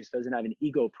ego. He just doesn't have an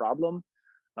ego problem.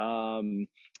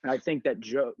 And I think that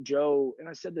Joe, and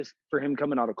I said this for him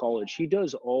coming out of college, he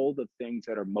does all the things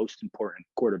that are most important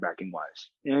quarterbacking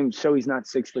wise. And so he's not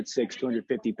 6'6",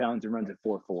 250 pounds and runs at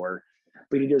 4.4,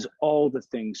 but he does all the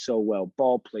things so well: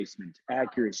 ball placement,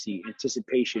 accuracy,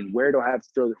 anticipation. Where do I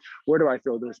throw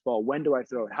this ball? When do I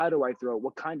throw it? How do I throw it?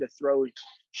 What kind of throw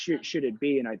should it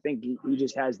be? And I think he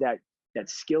just has that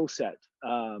skill set.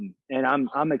 And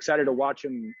I'm excited to watch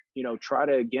him, you know, try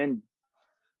to again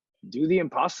do the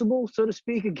impossible, so to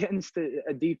speak, against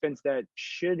a defense that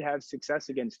should have success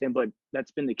against him, but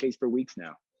that's been the case for weeks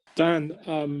now. Dan,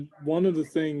 one of the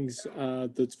things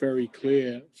that's very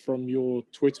clear from your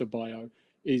Twitter bio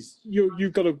is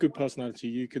you've got a good personality.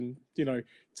 You can, you know,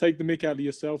 take the mick out of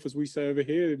yourself, as we say over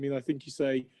here. I mean, I think you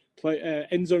say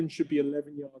end zone should be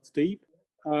 11 yards deep.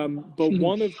 But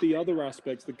one of the other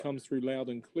aspects that comes through loud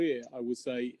and clear, I would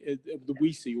say, that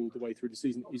we see all the way through the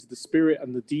season, is the spirit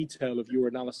and the detail of your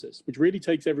analysis, which really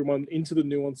takes everyone into the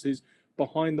nuances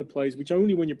behind the plays, which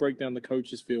only when you break down the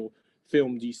coaches' film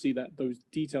do you see those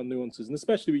detailed nuances, and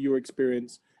especially with your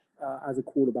experience as a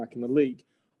quarterback in the league.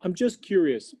 I'm just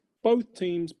curious, both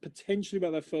teams potentially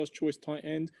about their first choice tight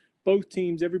end, both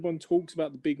teams, everyone talks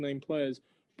about the big name players,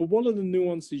 but what are the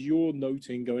nuances you're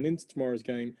noting going into tomorrow's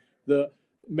game that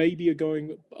maybe are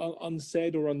going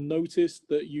unsaid or unnoticed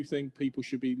that you think people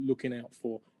should be looking out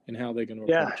for in how they're going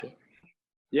to approach it?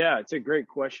 Yeah, it's a great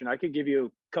question. I could give you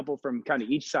a couple from kind of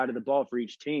each side of the ball for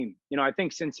each team. You know, I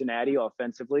think Cincinnati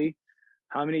offensively,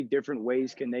 how many different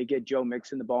ways can they get Joe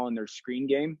Mixon the ball in their screen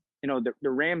game? You know, the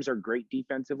Rams are great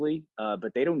defensively,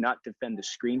 but they do not defend the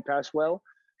screen pass well.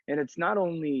 And it's not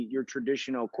only your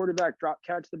traditional quarterback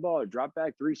catch the ball, drop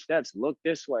back 3 steps, look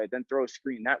this way, then throw a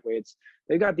screen that way.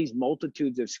 They got these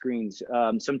multitudes of screens.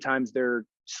 Sometimes they're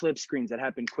slip screens that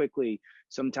happen quickly.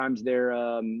 Sometimes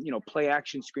they're play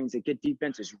action screens that get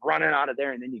defenses running out of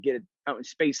there, and then you get it out in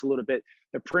space a little bit,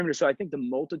 the perimeter. So I think the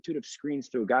multitude of screens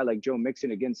to a guy like Joe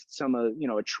Mixon against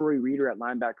a Troy Reader at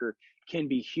linebacker can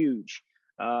be huge.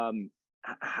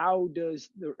 How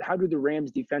do the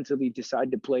Rams defensively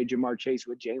decide to play Jamar Chase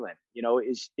with Jalen? You know,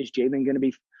 is Jalen going to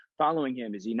be following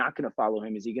him? Is he not going to follow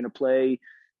him? Is he going to play,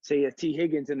 say, a T.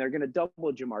 Higgins, and they're going to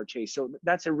double Jamar Chase? So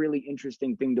that's a really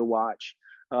interesting thing to watch.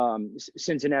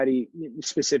 Cincinnati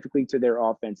specifically to their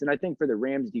offense. And I think for the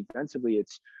Rams defensively,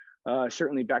 it's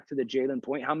certainly back to the Jalen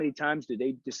point. How many times do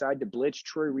they decide to blitz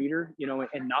Troy Reader,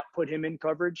 and not put him in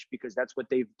coverage? Because that's what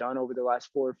they've done over the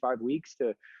last 4 or 5 weeks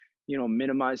to,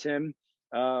 minimize him.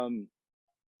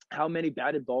 How many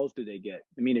batted balls do they get?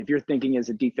 I mean, if you're thinking as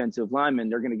a defensive lineman,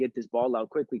 they're going to get this ball out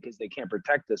quickly because they can't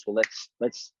protect us. Well,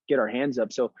 let's get our hands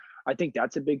up. So I think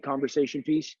that's a big conversation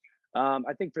piece.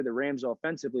 I think for the Rams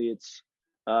offensively, it's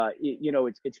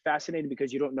fascinating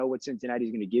because you don't know what Cincinnati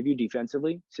is going to give you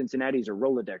defensively. Cincinnati is a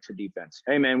Rolodex of defense.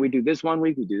 Hey man, we do this one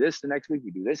week, we do this the next week,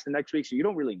 we do this the next week. So you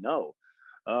don't really know.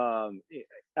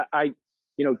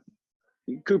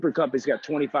 Cooper Kupp has got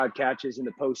 25 catches in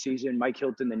the postseason. Mike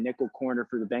Hilton, the nickel corner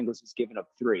for the Bengals, has given up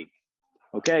 3.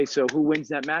 Okay, so who wins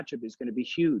that matchup is going to be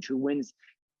huge. Who wins?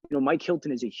 Mike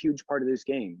Hilton is a huge part of this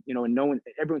game. And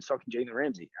everyone's talking Jalen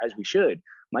Ramsey, as we should.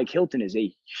 Mike Hilton is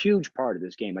a huge part of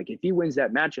this game. Like, if he wins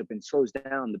that matchup and slows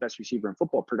down the best receiver in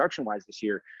football production-wise this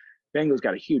year, Bengals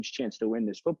got a huge chance to win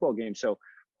this football game. So,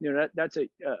 that's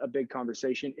a big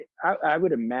conversation. I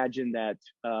would imagine that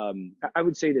I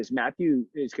would say this: Matthew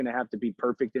is going to have to be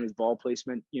perfect in his ball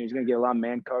placement. He's going to get a lot of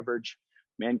man coverage.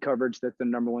 That's the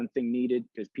number one thing needed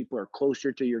because people are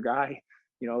closer to your guy.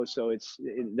 So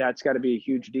that's got to be a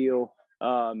huge deal.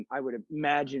 I would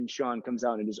imagine Sean comes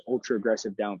out and is ultra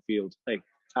aggressive downfield. Like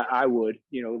I would,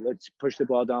 let's push the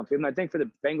ball downfield. And I think for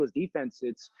the Bengals defense,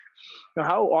 it's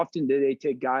how often do they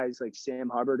take guys like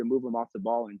Sam Hubbard and move them off the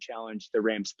ball and challenge the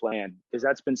Rams' plan? Because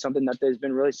that's been something that has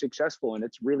been really successful, and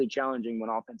it's really challenging when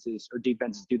offenses or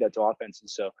defenses do that to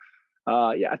offenses. So,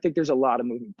 I think there's a lot of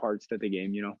moving parts to the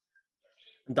game.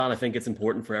 Dan, I think it's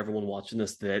important for everyone watching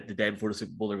this the day before the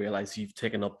Super Bowl to realize you've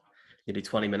taken up nearly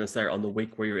 20 minutes there on the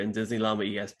week where you're in Disneyland with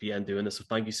ESPN doing this. So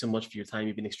thank you so much for your time.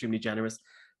 You've been extremely generous.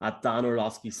 At Dan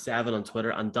Orlovsky7 on Twitter.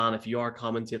 And Dan, if you are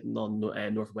commentating on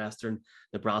Northwestern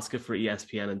Nebraska for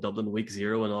ESPN in Dublin, week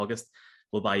 0 in August,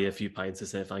 we'll buy you a few pints to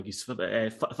say thank you.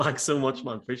 Thanks so much,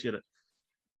 man. Appreciate it.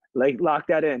 Lock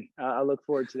that in. I look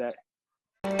forward to that.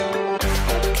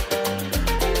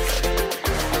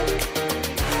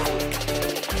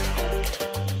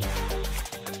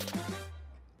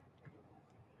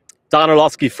 Dan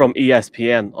Orlovsky from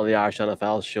ESPN on the Irish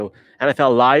NFL show.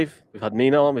 NFL Live. We've had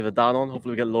Mina on, we've had Dan on.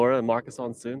 Hopefully we get Laura and Marcus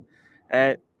on soon.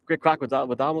 Great crack with Dan,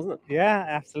 wasn't it? Yeah,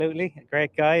 absolutely. A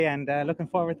great guy, and looking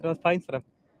forward to those pints with him.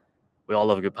 We all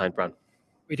love a good pint, Bran.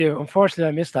 We do. Unfortunately,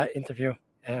 I missed that interview.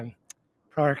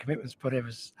 Prior commitments, but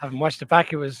having watched it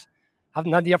back,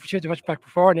 haven't had the opportunity to watch it back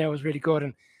before now. It was really good.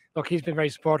 And look, he's been very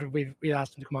supportive. We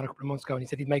asked him to come on a couple of months ago, and he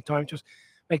said he'd make time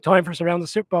for us around the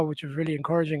Super Bowl, which was really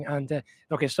encouraging. And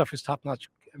look, his stuff is top notch.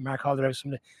 Mark Alder,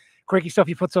 some of the quirky stuff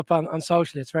he puts up on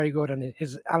social, it's very good, and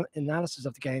his analysis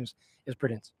of the games is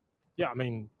brilliant. Yeah, I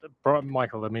mean,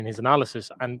 Michael, his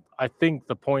analysis, and I think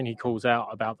the point he calls out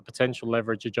about the potential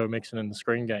leverage of Joe Mixon in the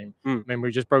screen game.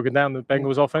 We've just broken down the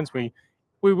Bengals offense. We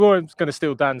weren't going to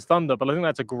steal Dan's thunder, but I think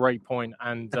that's a great point.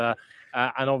 And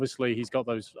obviously he's got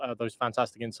those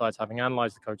fantastic insights, having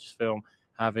analyzed the coach's film,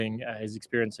 having his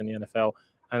experience in the NFL.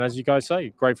 And as you guys say,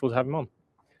 grateful to have him on.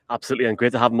 Absolutely, and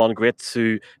great to have him on. Great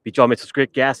to be joined by such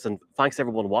great guests, and thanks to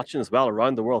everyone watching as well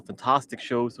around the world. Fantastic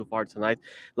show so far tonight,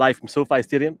 live from SoFi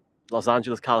Stadium, Los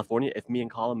Angeles, California. If me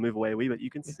and Colin move away a wee bit, you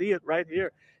can see it right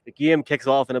here. The game kicks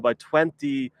off in about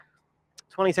 27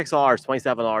 hours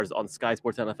on Sky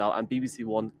Sports NFL and BBC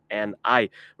One NI.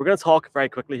 We're going to talk very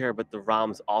quickly here about the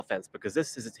Rams offense, because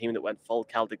this is a team that went full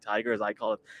Celtic Tiger, as I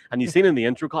call it. And you've seen in the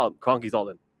intro, Colin, Kroenke's all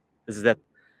in. This is it.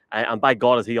 And by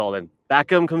God, is he all in.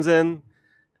 Beckham comes in.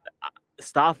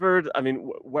 Stafford,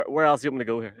 where else are you going to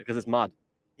go here? Because it's mad.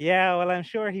 Yeah, well, I'm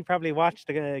sure he probably watched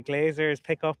the Glazers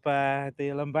pick up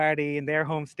the Lombardi in their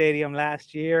home stadium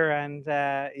last year and,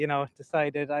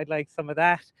 decided I'd like some of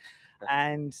that.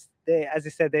 And they, as I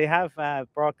said, they have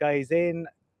brought guys in.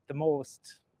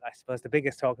 The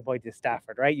biggest talking point is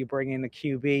Stafford, right? You bring in the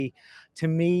QB. To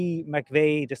me,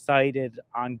 McVay decided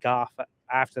on Goff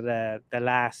after the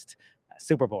last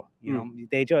Super Bowl.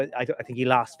 I think he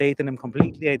lost faith in him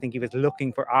completely. I think he was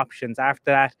looking for options after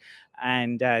that,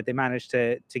 and they managed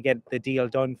to get the deal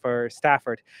done for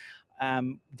Stafford.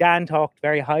 Dan talked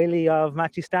very highly of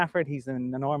Matthew Stafford. He's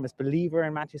an enormous believer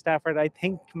in Matthew Stafford. I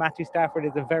think Matthew Stafford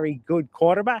is a very good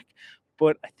quarterback,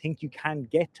 but I think you can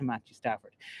get to Matthew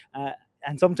Stafford.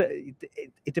 And sometimes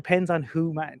it depends on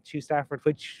who Matthew Stafford,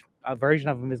 which version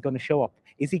of him is going to show up.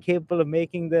 Is he capable of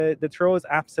making the throws?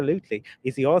 Absolutely.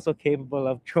 Is he also capable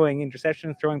of throwing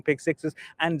interceptions, throwing pick sixes,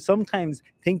 and sometimes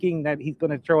thinking that he's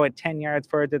going to throw it 10 yards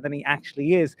further than he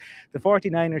actually is? The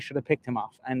 49ers should have picked him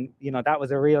off. And, that was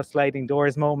a real sliding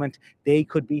doors moment. They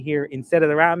could be here instead of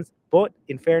the Rams. But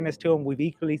in fairness to him, we've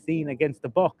equally seen against the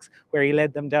Bucs where he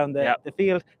led them down the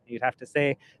field. You'd have to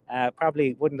say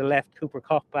probably wouldn't have let Cooper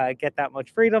Kupp get that much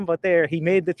freedom, but there he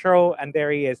made the throw and there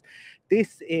he is.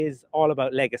 This is all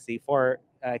about legacy for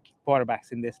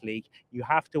quarterbacks in this league. You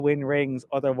have to win rings,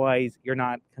 otherwise you're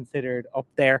not considered up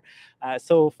there.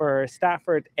 So for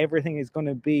Stafford, everything is going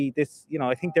to be this.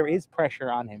 I think there is pressure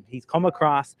on him. He's come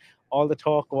across. All the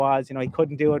talk was, he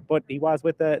couldn't do it, but he was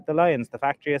with the Lions, the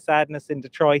Factory of Sadness in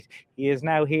Detroit. He is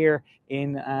now here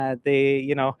in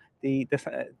the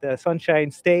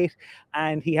Sunshine State,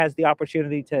 and he has the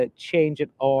opportunity to change it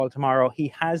all tomorrow.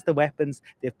 He has the weapons.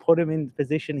 They've put him in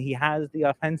position. He has the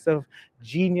offensive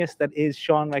genius that is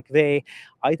Sean McVay.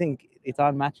 I think it's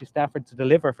on Matthew Stafford to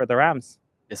deliver for the Rams.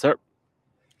 Yes, sir.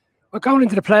 Well, going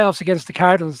into the playoffs against the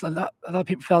Cardinals, a lot of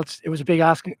people felt it was a big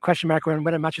question mark on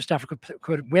whether Matthew Stafford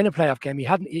could win a playoff game.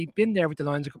 He'd been there with the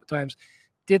Lions a couple of times,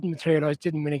 didn't materialize,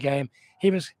 didn't win a game.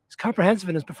 He was comprehensive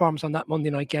in his performance on that Monday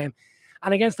night game.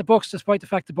 And against the Bucs, despite the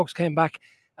fact the Bucs came back,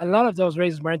 a lot of those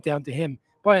reasons weren't down to him.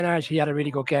 By and large, he had a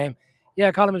really good game.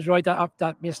 Yeah, Colin was right,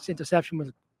 that missed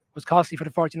interception was costly for the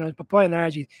 49ers, but by and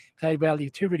large, he played well. He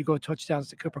had 2 really good touchdowns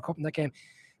to Cooper Kupp in that game.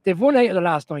 They've won 8 of the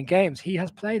last 9 games. He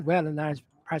has played well in large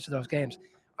parts of those games.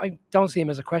 I don't see him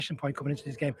as a question point coming into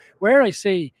this game. Where I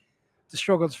see the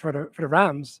struggles for the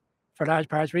Rams for large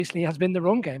parts recently has been the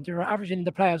run game. They were averaging in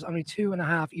the playoffs only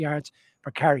 2.5 yards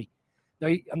per carry.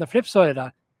 Now, on the flip side of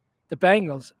that, the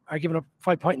Bengals are giving up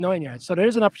 5.9 yards. So there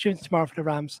is an opportunity tomorrow for the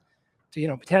Rams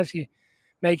to, potentially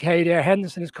make hay there.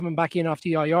 Henderson is coming back in off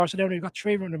the IR. So they've only got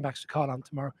 3 running backs to call on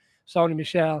tomorrow. Sony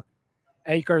Michel,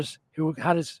 Akers, who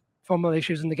had his fumble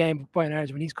issues in the game, but by and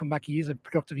large, when he's come back, he is a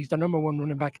productive. He's the number 1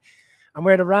 running back. And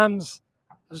where the Rams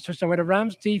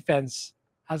defense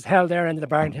has held their end of the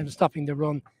bargain in terms of stopping the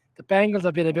run, the Bengals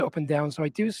have been a bit up and down. So I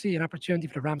do see an opportunity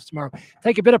for the Rams tomorrow.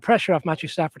 Take a bit of pressure off Matthew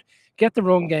Stafford, get the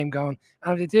run game going.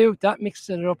 And if they do, that mixes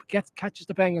it up, catches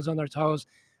the Bengals on their toes.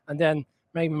 And then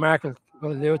maybe Mark will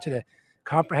allude to the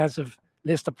comprehensive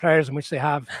list of players in which they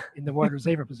have in the wide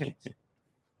receiver position.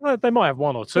 Well, they might have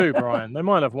 1 or 2, Brian. They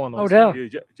might have 1 or Odell.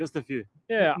 2. Just a few.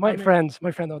 Yeah. My friend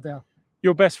Odell.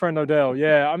 Your best friend Odell,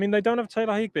 yeah. I mean, they don't have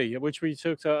Taylor Higbee, which we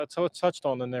touched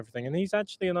on and everything, and he's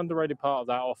actually an underrated part of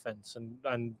that offense,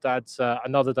 and that's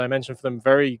another dimension for them.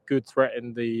 Very good threat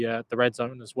in the red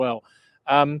zone as well.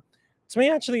 To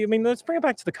me, actually, I mean, let's bring it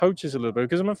back to the coaches a little bit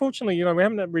because unfortunately, we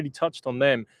haven't really touched on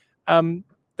them.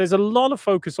 There's a lot of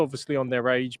focus, obviously, on their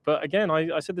age, but again,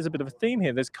 I said there's a bit of a theme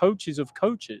here. There's coaches of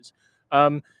coaches.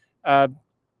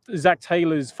 Zach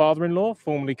Taylor's father-in-law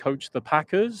formerly coached the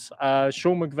Packers.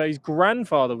 Sean McVay's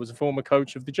grandfather was a former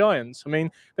coach of the Giants. I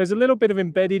mean, there's a little bit of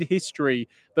embedded history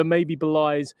that maybe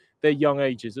belies their young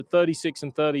ages. At 36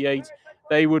 and 38,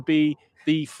 they would be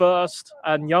the first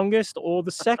and youngest or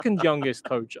the second youngest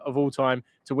coach of all time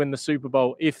to win the Super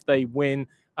Bowl if they win.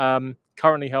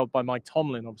 Currently held by Mike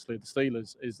Tomlin, obviously, the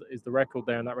Steelers is the record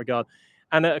there in that regard.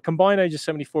 And at a combined age of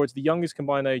 74, it's the youngest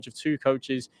combined age of 2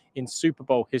 coaches in Super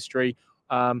Bowl history.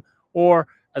 Or,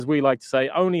 as we like to say,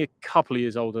 only a couple of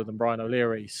years older than Brian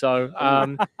O'Leary. So,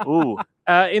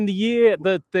 in the year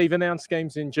that they've announced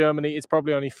games in Germany, it's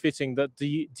probably only fitting that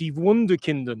the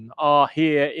Wunderkinden are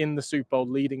here in the Super Bowl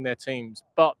leading their teams.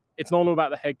 But it's not all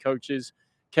about the head coaches.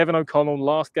 Kevin O'Connell,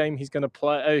 last game he's going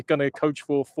to coach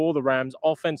for the Rams,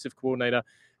 offensive coordinator,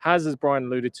 has, as Brian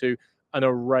alluded to, an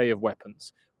array of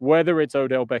weapons. Whether it's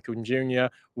Odell Beckham Jr.,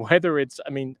 whether it's,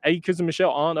 Akers and Michelle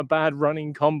aren't a bad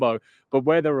running combo, but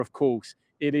whether, of course,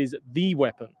 it is the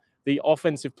weapon, the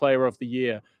offensive player of the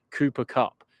year, Cooper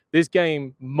Kupp. This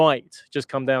game might just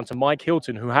come down to Mike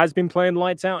Hilton, who has been playing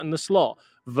lights out in the slot,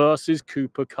 versus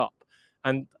Cooper Kupp.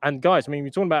 And guys, we're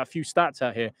talking about a few stats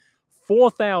out here.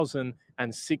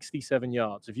 4,067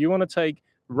 yards. If you want to take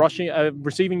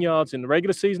receiving yards in the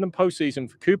regular season and postseason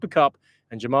for Cooper Kupp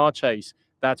and Jamar Chase,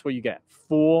 that's what you get,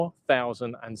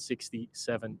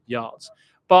 4,067 yards.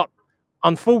 But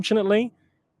unfortunately,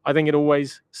 I think it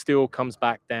always still comes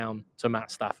back down to Matt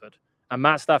Stafford. And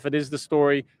Matt Stafford is the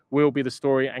story, will be the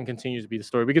story, and continues to be the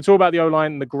story. We could talk about the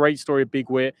O-line and the great story of Big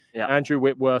Whit, Andrew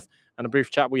Whitworth, and a brief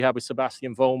chat we had with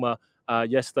Sebastian Vollmer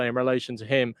yesterday in relation to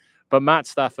him. But Matt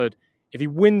Stafford, if he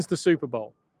wins the Super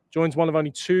Bowl, joins one of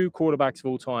only 2 quarterbacks of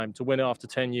all time to win it after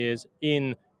 10 years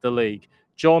in the league.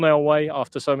 John Elway,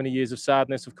 after so many years of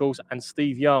sadness, of course, and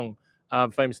Steve Young,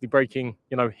 famously breaking,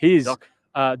 his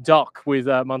duck with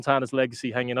Montana's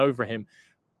legacy hanging over him.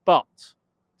 But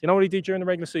you know what he did during the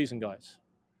regular season, guys?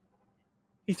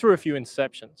 He threw a few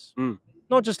interceptions.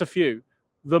 Not just a few,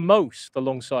 the most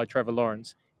alongside Trevor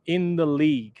Lawrence in the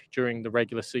league during the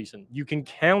regular season. You can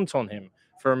count on him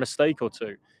for a mistake or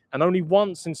 2. And only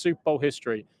once in Super Bowl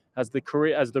history has the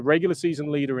regular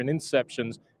season leader in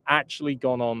interceptions actually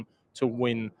gone on to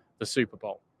win the Super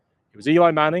Bowl. It was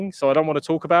Eli Manning, so I don't want to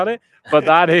talk about it, but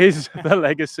that is the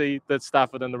legacy that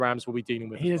Stafford and the Rams will be dealing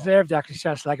with. He deserved to actually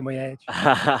start slagging my age.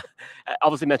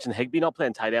 Obviously mentioned Higbee not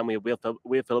playing tight end. We have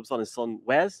Will Phillips on, his son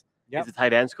Wes. He's the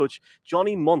tight ends coach.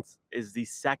 Johnny Munt is the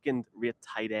second-rate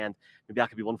tight end. Maybe that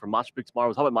could be one for Matchbook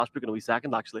tomorrow. How about Matchbook in a wee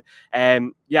second, actually?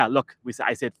 Look,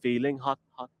 I said feeling hot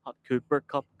Cooper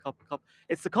Kupp.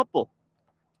 It's the couple.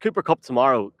 Cooper Kupp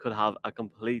tomorrow could have a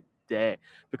complete day,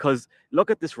 because look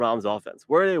at this Rams offense,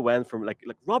 where they went from like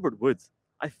Robert Woods.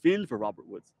 I feel for Robert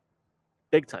Woods,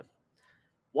 big time.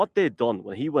 What they'd done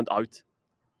when he went out,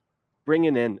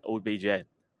 bringing in OBJ,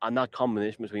 and that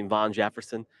combination between Van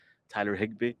Jefferson, Tyler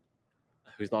Higbee,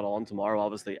 who's not on tomorrow,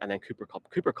 obviously, and then Cooper Kupp.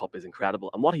 Cooper Kupp is incredible.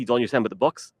 And what he done, you're saying with the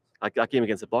Bucks, like that game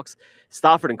against the Bucks,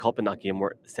 Stafford and Kupp in that game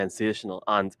were sensational.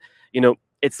 And,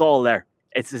 it's all there.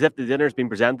 It's as if the dinner's been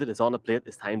presented, it's on the plate,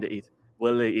 it's time to eat.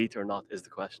 Will they eat or not is the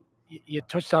question. You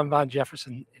touched on Van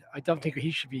Jefferson. I don't think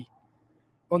he should be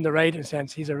underrated in a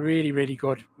sense. He's a really, really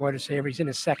good wide receiver. He's in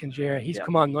his second year. He's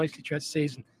come on nicely throughout the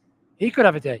season. He could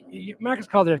have a day. Marcus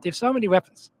called it. They have so many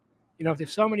weapons. They have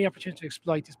so many opportunities to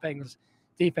exploit this Bengals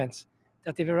defense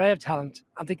that they've an array of talent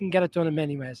and they can get it done in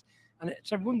many ways. And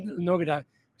it's one little nugget that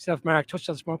myself, Mark, touched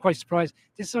on this morning. I'm quite surprised.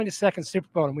 This is only the second Super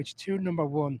Bowl in which two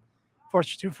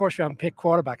first-round pick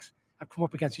quarterbacks have come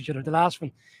up against each other. The last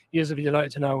one, you'll be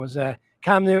delighted to know, was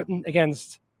Cam Newton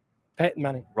against Peyton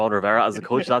Manning. Ron Rivera as a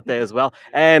coach that day as well.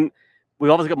 We've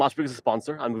obviously got Matchbook as a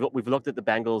sponsor, and we've looked at the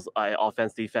Bengals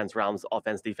offense, defense, Rams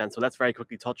offense, defense. So let's very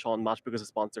quickly touch on Matchbook as a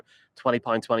sponsor. £20,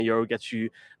 €20 gets you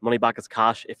money back as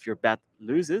cash if your bet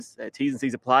loses. T's and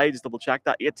C's apply. Just double check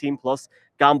that. 18 plus.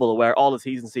 Gamble aware. All the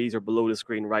T's and C's are below the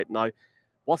screen right now.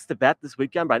 What's the bet this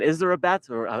weekend, Brian? Is there a bet,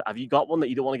 or have you got one that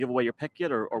you don't want to give away your pick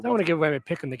yet? Or I don't want to give away my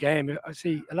pick in the game. I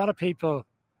see a lot of people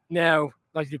now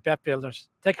like to be bet builders.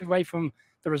 Take away from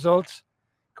the results,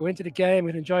 go into the game,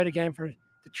 and enjoy the game for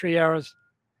the 3 hours.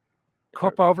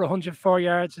 Kupp over 104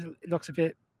 yards. It looks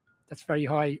that's very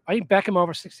high. I think Beckham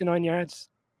over 69 yards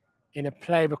in a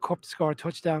play with Kupp to score a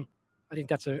touchdown. I think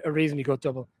that's a reasonably good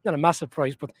double. Not a massive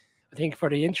price, but I think for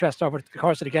the interest over the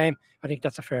course of the game, I think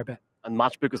that's a fair bet. And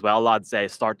Matchbook as well, lads,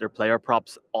 start their player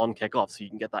props on kickoff, so you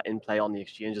can get that in play on the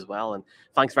exchange as well. And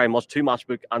thanks very much to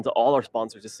Matchbook and to all our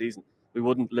sponsors this season. We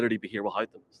wouldn't literally be here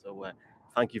without them. So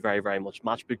thank you very, very much.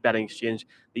 Matchbook Betting Exchange,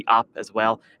 the app as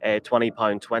well, £20,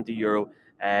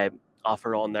 €20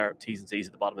 offer on there. T's and C's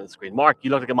at the bottom of the screen. Mark,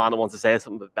 you look like a man that wants to say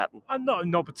something about betting.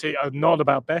 I'm not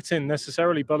about betting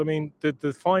necessarily, but I mean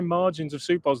the fine margins of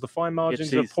Super Bowls, the fine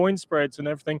margins of point spreads and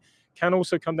everything can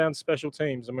also come down to special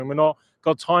teams. I mean, we're not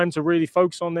got time to really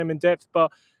focus on them in depth,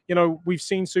 but we've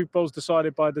seen Super Bowls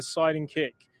decided by the deciding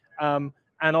kick, and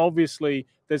obviously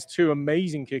there's two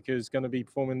amazing kickers going to be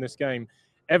performing this game.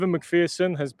 Evan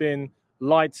McPherson has been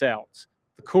lights out.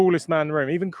 The coolest man in the room,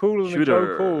 even cooler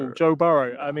than Joe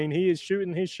Burrow. I mean, he is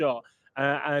shooting his shot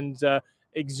and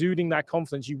exuding that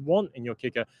confidence you want in your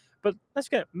kicker. But let's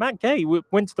get Matt Gay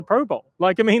went to the Pro Bowl.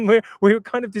 We're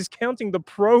kind of discounting the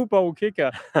Pro Bowl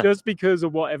kicker just because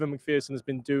of what Evan McPherson has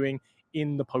been doing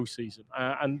in the postseason.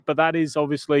 But that is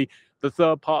obviously the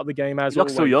third part of the game. As he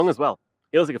looks so young as well.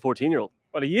 He looks like a 14-year-old.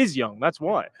 Well, he is young. That's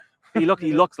why. He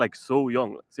looks like so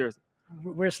young. Seriously.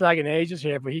 We're slagging ages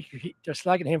here, but they're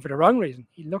slagging him for the wrong reason.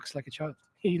 He looks like a child.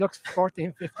 He looks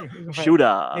 14, 15.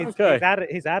 Shooter.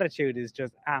 His attitude is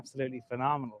just absolutely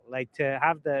phenomenal. Like, to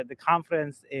have the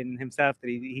confidence in himself that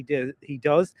he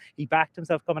does. He backed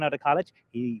himself coming out of college.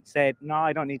 He said, no,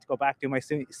 I don't need to go back to my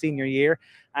senior year.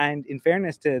 And in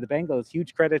fairness to the Bengals,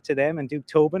 huge credit to them and Duke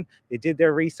Tobin. They did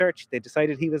their research. They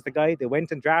decided he was the guy. They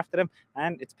went and drafted him,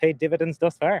 and it's paid dividends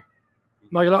thus far.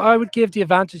 Michael, I would give the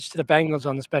advantage to the Bengals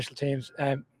on the special teams.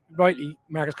 Rightly,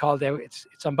 Marcus called out, it's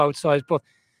on both sides. But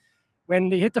when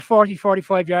they hit the 40,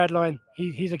 45-yard line,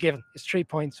 he's a given. It's 3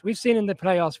 points. We've seen in the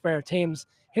playoffs where teams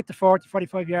hit the 40,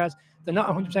 45 yards. They're not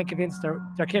 100% convinced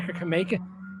their kicker can make it.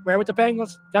 Where with the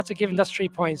Bengals, that's a given. That's 3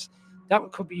 points.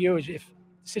 That could be huge if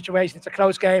the situation, it's a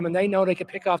close game and they know they can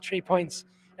pick off 3 points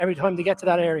every time they get to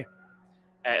that area.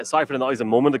 Sorry for the noise a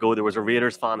moment ago. There was a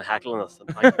Raiders fan heckling us. And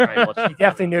thank you very much. He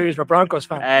definitely knew he was a Broncos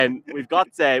fan. We've got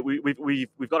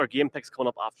we've got our game picks coming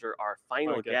up after our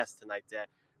final guest tonight.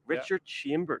 Richard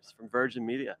Chambers from Virgin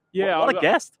Media. Yeah, what a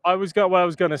guest. I was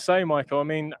going to say, Michael. I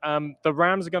mean, the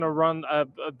Rams are going to run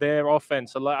their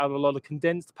offense out of a lot of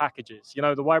condensed packages.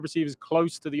 The wide receivers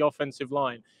close to the offensive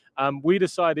line. We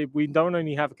decided we don't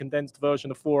only have a condensed version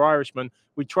of 4 Irishmen,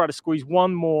 we try to squeeze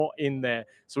one more in there.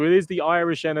 So it is the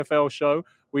Irish NFL show.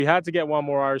 We had to get one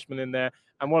more Irishman in there.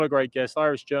 And what a great guest,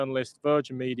 Irish journalist,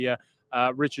 Virgin Media,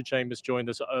 Richard Chambers joined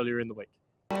us earlier in the week.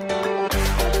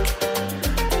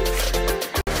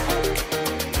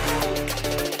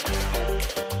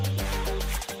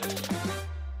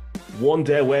 One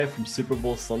day away from Super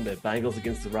Bowl Sunday, Bengals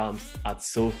against the Rams at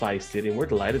SoFi Stadium. We're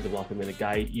delighted to welcome in a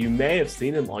guy. You may have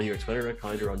seen him on your Twitter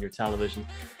account or on your television.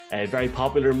 A very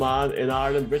popular man in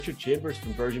Ireland, Richard Chambers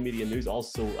from Virgin Media News,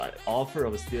 also an author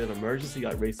of a state of emergency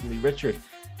out recently. Richard,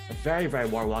 a very, very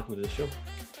warm welcome to the show.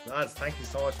 Lads, thank you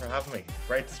so much for having me.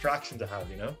 Great distraction to have,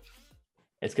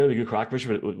 It's going to be good crack,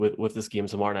 Richard, with this game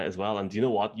tomorrow night as well. And do you know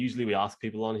what? Usually we ask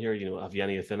people on here, have you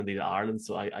any affinity to Ireland?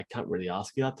 So I can't really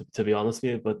ask you that, to be honest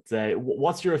with you. But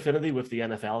what's your affinity with the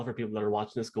NFL for people that are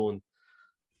watching this going?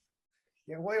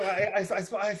 Yeah, well, I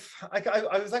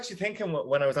was actually thinking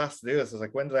when I was asked to do this, I was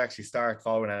like, when did I actually start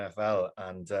following NFL?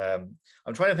 And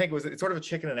I'm trying to think, it's sort of a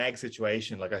chicken and egg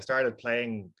situation. Like I started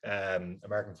playing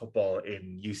American football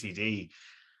in UCD.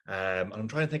 And I'm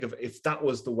trying to think of if that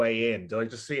was the way in. Did I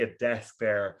just see a desk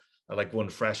there at like one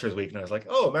freshers week and I was like,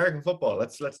 oh, American football,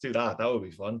 let's do that. That would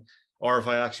be fun. Or if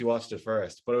I actually watched it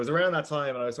first. But it was around that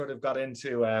time and I sort of got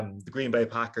into the Green Bay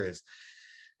Packers.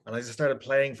 And I just started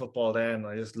playing football then.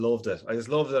 I just loved it. I just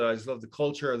loved the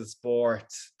culture of the sport,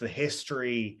 the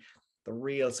history, the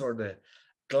real sort of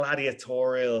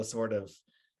gladiatorial sort of,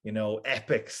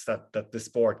 epics that the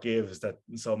sport gives that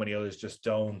so many others just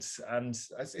don't. And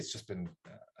it's just been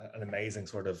an amazing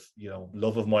sort of,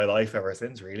 love of my life ever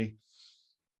since, really.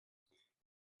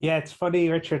 Yeah, it's funny,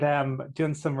 Richard,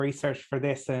 doing some research for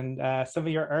this, and some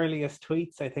of your earliest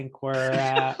tweets, I think, were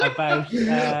about...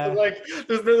 like,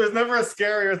 there's never a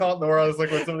scarier thought in the world. It's like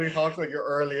when somebody talks about your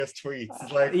earliest tweets.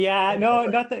 It's like... Yeah, no,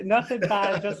 nothing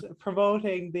bad, just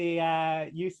promoting the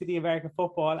UCD American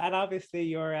football. And obviously,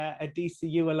 you're a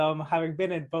DCU alum, having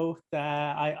been in both.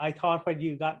 I thought when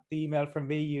you got the email from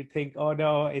me, you'd think, oh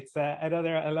no, it's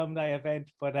another alumni event,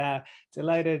 but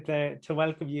delighted to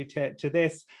welcome you to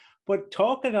this. But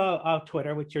talking of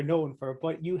Twitter, which you're known for,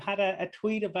 but you had a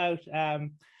tweet about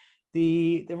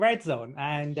the red zone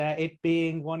and it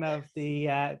being one of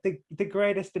the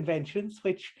greatest inventions,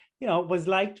 which was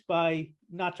liked by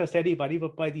not just anybody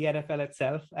but by the NFL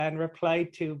itself, and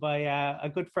replied to by a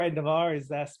good friend of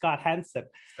ours, Scott Hanson.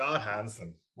 Scott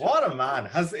Hanson, what a man!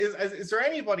 Is there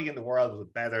anybody in the world with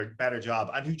a better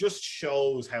job, and who just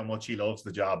shows how much he loves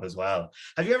the job as well?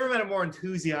 Have you ever met a more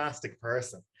enthusiastic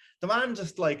person? The man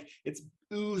just like, it's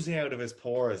oozing out of his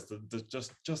pores.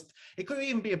 Just it could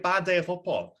even be a bad day of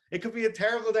football. It could be a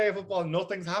terrible day of football and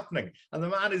nothing's happening. And the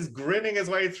man is grinning his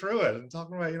way through it and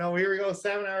talking about, here we go,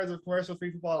 7 hours of commercial-free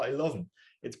football. I love him.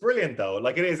 It's brilliant though.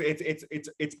 Like it is,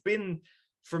 it's been,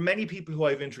 for many people who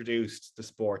I've introduced the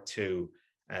sport to,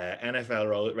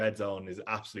 NFL Red Zone is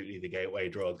absolutely the gateway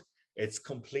drug. It's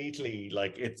completely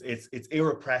like, it's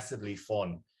irrepressibly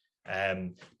fun.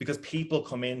 Because people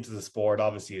come into the sport,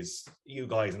 obviously, as you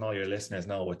guys and all your listeners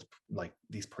know, with like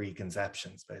these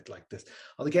preconceptions, but like this,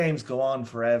 the games go on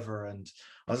forever and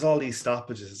there's all these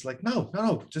stoppages. It's like,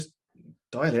 no, just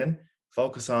dial in,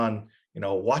 focus on,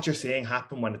 what you're seeing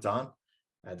happen when it's on.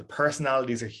 The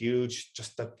personalities are huge.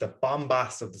 Just the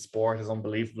bombast of the sport is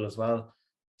unbelievable as well.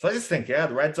 So I just think, the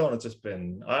red zone has just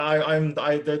been,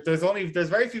 there's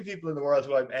very few people in the world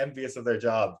who I'm envious of their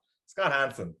job. Scott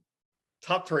Hanson.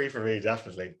 Top 3 for me,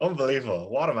 definitely. Unbelievable.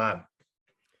 What a man.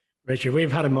 Richard,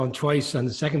 we've had him on twice, and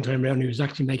the second time around, he was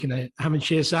actually making a ham and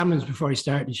cheese salmons before he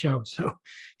started the show. So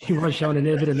he was showing a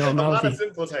little bit of normality. A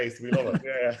simple taste. We love it.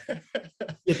 Yeah.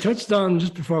 You touched on,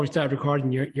 just before we started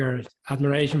recording, your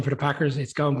admiration for the Packers.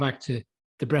 It's going back to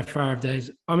the Brett Favre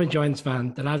days. I'm a Giants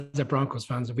fan. The lads are Broncos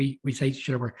fans. And we say to each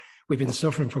other, we've been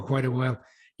suffering for quite a while.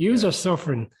 Yous are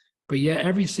suffering, but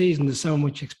every season there's so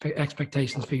much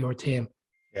expectations for your team.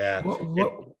 Yeah.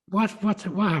 What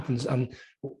happens? And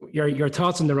your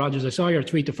thoughts on the Rodgers? I saw your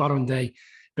tweet the following day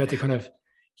about the kind of,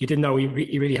 you didn't know you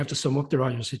really have to sum up the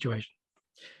Rodgers situation.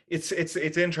 It's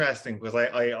interesting because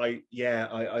I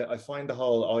find the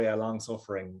whole long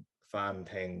suffering fan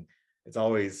thing. It's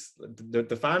always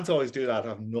the fans always do that.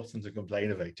 Have nothing to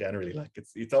complain about generally. Like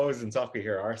it's always in soccer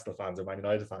here. Arsenal fans or Man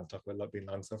United fans talk about being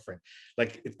long suffering.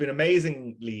 Like it's been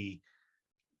amazingly.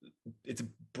 It's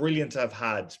brilliant to have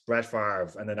had Brett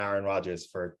Favre and then Aaron Rodgers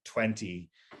for 20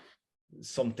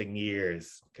 something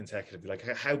years consecutively. Like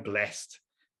how blessed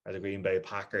are the Green Bay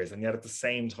Packers, and yet at the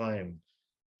same time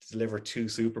to deliver 2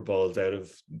 Super Bowls out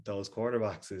of those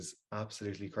quarterbacks is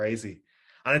absolutely crazy.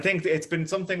 And I think it's been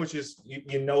something which is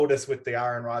you notice with the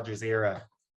Aaron Rodgers era,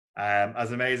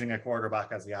 as amazing a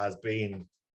quarterback as he has been,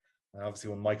 and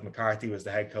obviously when Mike McCarthy was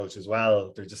the head coach as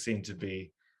well, there just seemed to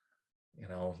be,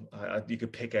 you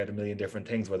could pick out a million different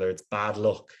things, whether it's bad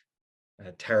luck,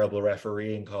 terrible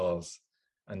refereeing calls,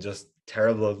 and just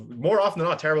more often than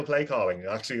not, terrible play calling.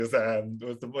 Actually, was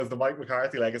the Mike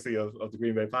McCarthy legacy of the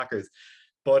Green Bay Packers.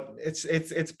 But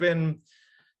it's been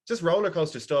just roller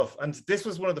coaster stuff. And this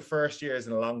was one of the first years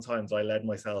in a long time that I led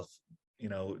myself,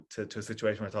 to a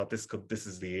situation where I thought this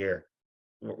is the year.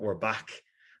 We're back.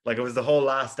 Like it was the whole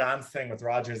Last Dance thing with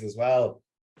Rodgers as well.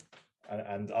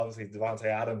 And obviously Devontae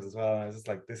Adams as well. And I was just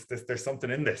like, this there's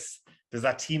something in this. There's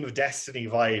that team of destiny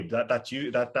vibe,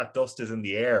 that dust is in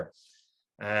the air.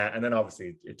 And then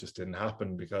obviously it just didn't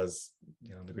happen because,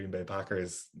 you know, the Green Bay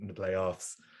Packers in the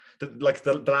playoffs, the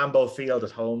Lambeau Field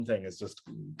at home thing is just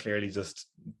clearly just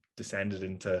descended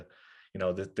into, you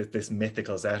know, this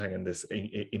mythical setting, and this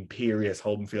imperious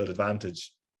home field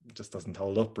advantage just doesn't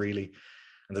hold up really.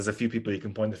 And there's a few people you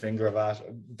can point the finger at.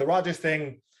 The Rodgers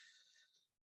thing,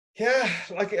 yeah,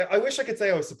 like I wish I could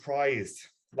say I was surprised.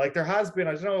 Like there has been,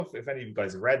 I don't know if any of you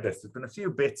guys have read this, there's been a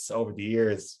few bits over the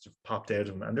years popped out,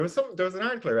 and there was an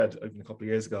article I read a couple of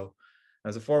years ago.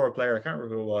 As a former player, I can't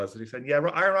remember who it was, but he said, yeah,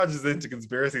 Aaron Rodgers is into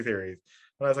conspiracy theories.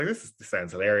 And I was like, this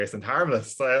sounds hilarious and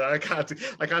harmless. I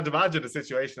can't imagine a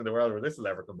situation in the world where this will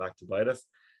ever come back to bite us.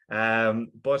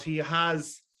 But he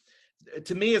has,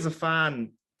 to me as a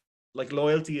fan, like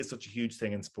loyalty is such a huge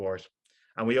thing in sport.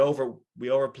 And we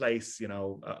overplace, you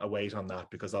know, a weight on that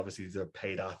because obviously these are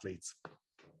paid athletes.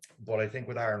 But I think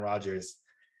with Aaron Rodgers,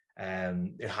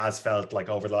 it has felt like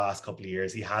over the last couple of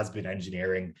years, he has been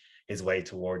engineering his way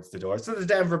towards the door. So the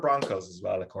Denver Broncos as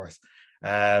well, of course.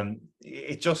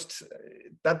 It just,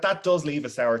 that does leave a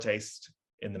sour taste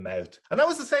in the mouth. And that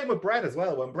was the same with Brett as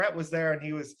well. When Brett was there and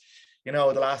he was, you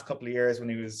know, the last couple of years when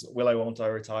he was, will I, won't I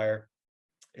retire?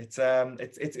 It's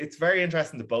very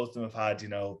interesting that both of them have had, you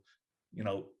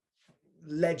know,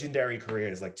 legendary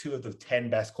careers, like two of the 10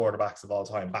 best quarterbacks of all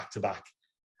time back to back.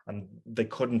 And they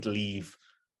couldn't leave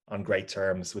on great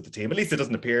terms with the team. At least it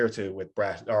doesn't appear to with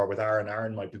Brett or with Aaron.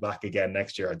 Aaron might be back again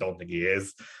next year. I don't think he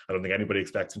is. I don't think anybody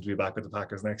expects him to be back with the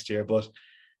Packers next year. But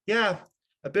yeah,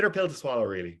 a bitter pill to swallow,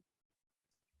 really.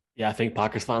 Yeah, I think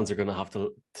Packers fans are going to have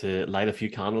to light a few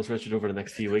candles, Richard, over the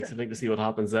next few weeks, I think, to see what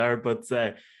happens there. But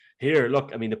here,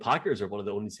 look, I mean, the Packers are one of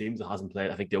the only teams that hasn't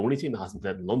played. I think the only team that hasn't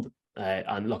played in London.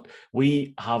 And look,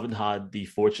 we haven't had the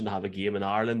fortune to have a game in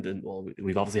Ireland, and well,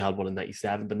 we've obviously had one in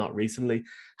 '97, but not recently.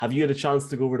 Have you had a chance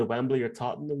to go over to Wembley or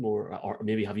Tottenham, or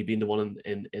maybe have you been to one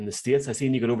in the States? I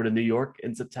seen you go over to New York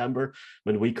in September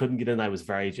when we couldn't get in. I was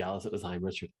very jealous at the time,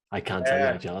 Richard. I can't tell you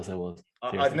how jealous I was.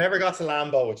 Seriously. I've never got to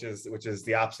Lambeau, which is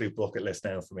the absolute bucket list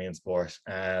now for me in sport.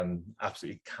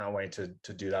 Absolutely can't wait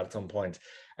to do that at some point.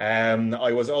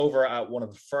 I was over at one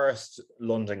of the first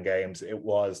London games. It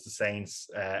was the Saints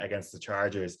against the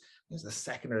Chargers. It was the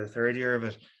second or the third year of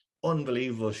it.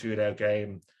 Unbelievable shootout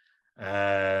game.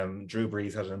 Drew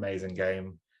Brees had an amazing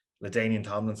game. LaDainian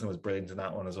Tomlinson was brilliant in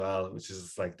that one as well, which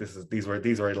is like, these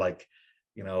were like,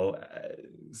 you know,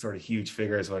 sort of huge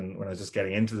figures when I was just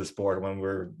getting into the sport, when we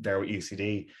were there with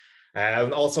UCD.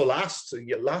 And also last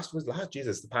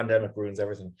Jesus, the pandemic ruins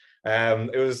everything.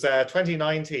 It was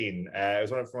 2019. It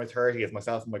was one for my 30th.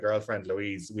 Myself and my girlfriend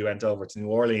Louise, we went over to New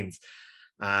Orleans,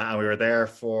 and we were there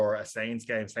for a Saints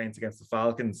game, Saints against the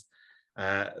Falcons.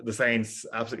 The Saints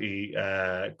absolutely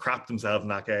crapped themselves in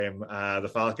that game.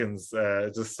 The Falcons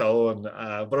just so,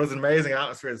 but it was an amazing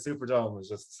atmosphere. The Superdome was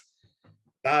just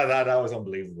that was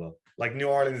unbelievable. Like, New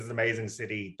Orleans is an amazing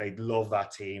city. They love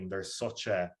that team. There's such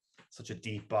a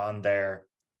deep bond there.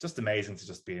 Just amazing to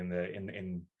just be in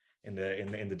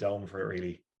the dome for it,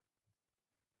 really.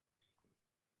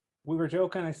 We were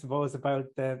joking, I suppose, about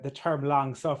the term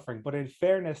long suffering, but in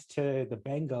fairness to the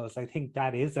Bengals, I think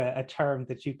that is a term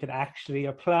that you could actually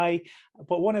apply.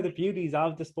 But one of the beauties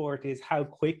of the sport is how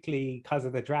quickly, because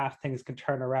of the draft, things can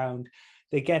turn around.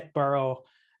 They get Burrow.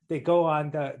 They go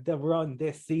on the run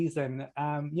this season.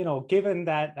 You know, given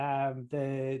that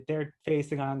they're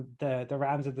facing on the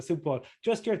Rams at the Super Bowl,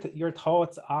 just your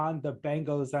thoughts on the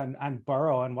Bengals and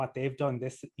Burrow and what they've done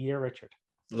this year, Richard.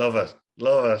 Love it.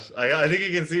 I think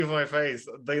you can see from my face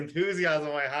the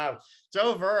enthusiasm I have.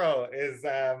 Joe Burrow is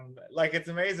like, it's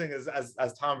amazing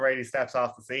as Tom Brady steps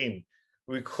off the scene.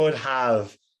 We could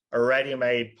have a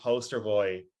ready-made poster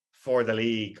boy for the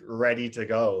league ready to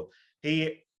go.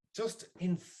 He just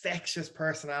infectious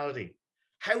personality.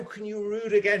 How can you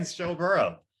root against Joe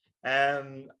Burrow?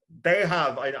 They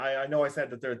have, I know I said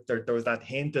that there was that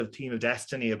hint of Team of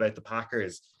Destiny about the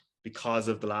Packers because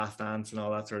of the Last Dance and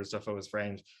all that sort of stuff I was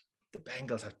framed. The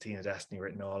Bengals have Team of Destiny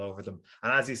written all over them.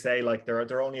 And as you say, like, there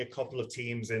are only a couple of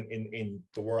teams in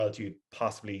the world you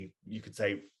could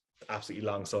say absolutely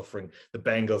long suffering. The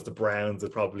Bengals, the Browns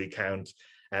would probably count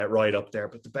right up there.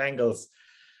 But the Bengals,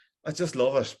 I just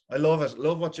love it. I love it.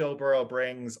 Love what Joe Burrow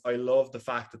brings. I love the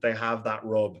fact that they have that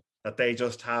rub, that they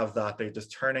just have that. They're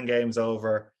just turning games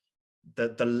over.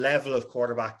 The level of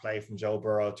quarterback play from Joe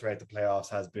Burrow throughout the playoffs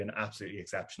has been absolutely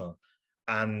exceptional.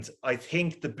 And I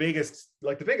think the biggest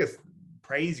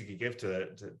praise you could give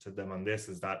to them on this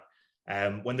is that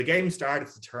when the game started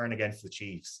to turn against the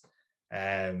Chiefs,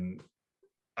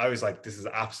 I was like, this is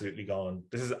absolutely gone.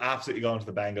 This is absolutely gone to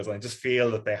the Bengals. And I just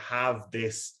feel that they have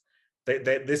this.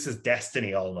 This is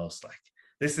destiny almost. Like,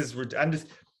 this is, and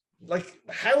like,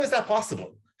 how is that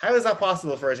possible? How is that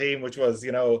possible for a team which was,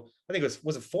 you know, I think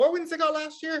was it 4 wins they got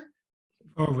last year?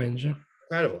 4 wins, yeah.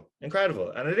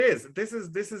 Incredible. And it is. This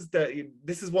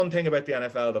is one thing about the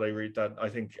NFL that I read that I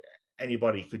think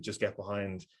anybody could just get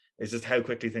behind, is just how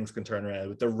quickly things can turn around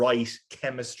with the right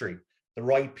chemistry, the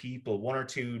right people, one or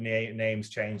two names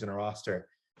change in a roster,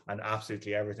 and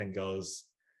absolutely everything goes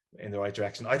in the right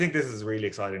direction. I think this is a really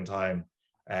exciting time.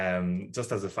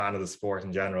 Just as a fan of the sport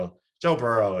in general, Joe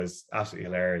Burrow is absolutely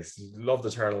hilarious. Love the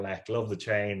turtleneck, love the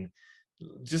chain.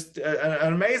 Just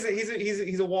an amazing.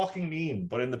 He's a walking meme,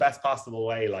 but in the best possible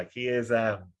way. Like, he is,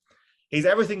 he's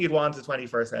everything you'd want a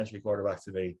 21st century quarterback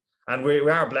to be. And we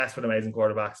are blessed with amazing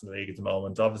quarterbacks in the league at the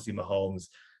moment. Obviously Mahomes,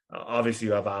 obviously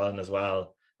you have Allen as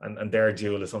well, and their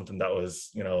duel is something that was,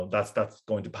 you know, that's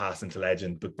going to pass into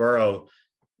legend. But Burrow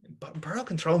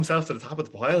can throw himself to the top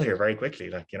of the pile here very quickly.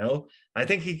 Like, you know, I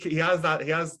think he has that. He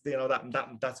has, you know,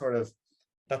 that sort of,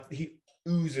 that he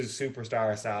oozes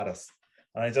superstar status.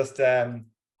 And I just, I'm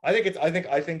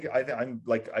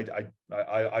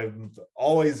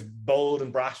always bold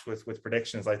and brash with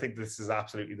predictions. I think this is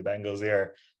absolutely the Bengals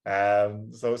here.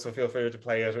 So feel free to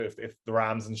play it if the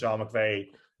Rams and Sean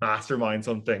McVay mastermind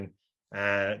something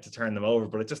to turn them over.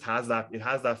 But it just has that. It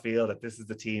has that feel that this is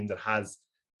the team that has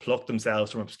plucked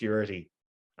themselves from obscurity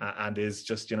and is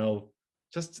just, you know,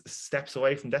 just steps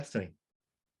away from destiny.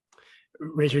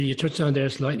 Richard, you touched on there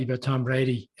slightly about Tom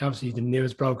Brady. Obviously, the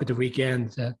news broke at the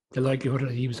weekend that the likelihood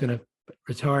that he was going to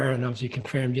retire, and obviously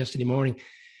confirmed yesterday morning.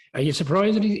 Are you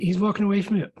surprised that he's walking away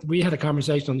from it? We had a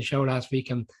conversation on the show last week,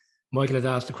 and Michael had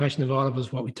asked the question of all of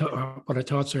us what our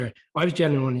thoughts are. I was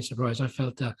genuinely surprised. I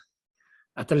felt that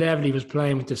at the level he was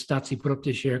playing with the stats he put up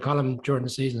this year, Colin during the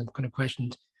season kind of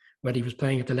questioned whether he was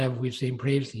playing at the level we've seen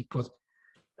previously. But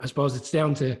I suppose it's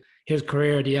down to his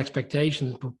career, the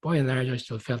expectations, but by and large, I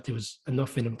still felt there was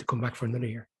enough in him to come back for another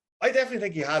year. I definitely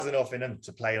think he has enough in him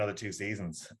to play another 2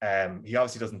 seasons. He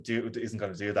obviously isn't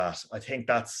going to do that. I think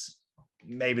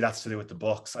maybe that's to do with the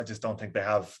Bucs. I just don't think they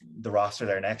have the roster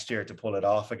there next year to pull it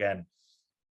off again.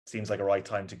 Seems like a right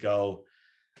time to go.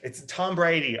 It's Tom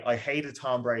Brady. I hated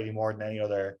Tom Brady more than any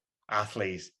other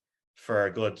athlete for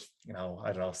a good, you know,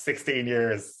 I don't know, 16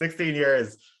 years. 16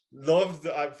 years. I loved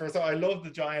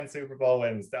the Giants Super Bowl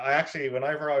wins. I actually,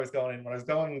 whenever I was tuning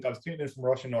in from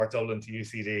Russian North Dublin to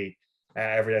UCD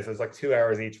every day. So it was like 2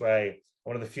 hours each way.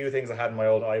 One of the few things I had in my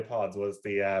old iPods was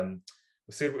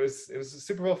it was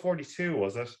Super Bowl 42,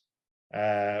 was it?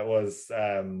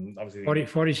 Obviously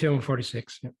 42 and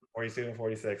 46. Yeah. 42 and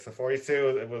 46. So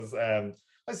 42, it was, I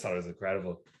just thought it was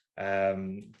incredible.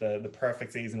 The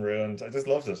perfect season ruined. I just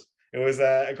loved it. It was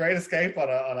a great escape on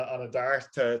a dart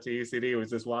to UCD. Was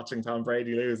just watching Tom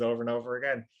Brady lose over and over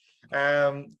again.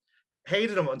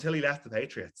 Hated him until he left the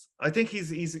Patriots. I think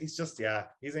he's just, yeah,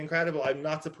 he's incredible. I'm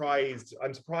not surprised.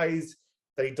 I'm surprised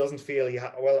that he doesn't feel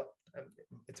I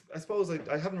suppose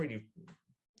I haven't really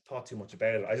thought too much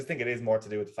about it. I just think it is more to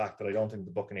do with the fact that I don't think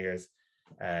the Buccaneers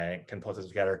can put it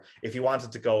together. If he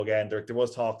wanted to go again, there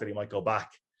was talk that he might go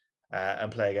back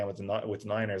and play again with the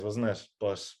Niners, wasn't it?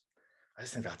 But I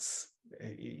just think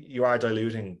you are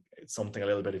diluting something a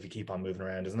little bit if you keep on moving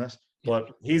around, isn't it?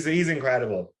 But he's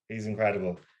incredible. He's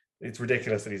incredible. It's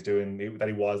ridiculous that he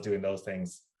was doing those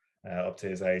things up to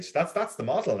his age. That's the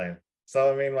model now.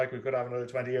 So I mean, like, we could have another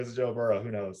 20 years of Joe Burrow.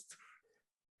 Who knows?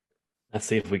 Let's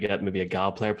see if we get maybe a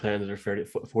Gal player playing at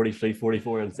 43,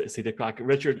 44 and see the crack.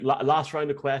 Richard, last round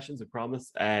of questions, I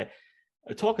promise.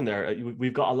 Talking there,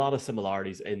 we've got a lot of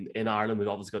similarities in Ireland. We've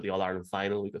obviously got the All-Ireland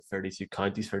final. We've got 32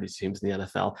 counties, 32 teams in the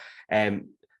NFL.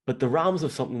 But the Rams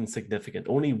have something significant.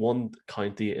 Only one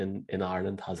county in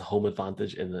Ireland has a home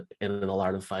advantage in an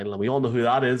All-Ireland final. And we all know who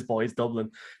that is, boys.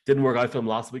 Dublin. Didn't work out for them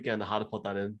last weekend. I had to put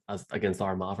that in against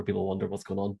Armagh for people wonder what's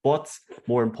going on. But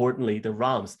more importantly, the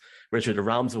Rams. Richard, the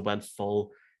Rams have went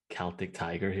full Celtic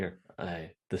Tiger here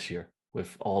this year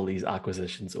with all these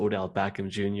acquisitions. Odell Beckham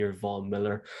Jr., Von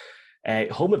Miller.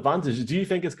 Home advantage, do you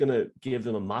think it's going to give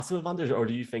them a massive advantage, or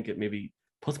do you think it maybe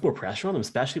puts more pressure on them,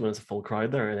 especially when it's a full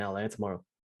crowd there in LA tomorrow?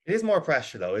 It is more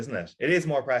pressure, though, isn't it? It is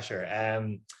more pressure.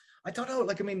 I don't know.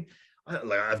 Like, I mean, I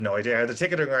have no idea how the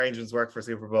ticketing arrangements work for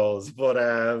Super Bowls, but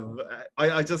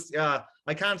I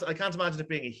can't imagine it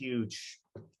being a huge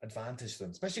advantage to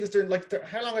them, especially because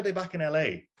how long are they back in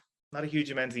LA? Not a huge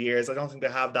amount of years. I don't think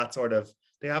they have that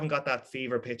they haven't got that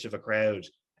fever pitch of a crowd.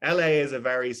 LA is a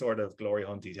very sort of glory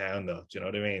hunty town, though. Do you know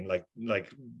what I mean? Like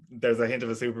there's a hint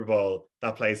of a Super Bowl,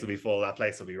 that place will be full, that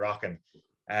place will be rocking.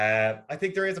 I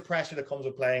think there is a pressure that comes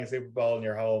with playing a Super Bowl in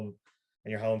your home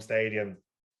stadium.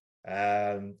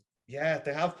 yeah,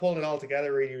 they have pulled it all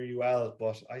together really, really well,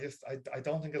 but I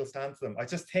don't think it'll stand to them. I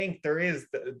just think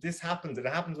this happens. It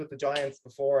happens with the Giants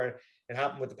before. It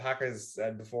happened with the Packers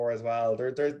before as well.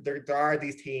 There are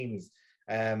these teams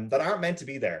that aren't meant to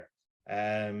be there,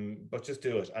 but just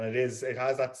do it. And it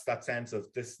has that sense of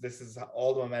this is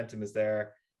all the momentum is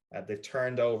there. They've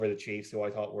turned over the Chiefs, who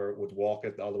I thought would walk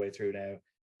it all the way through now.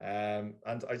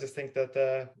 And I just think that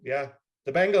the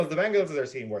Bengals are their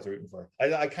team worth rooting for.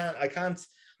 I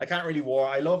can't really war.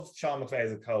 I love Sean McVay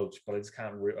as a coach, but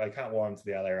I can't war him to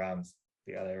the LA Rams.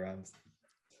 The LA Rams.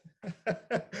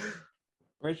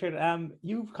 Richard,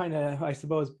 you've kind of, I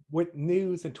suppose, with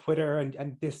news and Twitter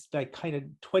and this like kind of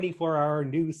 24-hour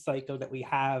news cycle that we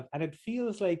have, and it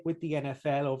feels like with the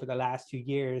NFL over the last 2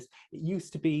 years, it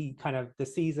used to be kind of the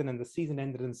season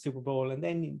ended in the Super Bowl, and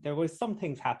then there was some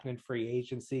things happening in free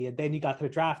agency, and then you got to the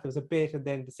draft, there was a bit, and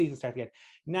then the season started again.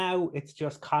 Now it's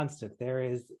just constant. There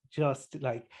is just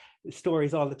like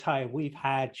stories all the time. We've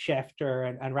had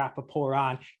Schefter and Rappaport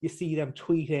on. You see them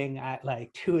tweeting at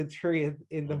like 2 and 3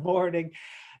 in the morning.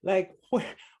 Like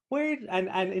where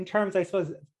and in terms, I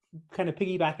suppose, kind of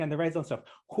piggybacking on the red zone stuff,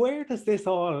 where does this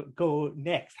all go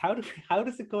next? How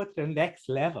does it go to the next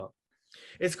level?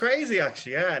 It's crazy,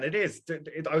 actually, yeah, and it is.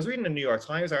 I was reading a New York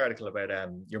Times article about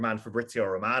your man Fabrizio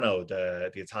Romano,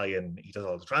 the Italian. He does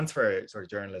all the transfer sort of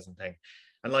journalism thing.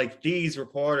 And like these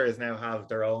reporters now have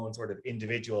their own sort of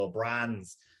individual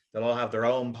brands. They'll all have their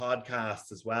own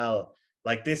podcasts as well.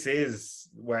 Like this is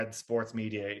where the sports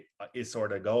media is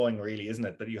sort of going, really, isn't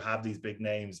it? That you have these big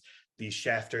names, these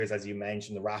Schefters, as you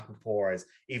mentioned, the Rappaports,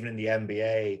 even in the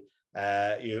NBA,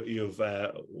 you've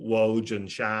Woj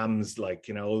and Shams, like,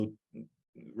 you know,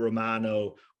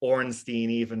 Romano, Ornstein,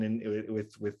 even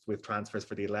with transfers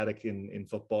for the Athletic in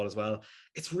football as well.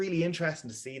 It's really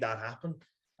interesting to see that happen.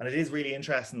 And it is really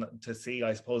interesting to see,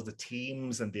 I suppose, the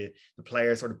teams and the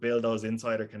players sort of build those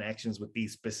insider connections with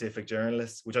these specific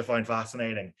journalists, which I find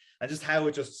fascinating, and just how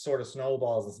it just sort of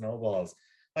snowballs and snowballs.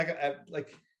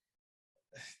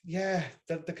 Yeah,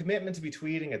 the commitment to be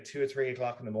tweeting at 2 or 3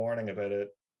 o'clock in the morning about it,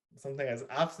 something as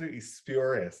absolutely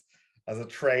spurious as a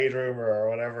trade rumor or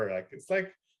whatever. Like it's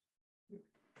like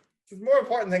there's more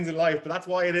important things in life, but that's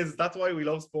why we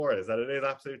love sport, is that it is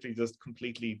absolutely just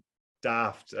completely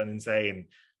daft and insane.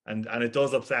 And it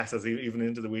does obsess us even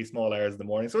into the wee small hours of the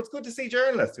morning. So it's good to see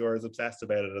journalists who are as obsessed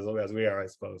about it as we are, I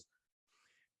suppose.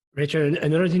 Richard,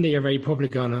 another thing that you're very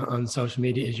public on social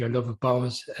media is your love of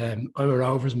Bohs. I'm a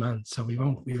Rovers man, so we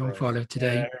won't follow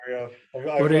today. Yeah,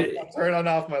 there we go. I'll turn on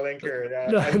off my link here.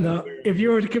 Yeah. No. If you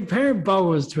were to compare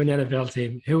Bohs to an NFL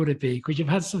team, who would it be? Because you've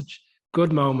had such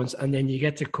good moments, and then you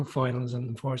get to cup finals and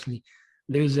unfortunately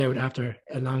lose out after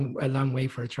a long way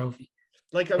for a trophy.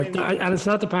 Like, I mean, and it's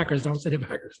not the Packers. Don't say the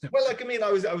Packers. No. Well, like, I mean, I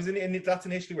was in that's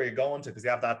initially where you're going to, because you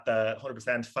have that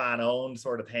 100% fan-owned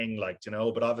sort of thing, like, you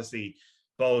know. But obviously,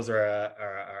 Bohs are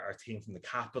a team from the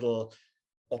capital,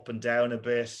 up and down a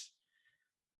bit.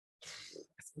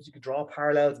 I suppose you could draw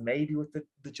parallels maybe with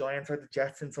the Giants or the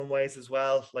Jets in some ways as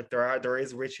well. Like there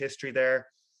is rich history there.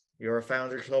 You're a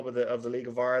founder club of the League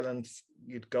of Ireland.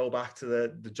 You'd go back to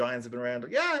the Giants have been around.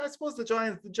 Yeah, I suppose the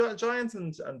Giants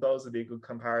and Bohs would be a good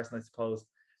comparison, I suppose.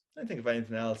 I don't think of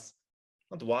anything else.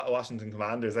 Not the Washington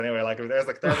Commanders anyway. Like there's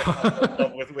like they're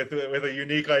with a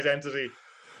unique identity.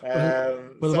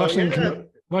 Will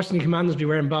Washington Commanders be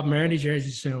wearing Bob Marley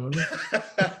jerseys soon?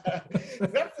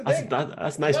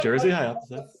 That's a nice jersey. I have to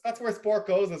say. That's where sport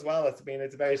goes as well. It's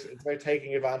about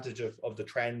taking advantage of the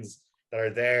trends that are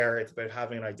there. It's about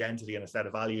having an identity and a set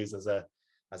of values as a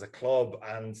club,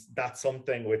 and that's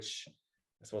something which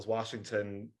I suppose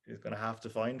Washington is going to have to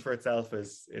find for itself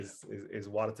is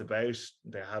what it's about.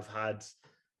 They have had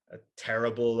a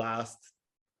terrible last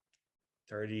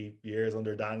 30 years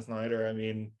under Dan Snyder. I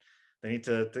mean, they need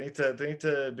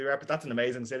to be rep. That's an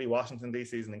amazing city. Washington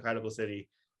DC is an incredible city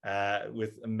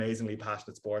with amazingly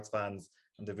passionate sports fans,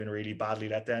 and they've been really badly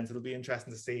let down. So it'll be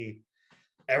interesting to see.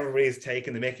 Everybody's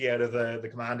taking the mickey out of the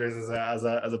Commanders as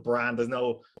a brand. There's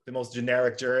no the most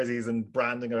generic jerseys and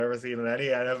branding I've ever seen in any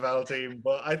NFL team.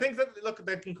 But I think that look,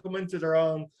 they can come into their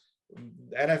own.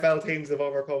 NFL teams have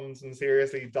overcome some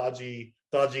seriously dodgy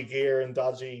gear and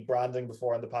dodgy branding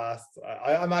before in the past.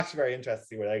 I'm actually very interested to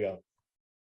see where they go.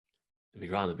 It'd be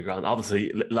grand.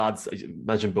 Obviously, lads,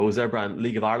 imagine Bohs there, Brian.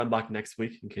 League of Ireland back next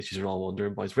week, in case you're all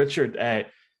wondering, boys. Richard,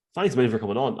 thanks a million for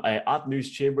coming on. At News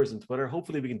Chambers and Twitter.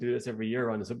 Hopefully we can do this every year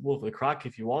around the Super Bowl for the crack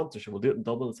if you want, or sure, we'll do it in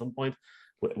Dublin at some point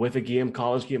with a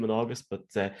college game in August. But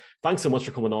thanks so much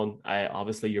for coming on.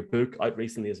 Obviously your book out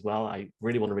recently as well. I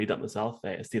really want to read that myself,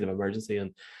 A State of Emergency,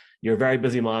 and you're a very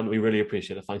busy man. We really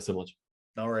appreciate it. Thanks so much.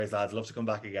 No worries, lads. Love to come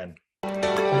back again.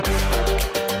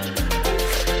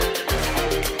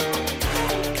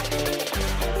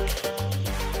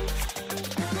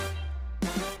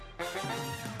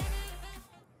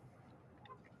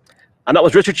 And that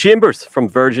was Richard Chambers from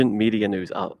Virgin Media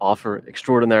News, offer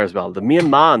extraordinaire as well. The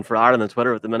main man for Ireland on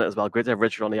Twitter at the minute as well. Great to have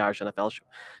Richard on the Irish NFL show.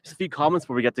 Just a few comments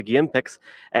before we get to game picks.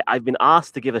 I've been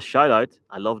asked to give a shout out.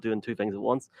 I love doing two things at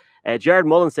once. Jared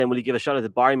Mullen saying, will you give a shout out to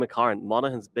Barry McCarran,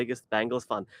 Monaghan's biggest Bengals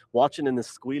fan, watching in the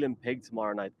Squealing Pig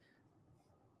tomorrow night.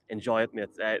 Enjoy it,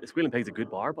 mate. The Squealing Pig's a good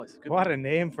bar, boys. Good What bar. a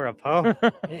name for a pub.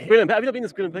 Squealing Pig. Have you not been to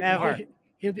Squealing Pig? Never.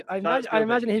 I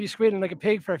imagine he'd be squealing like a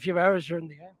pig for a few hours during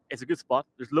the game. It's a good spot.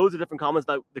 There's loads of different comments.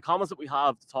 Now, the comments that we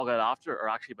have to talk about after are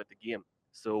actually about the game.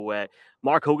 So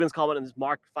Mark Hogan's comment, and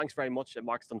Mark, thanks very much.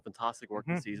 Mark's done fantastic work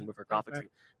this season with our graphics.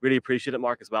 Perfect. Really appreciate it,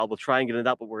 Mark, as well. We'll try and get into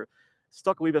that, but we're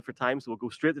stuck a wee bit for time, so we'll go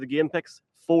straight to the game picks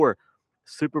for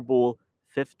Super Bowl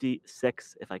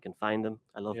 56, if I can find them.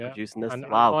 I love producing this. And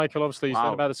Wow. Michael, obviously, you said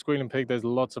Wow. about the Squealing Pig. There's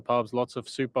lots of pubs, lots of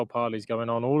Super Bowl parties going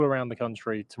on all around the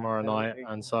country tomorrow night.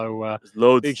 And so, There's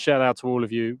loads. big shout out to all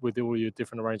of you with all your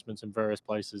different arrangements in various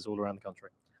places all around the country.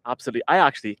 Absolutely. I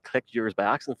actually clicked yours by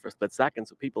accident for a split second,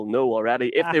 so people know already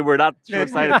if they were that so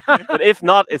excited. But if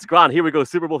not, it's grand. Here we go.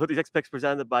 Super Bowl 56 picks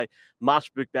presented by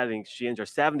Matchbook Betting Exchange, our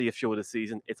 70th show of the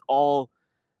season. It's all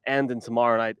ending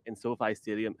tomorrow night in SoFi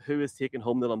Stadium. Who is taking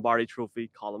home the Lombardi Trophy,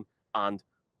 Colin, and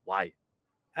why?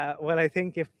 Well, I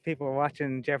think if people were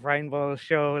watching Jeff Reinbold's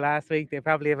show last week, they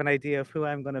probably have an idea of who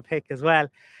I'm going to pick as well.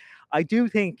 I do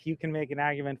think you can make an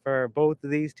argument for both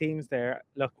of these teams there.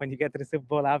 Look, when you get to the Super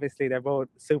Bowl, obviously they're both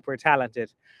super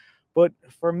talented. But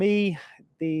for me,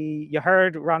 you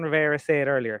heard Ron Rivera say it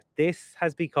earlier, this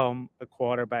has become a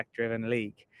quarterback-driven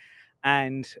league.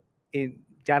 And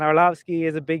Jan Orlovsky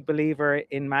is a big believer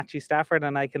in Matthew Stafford,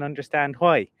 and I can understand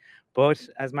why. But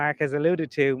as Mark has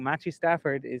alluded to, Matthew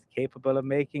Stafford is capable of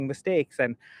making mistakes.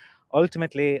 And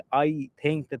ultimately, I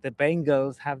think that the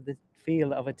Bengals have the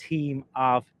feel of a team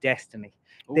of destiny.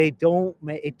 They don't.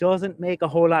 It doesn't make a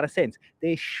whole lot of sense.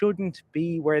 They shouldn't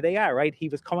be where they are, right? He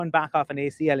was coming back off an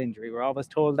ACL injury. We're always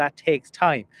told that takes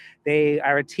time. They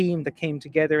are a team that came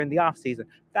together in the offseason.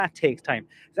 That takes time.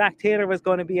 Zach Taylor was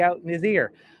going to be out in his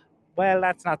ear. Well,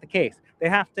 that's not the case. They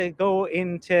have to go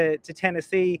into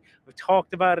Tennessee. We've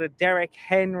talked about it. Derek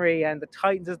Henry and the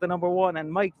Titans is the number one,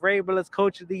 and Mike Vrabel is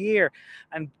coach of the year,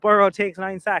 and Burrow takes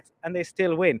 9 sacks, and they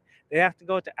still win. They have to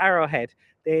go to Arrowhead.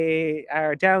 They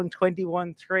are down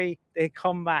 21-3. They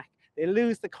come back. They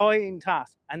lose the coin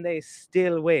toss, and they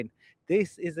still win.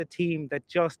 This is a team that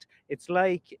it's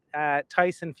like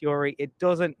Tyson Fury. It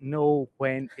doesn't know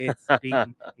when it's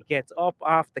beaten. It gets up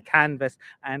off the canvas.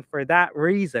 And for that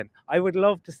reason, I would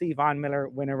love to see Von Miller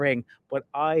win a ring. But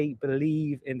I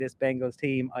believe in this Bengals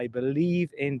team. I believe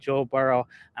in Joe Burrow.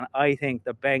 And I think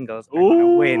the Bengals are going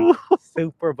to win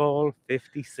Super Bowl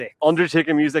 56.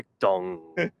 Undertaker music,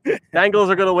 dong. Bengals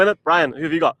are going to win it. Brian, who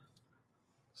have you got?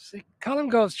 See, Colin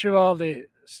goes through all the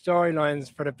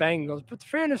storylines for the Bengals, but in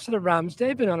fairness to the Rams,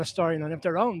 they've been on a storyline of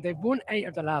their own. They've won 8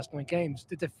 of the last 9 games.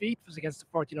 The defeat was against the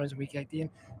 49ers in Week 18.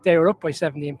 They were up by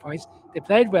 17 points. They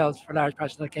played well for large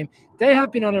parts of that game. They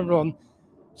have been on a run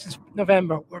since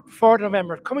November, or before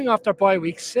November, coming off their bye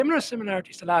week.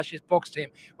 Similarities to last year's Bucs team,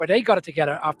 where they got it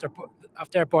together after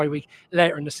their bye week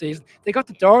later in the season. They got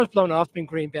the doors blown off in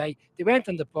Green Bay. They went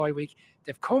on the bye week.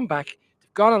 They've come back.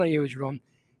 They've gone on a huge run.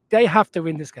 They have to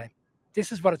win this game.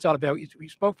 This is what it's all about. We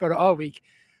spoke about it all week.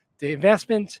 The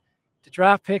investment, the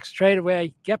draft picks, trade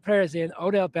away, get players in,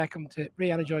 Odell Beckham to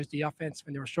re-energize the offense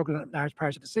when they were struggling at large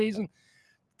parts of the season.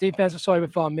 Defensive side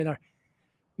with Von Miller.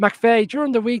 McVay,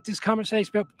 during the week, this conversation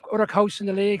about other coaches in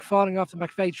the league falling off the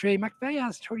McVay tree. McVay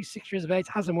has 36 years of age,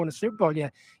 hasn't won a Super Bowl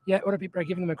yet. Yet other people are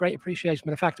giving him a great appreciation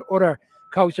for the fact that other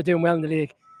coaches are doing well in the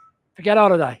league. Forget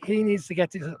all of that. He needs to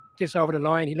get this over the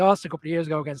line. He lost a couple of years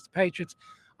ago against the Patriots.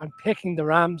 I'm picking the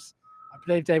Rams. I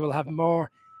believe they will have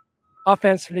more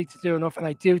offensively to do enough, and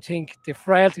I do think the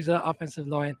frailties of the offensive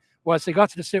line, once they got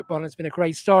to the Super Bowl, and it's been a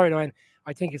great storyline,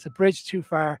 I think it's a bridge too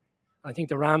far. I think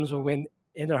the Rams will win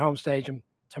in their home stadium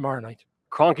tomorrow night.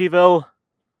 Cronkyville,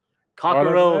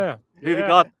 Cockerville, Yeah. who have you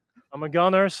got? I'm a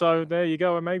gunner, so there you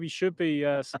go. I maybe should be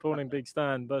supporting Big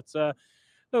Stan, but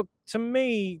look, to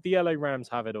me, the LA Rams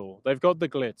have it all. They've got the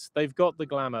glitz, they've got the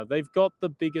glamour, they've got the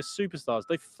biggest superstars.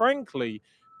 They frankly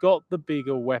got the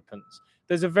bigger weapons.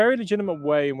 There's a very legitimate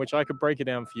way in which I could break it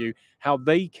down for you how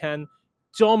they can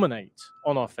dominate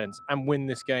on offense and win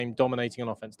this game dominating on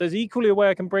offense. There's equally a way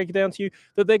I can break it down to you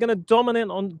that they're going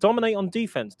to dominate on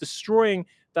defense, destroying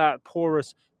that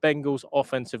porous Bengals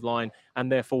offensive line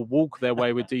and therefore walk their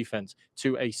way with defense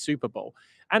to a Super Bowl.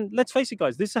 And let's face it,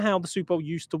 guys, this is how the Super Bowl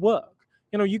used to work.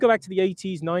 You know, you go back to the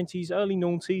 80s, 90s, early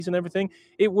noughties and everything.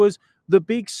 It was the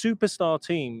big superstar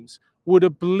teams would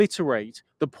obliterate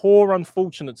the poor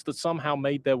unfortunates that somehow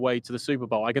made their way to the Super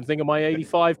Bowl. I can think of my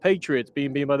 85 Patriots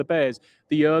being beaten by the Bears,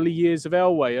 the early years of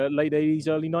Elway, late 80s,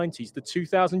 early 90s, the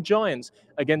 2000 Giants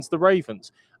against the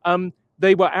Ravens.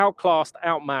 They were outclassed,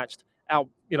 outmatched,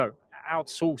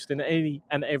 outsourced in any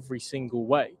and every single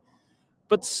way.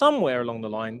 But somewhere along the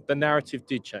line, the narrative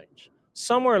did change.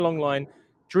 Somewhere along the line,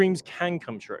 dreams can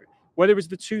come true. Whether it was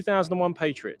the 2001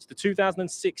 Patriots, the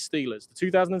 2006 Steelers, the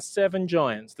 2007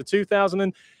 Giants, the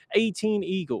 2018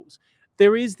 Eagles,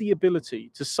 there is the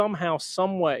ability to somehow,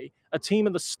 some way, a team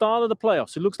at the start of the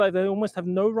playoffs, it looks like they almost have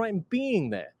no right in being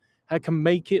there, can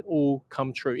make it all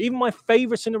come true. Even my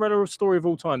favorite Cinderella story of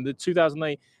all time, the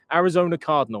 2008 Arizona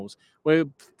Cardinals, were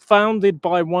founded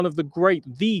by one of the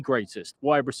greatest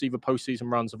wide receiver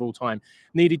postseason runs of all time,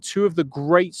 needed two of the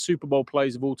great Super Bowl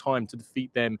players of all time to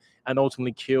defeat them and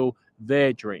ultimately kill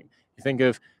their dream. You think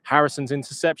of Harrison's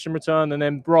interception return and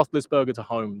then Roethlisberger to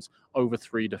Holmes over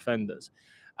three defenders.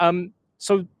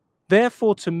 So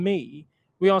therefore, to me,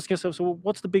 we ask ourselves, well,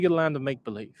 what's the bigger land of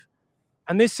make-believe?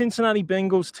 And this Cincinnati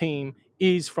Bengals team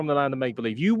is from the land of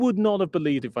make-believe. You would not have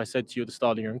believed if I said to you at the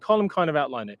start of the year, and Colin kind of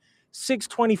outlined it,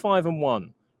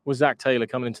 6-25-1 was Zach Taylor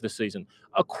coming into the season.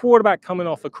 A quarterback coming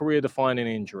off a career-defining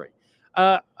injury.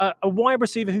 A wide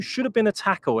receiver who should have been a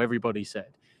tackle, everybody said.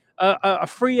 A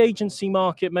free agency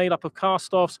market made up of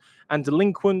cast-offs and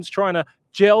delinquents trying to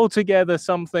gel together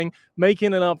something,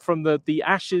 making it up from the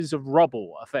ashes of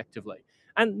rubble, effectively.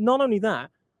 And not only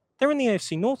that, they're in the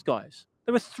AFC North, guys.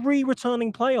 There were 3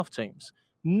 returning playoff teams.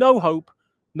 No hope,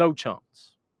 no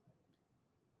chance.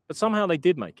 But somehow they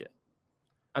did make it.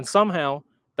 And somehow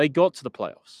they got to the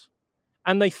playoffs.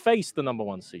 And they faced the number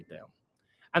 1 seed down.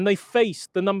 And they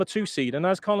faced the number 2 seed. And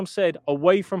as Colin said,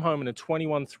 away from home in a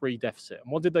 21-3 deficit.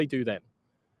 And what did they do then?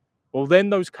 Well,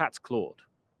 then those cats clawed.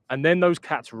 And then those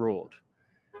cats roared.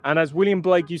 And as William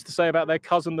Blake used to say about their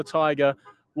cousin, the tiger,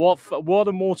 what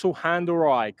a mortal hand or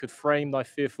eye could frame thy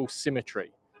fearful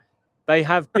symmetry. They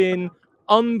have been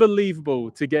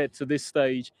unbelievable to get to this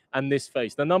stage and this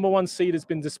phase. The number 1 seed has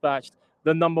been dispatched.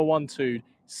 The number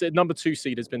 2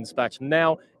 seed has been dispatched.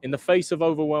 Now, in the face of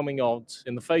overwhelming odds,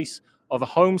 in the face of a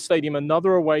home stadium,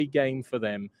 another away game for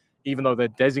them, even though they're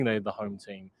designated the home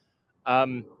team,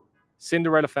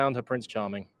 Cinderella found her Prince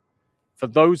Charming. For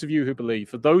those of you who believe,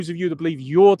 for those of you that believe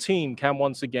your team can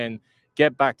once again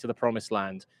get back to the promised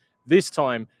land, this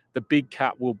time the big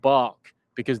cat will bark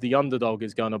because the underdog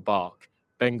is going to bark.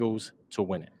 Bengals to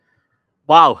win it.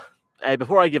 Wow.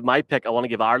 Before I give my pick, I want to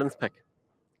give Ireland's pick.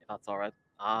 If that's all right.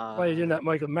 While you're doing that,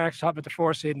 Michael, Mark's talking about the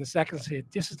 4 seed and the 2nd seed.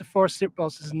 This is the first Super Bowl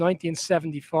since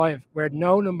 1975 where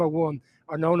no number 1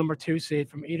 or no number 2 seed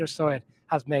from either side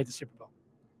has made the Super Bowl.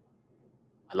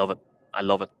 I love it. I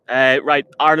love it. Right.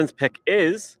 Ireland's pick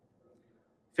is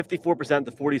 54%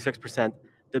 to 46%.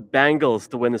 The Bengals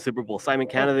to win the Super Bowl. Simon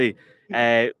Kennedy,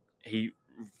 he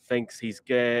thinks he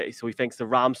thinks the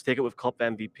Rams take it with Cup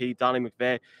MVP. Donnie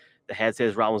McVeigh, the head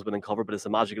says Rams winning cover, but it's the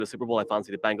magic of the Super Bowl. I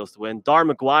fancy the Bengals to win.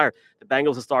 Darren McGuire, the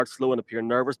Bengals will start slow and appear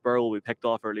nervous. Burrow will be picked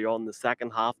off earlier on in the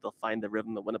second half. They'll find the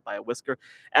rhythm and win it by a whisker.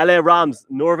 LA Rams,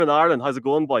 Northern Ireland. How's it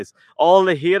going, boys? All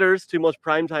the haters, too much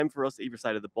prime time for us either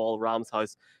side of the ball. Rams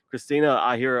house. Christina,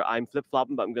 I hear I'm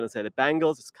flip-flopping, but I'm going to say the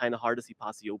Bengals. It's kind of hard to see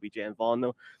past the OBJ and Vaughn,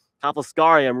 though. Cathal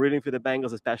Scarry, I'm rooting for the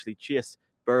Bengals, especially Chase,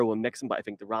 Burrow, and Mixon, but I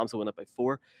think the Rams will win it by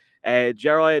 4.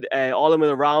 Gerard, all in with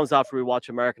the Rams after we watched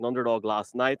American Underdog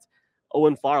last night.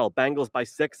 Owen Farrell, Bengals by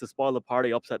 6 to spoil the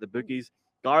party, upset the bookies.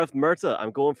 Gareth Murta,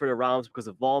 I'm going for the Rams because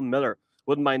of Von Miller.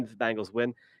 Wouldn't mind if the Bengals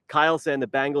win. Kyle saying the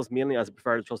Bengals mainly as I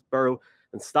prefer to trust Burrow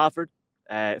and Stafford.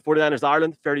 49ers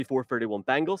Ireland, 34-31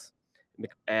 Bengals.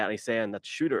 And he's saying that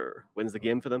Shooter wins the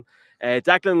game for them.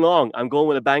 Declan Long, I'm going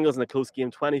with the Bengals in a close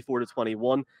game,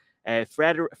 24-21.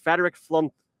 Frederick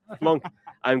Flunk,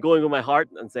 I'm going with my heart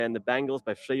and saying the Bengals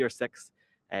by 3 or 6.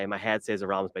 My head says the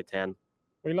Rams by 10.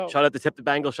 Shout out to Tip the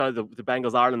Bengals, shout out to the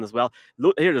Bengals Ireland as well.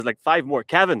 Look, here, there's like 5 more.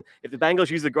 Kevin, if the Bengals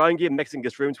use the ground game, Mixon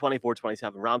gets room,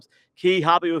 24-27 Rams. Key,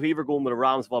 happy with either going with the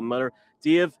Rams, Von Miller.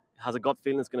 Dave has a gut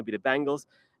feeling it's going to be the Bengals.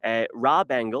 Rob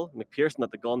Bengal, McPherson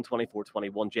at the gun,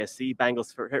 24-21. JC,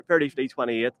 Bengals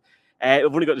 33-28.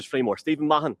 We've only got just 3 more. Stephen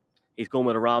Mahan, he's going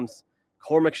with the Rams.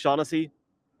 Cormac Shaughnessy,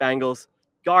 Bengals.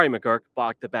 Gary McGurk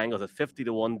back the Bengals at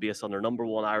 50-1 based on their number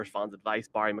 1 Irish fans' advice.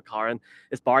 Barry McCarran.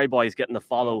 This Barry boy is getting a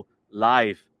follow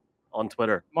live on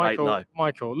Twitter right now.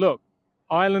 Michael, look,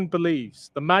 Ireland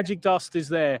believes. The magic dust is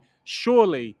there.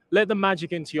 Surely, let the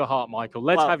magic into your heart, Michael.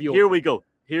 Let's have your... Here we go.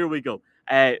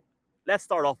 Let's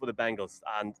start off with the Bengals.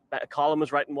 And Colin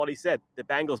was right in what he said. The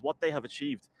Bengals, what they have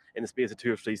achieved in the space of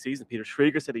 2 or 3 seasons. Peter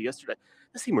Schrager said it yesterday.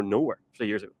 This team were nowhere 3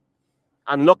 years ago.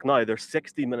 And look now, they're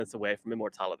 60 minutes away from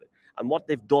immortality. And what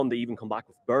they've done to even come back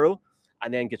with Burrow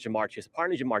and then get Jamar Chase.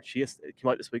 Apparently, Jamar Chase, it came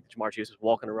out this week that Jamar Chase was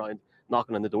walking around,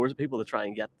 knocking on the doors of people to try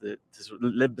and get to sort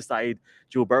of live beside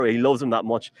Joe Burrow. He loves him that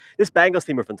much. This Bengals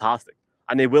team are fantastic,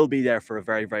 and they will be there for a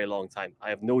very, very long time. I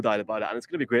have no doubt about it, and it's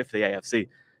going to be great for the AFC.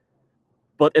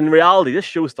 But in reality, this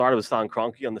show started with Stan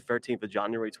Kroenke on the 13th of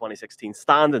January 2016,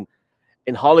 standing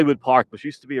in Hollywood Park, which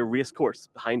used to be a race course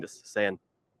behind us, saying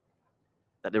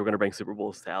that they were going to bring Super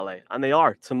Bowls to LA. And they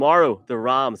are. Tomorrow, the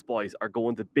Rams, boys, are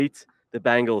going to beat the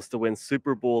Bengals to win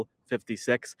Super Bowl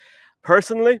 56.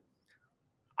 Personally,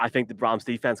 I think the Rams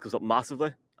defense goes up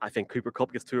massively. I think Cooper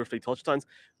Kupp gets 2 or 3 touchdowns.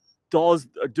 Do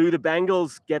the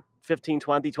Bengals get 15,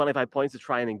 20, 25 points to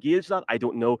try and engage that? I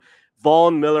don't know.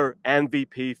 Von Miller,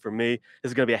 MVP for me.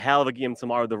 This is going to be a hell of a game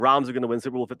tomorrow. The Rams are going to win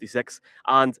Super Bowl 56.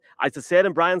 And as I said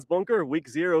in Brian's bunker, week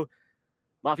 0,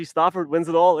 Matthew Stafford wins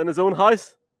it all in his own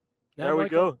house. Yeah, there we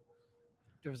Michael, go.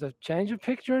 There was a change of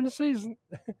picture in the season.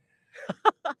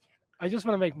 I just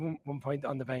want to make one point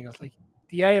on the Bengals. Like,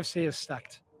 the AFC is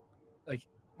stacked. Like,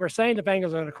 we're saying the Bengals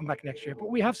are going to come back next year, but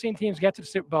we have seen teams get to the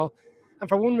Super Bowl, and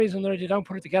for one reason or another, they don't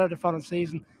put it together the following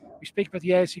season. We speak about the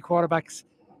AFC quarterbacks,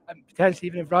 and potentially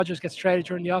even if Rodgers gets traded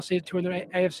during the offseason to another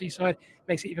AFC side,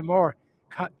 makes it even more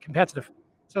competitive.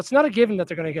 So it's not a given that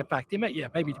they're going to get back. They may,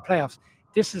 maybe the playoffs.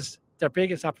 This is their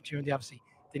biggest opportunity. Obviously,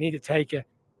 they need to take it.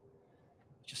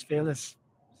 Just feel this.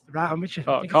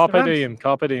 Carpe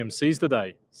diem, seize the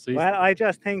day. I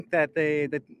just think that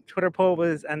the Twitter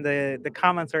polls and the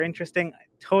comments are interesting. I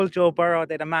told Joe Burrow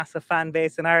they had a massive fan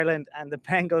base in Ireland, and the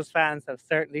Bengals fans have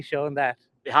certainly shown that.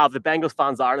 They have. The Bengals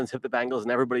fans, Ireland's hit the Bengals,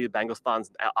 and everybody, the Bengals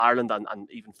fans, Ireland, and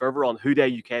even further on,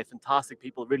 Houday UK, fantastic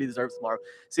people, really deserves tomorrow.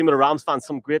 Same with the Rams fans,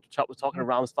 some great chat. We're talking to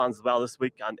Rams fans as well this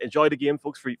week, and enjoy the game,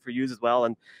 folks, for you as well.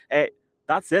 And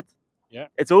that's it. Yeah,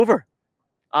 it's over.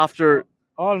 After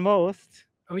almost.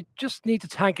 We just need to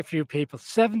thank a few people.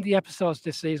 70 episodes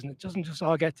this season. It doesn't just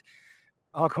all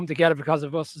come together because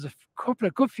of us. There's a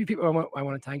good few people I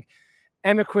want to thank.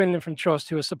 Emma Quinlan from Trust,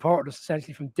 who has supported us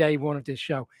essentially from day one of this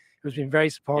show, who's been very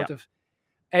supportive.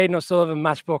 Yeah. Aidan O'Sullivan,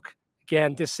 Matchbook,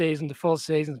 again, this season, the full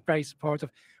season, very supportive.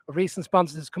 Our recent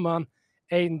sponsors has come on.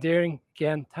 Aidan Deering,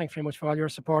 again, thanks very much for all your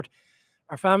support.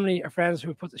 Our family, our friends who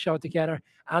have put the show together,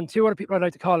 and 2 other people I'd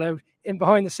like to call out in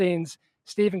behind the scenes.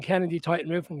 Stephen Kennedy,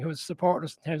 Titan Roofing, who has supported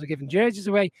us in terms of giving jerseys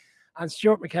away, and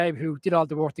Stuart McCabe, who did all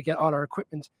the work to get all our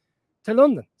equipment to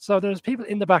London. So there's people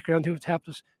in the background who have helped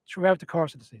us throughout the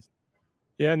course of the season.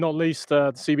 Yeah, not least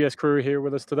the CBS crew here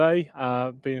with us today,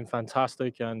 being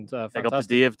fantastic and fantastic. Up to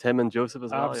Dave, Tim, and Joseph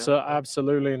as well.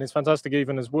 Absolutely, and it's fantastic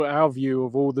even as our view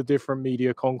of all the different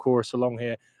media concourse along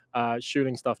here,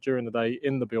 shooting stuff during the day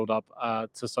in the build-up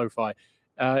to SoFi.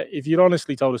 If you'd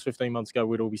honestly told us 15 months ago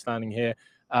we'd all be standing here,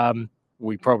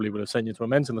 we probably would have sent you to a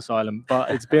mental asylum, but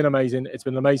it's been amazing. It's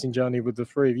been an amazing journey with the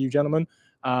 3 of you gentlemen,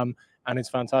 and it's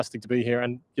fantastic to be here.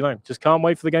 And, just can't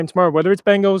wait for the game tomorrow. Whether it's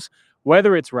Bengals,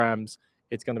 whether it's Rams,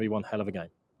 it's going to be one hell of a game.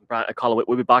 Colin,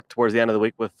 we'll be back towards the end of the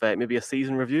week with maybe a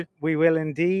season review. We will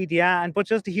indeed, yeah. But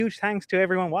just a huge thanks to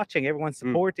everyone watching, everyone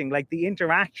supporting, like the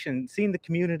interaction, seeing the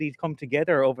community come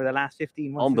together over the last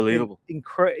 15 months. Unbelievable.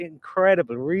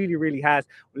 Incredible, really, really has.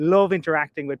 Love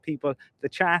interacting with people, the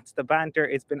chats, the banter.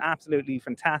 It's been absolutely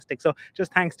fantastic. So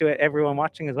just thanks to everyone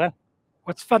watching as well.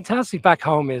 What's fantastic back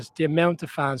home is the amount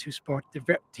of fans who support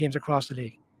the teams across the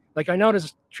league. Like, I know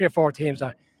there's 3 or 4 teams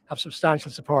that have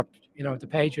substantial support, the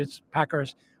Patriots,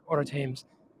 Packers, other teams.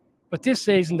 But this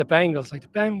season, the Bengals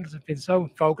have been so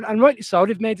vocal, and rightly so.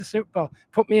 They've made the Super Bowl.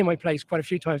 Put me in my place quite a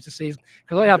few times this season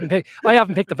because I haven't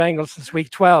picked the Bengals since week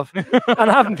 12, and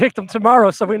I haven't picked them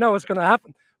tomorrow, so we know what's going to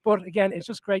happen. But again, it's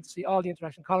just great to see all the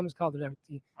interaction. Colin has called it out.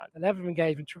 The level of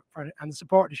engagement and the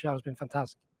support of the show has been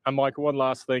fantastic. And Michael, one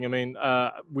last thing. I mean,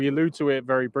 we allude to it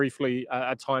very briefly.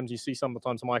 At times, you see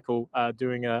sometimes Michael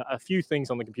doing a few things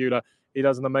on the computer. He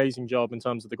does an amazing job in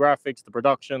terms of the graphics, the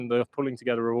production, the pulling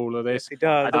together of all of this. Yes, he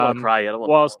does. I don't want to cry.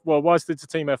 Whilst it's a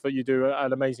team effort, you do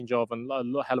an amazing job and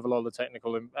a hell of a lot of the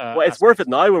technical. It's worth it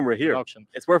now when we're here. Production.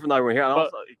 It's worth it now when we're here. And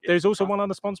also, there's also one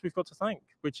other sponsor we've got to thank,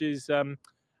 which is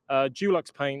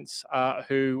Dulux Paints,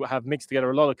 who have mixed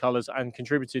together a lot of colours and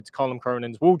contributed to Colin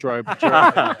Cronin's wardrobe.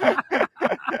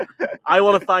 I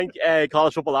want to thank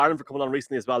College Football Ireland for coming on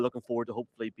recently as well. Looking forward to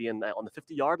hopefully being on the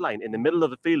 50-yard line in the middle of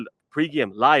the field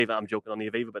pre-game live. I'm joking on the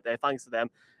Aviva, but thanks to them.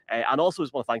 And also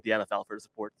just want to thank the NFL for the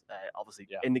support, obviously,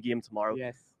 in the game tomorrow.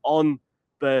 Yes.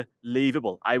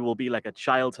 Unbelievable. I will be like a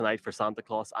child tonight for Santa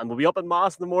Claus, and we'll be up at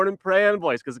Mass in the morning praying,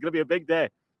 boys, because it's going to be a big day.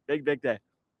 Big day.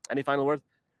 Any final words?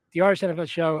 The Irish NFL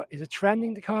show, is it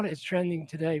trending to call it? It's trending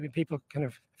today with people kind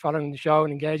of following the show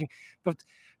and engaging. But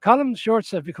column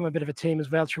shorts have become a bit of a theme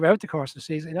as well throughout the course of the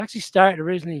season. It actually started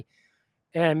originally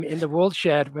in the Wool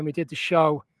Shed when we did the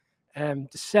show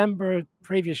December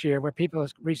previous year, where people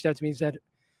reached out to me and said,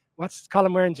 what's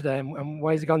Colin wearing today and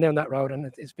why is he going down that road?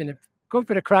 And it's been a good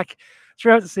bit of crack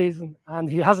throughout the season,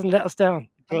 and he hasn't let us down.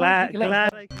 Glad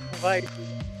I could provide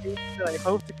you. I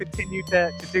hope to continue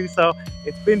to do so.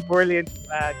 It's been brilliant.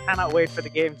 Cannot wait for the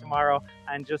game tomorrow,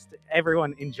 and just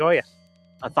everyone enjoy it.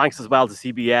 And thanks as well to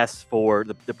CBS for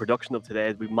the production of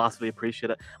today. We massively appreciate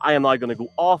it. I am now going to go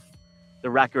off the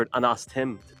record and ask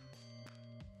Tim to